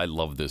today because I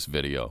love this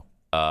video.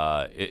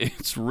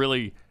 It's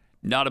really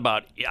not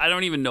about, I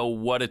don't even know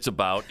what it's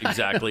about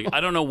exactly.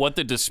 I don't know what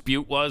the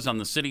dispute was on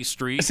the city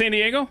street. San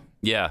Diego?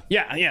 Yeah.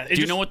 Yeah. Do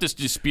you know what this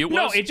dispute was?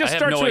 No, it just I have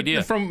starts no with,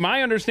 idea. from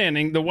my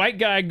understanding, the white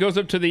guy goes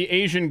up to the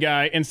Asian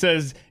guy and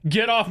says,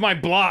 "Get off my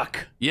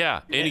block."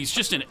 Yeah, and he's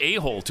just an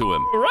a-hole to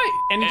him.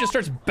 Right, and he just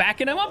starts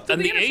backing him up to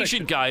and the the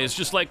Asian guy is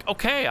just like,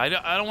 okay, I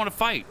don't want to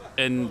fight.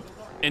 And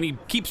he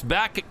keeps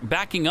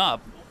backing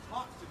up.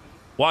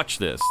 Watch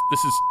this.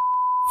 This is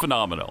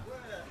phenomenal.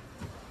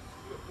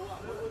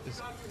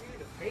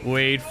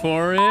 Wait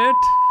for it.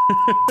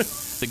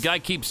 The guy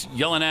keeps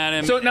yelling at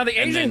him. So now the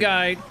and Asian then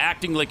guy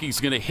acting like he's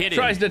going to hit him.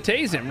 Tries to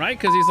tase him, right?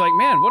 Because he's like,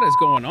 man, what is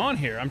going on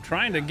here? I'm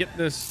trying to get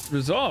this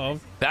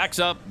resolved. Backs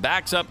up,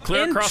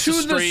 clear across the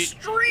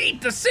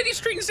street. The city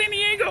street in San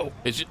Diego.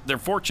 They're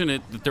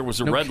fortunate that there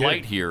was a red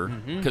light here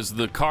because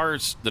the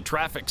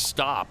traffic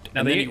stopped.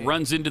 And then he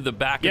runs into the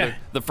back of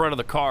the front of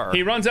the car.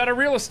 He runs out of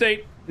real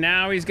estate.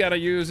 Now he's got to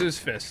use his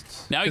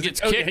fists. Now he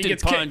gets kicked and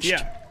punched.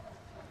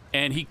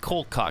 And he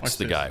cold cocks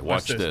the guy.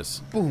 Watch this.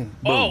 Boom.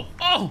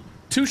 Oh.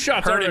 2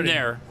 shots Hurt already. him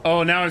there.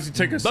 Oh, now as he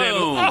took a Boom.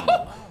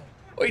 Oh,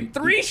 wait,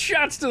 3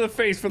 shots to the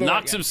face for the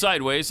knocks him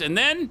sideways, and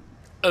then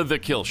the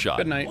kill shot.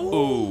 Good night.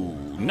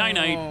 Ooh,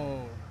 night.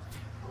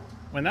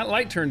 When that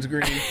light turns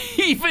green.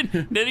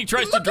 Then he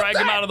tries to drag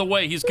him out of the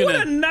way. He's gonna.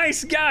 What a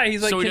nice guy.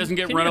 He's like, so he doesn't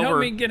get can run you help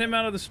over. me get him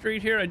out of the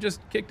street here? I just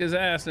kicked his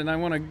ass, and I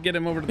want to get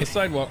him over to the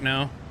sidewalk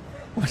now.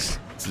 This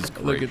is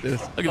great. Look at this.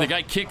 Look at the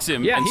guy kicks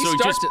him, Yeah, and he so he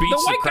starts just it.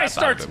 beats The white guy crap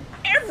starts out of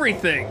him.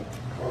 everything.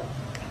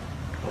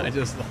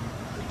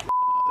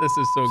 This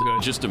is so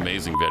good. Just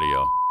amazing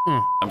video.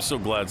 I'm so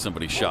glad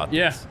somebody shot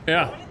this.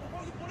 Yeah.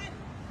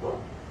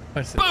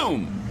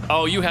 Boom!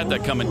 Oh, you had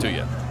that coming to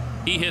you.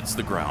 He hits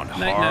the ground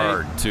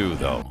hard, too,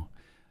 though.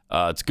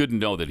 It's good to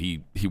know that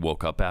he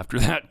woke up after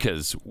that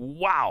because,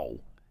 wow,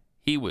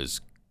 he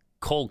was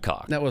cold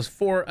cocked. That was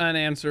 4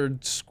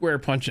 unanswered square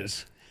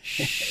punches.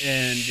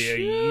 And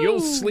you'll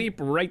sleep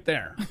right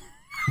there.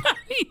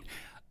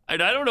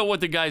 And I don't know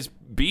what the guy's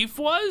beef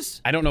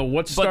was. I don't know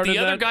what started But the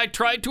other that. guy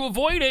tried to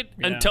avoid it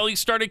until he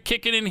started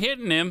kicking and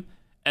hitting him.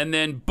 And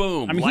then,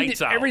 boom, I mean, lights he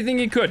did out. everything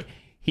he could.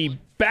 He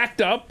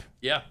backed up.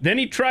 Yeah. Then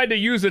he tried to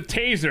use a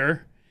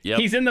taser. Yep.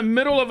 He's in the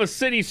middle of a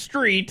city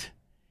street.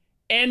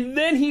 And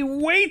then he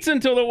waits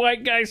until the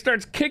white guy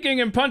starts kicking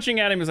and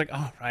punching at him. He's like,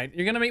 all right,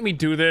 you're going to make me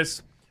do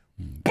this.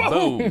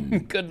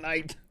 Boom. Good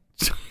night.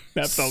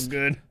 That felt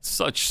good.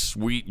 Such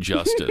sweet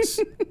justice.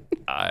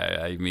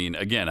 I mean,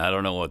 again, I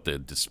don't know what the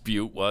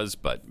dispute was,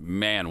 but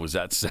man, was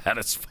that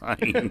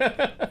satisfying.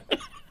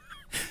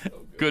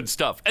 Good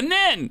stuff. And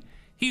then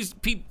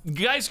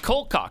guy's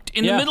cold cocked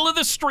in the middle of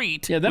the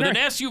street with an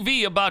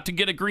SUV about to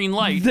get a green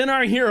light. Then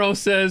our hero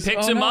says,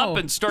 picks him up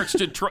and starts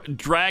to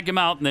drag him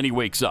out, and then he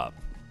wakes up.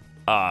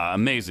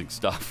 Amazing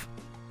stuff.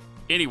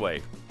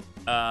 Anyway,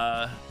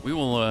 we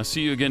will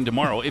see you again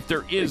tomorrow, if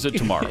there is a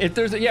tomorrow. If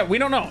there's we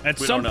don't know. At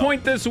some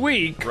point this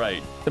week,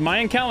 right? The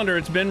Mayan calendar,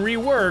 it's been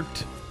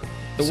reworked.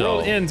 The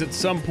world ends at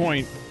some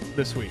point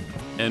this week.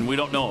 And we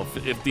don't know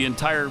if the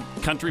entire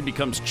country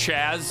becomes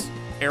Chaz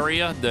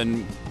area,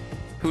 then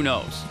who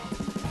knows?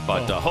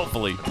 But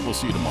hopefully we'll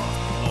see you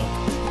tomorrow.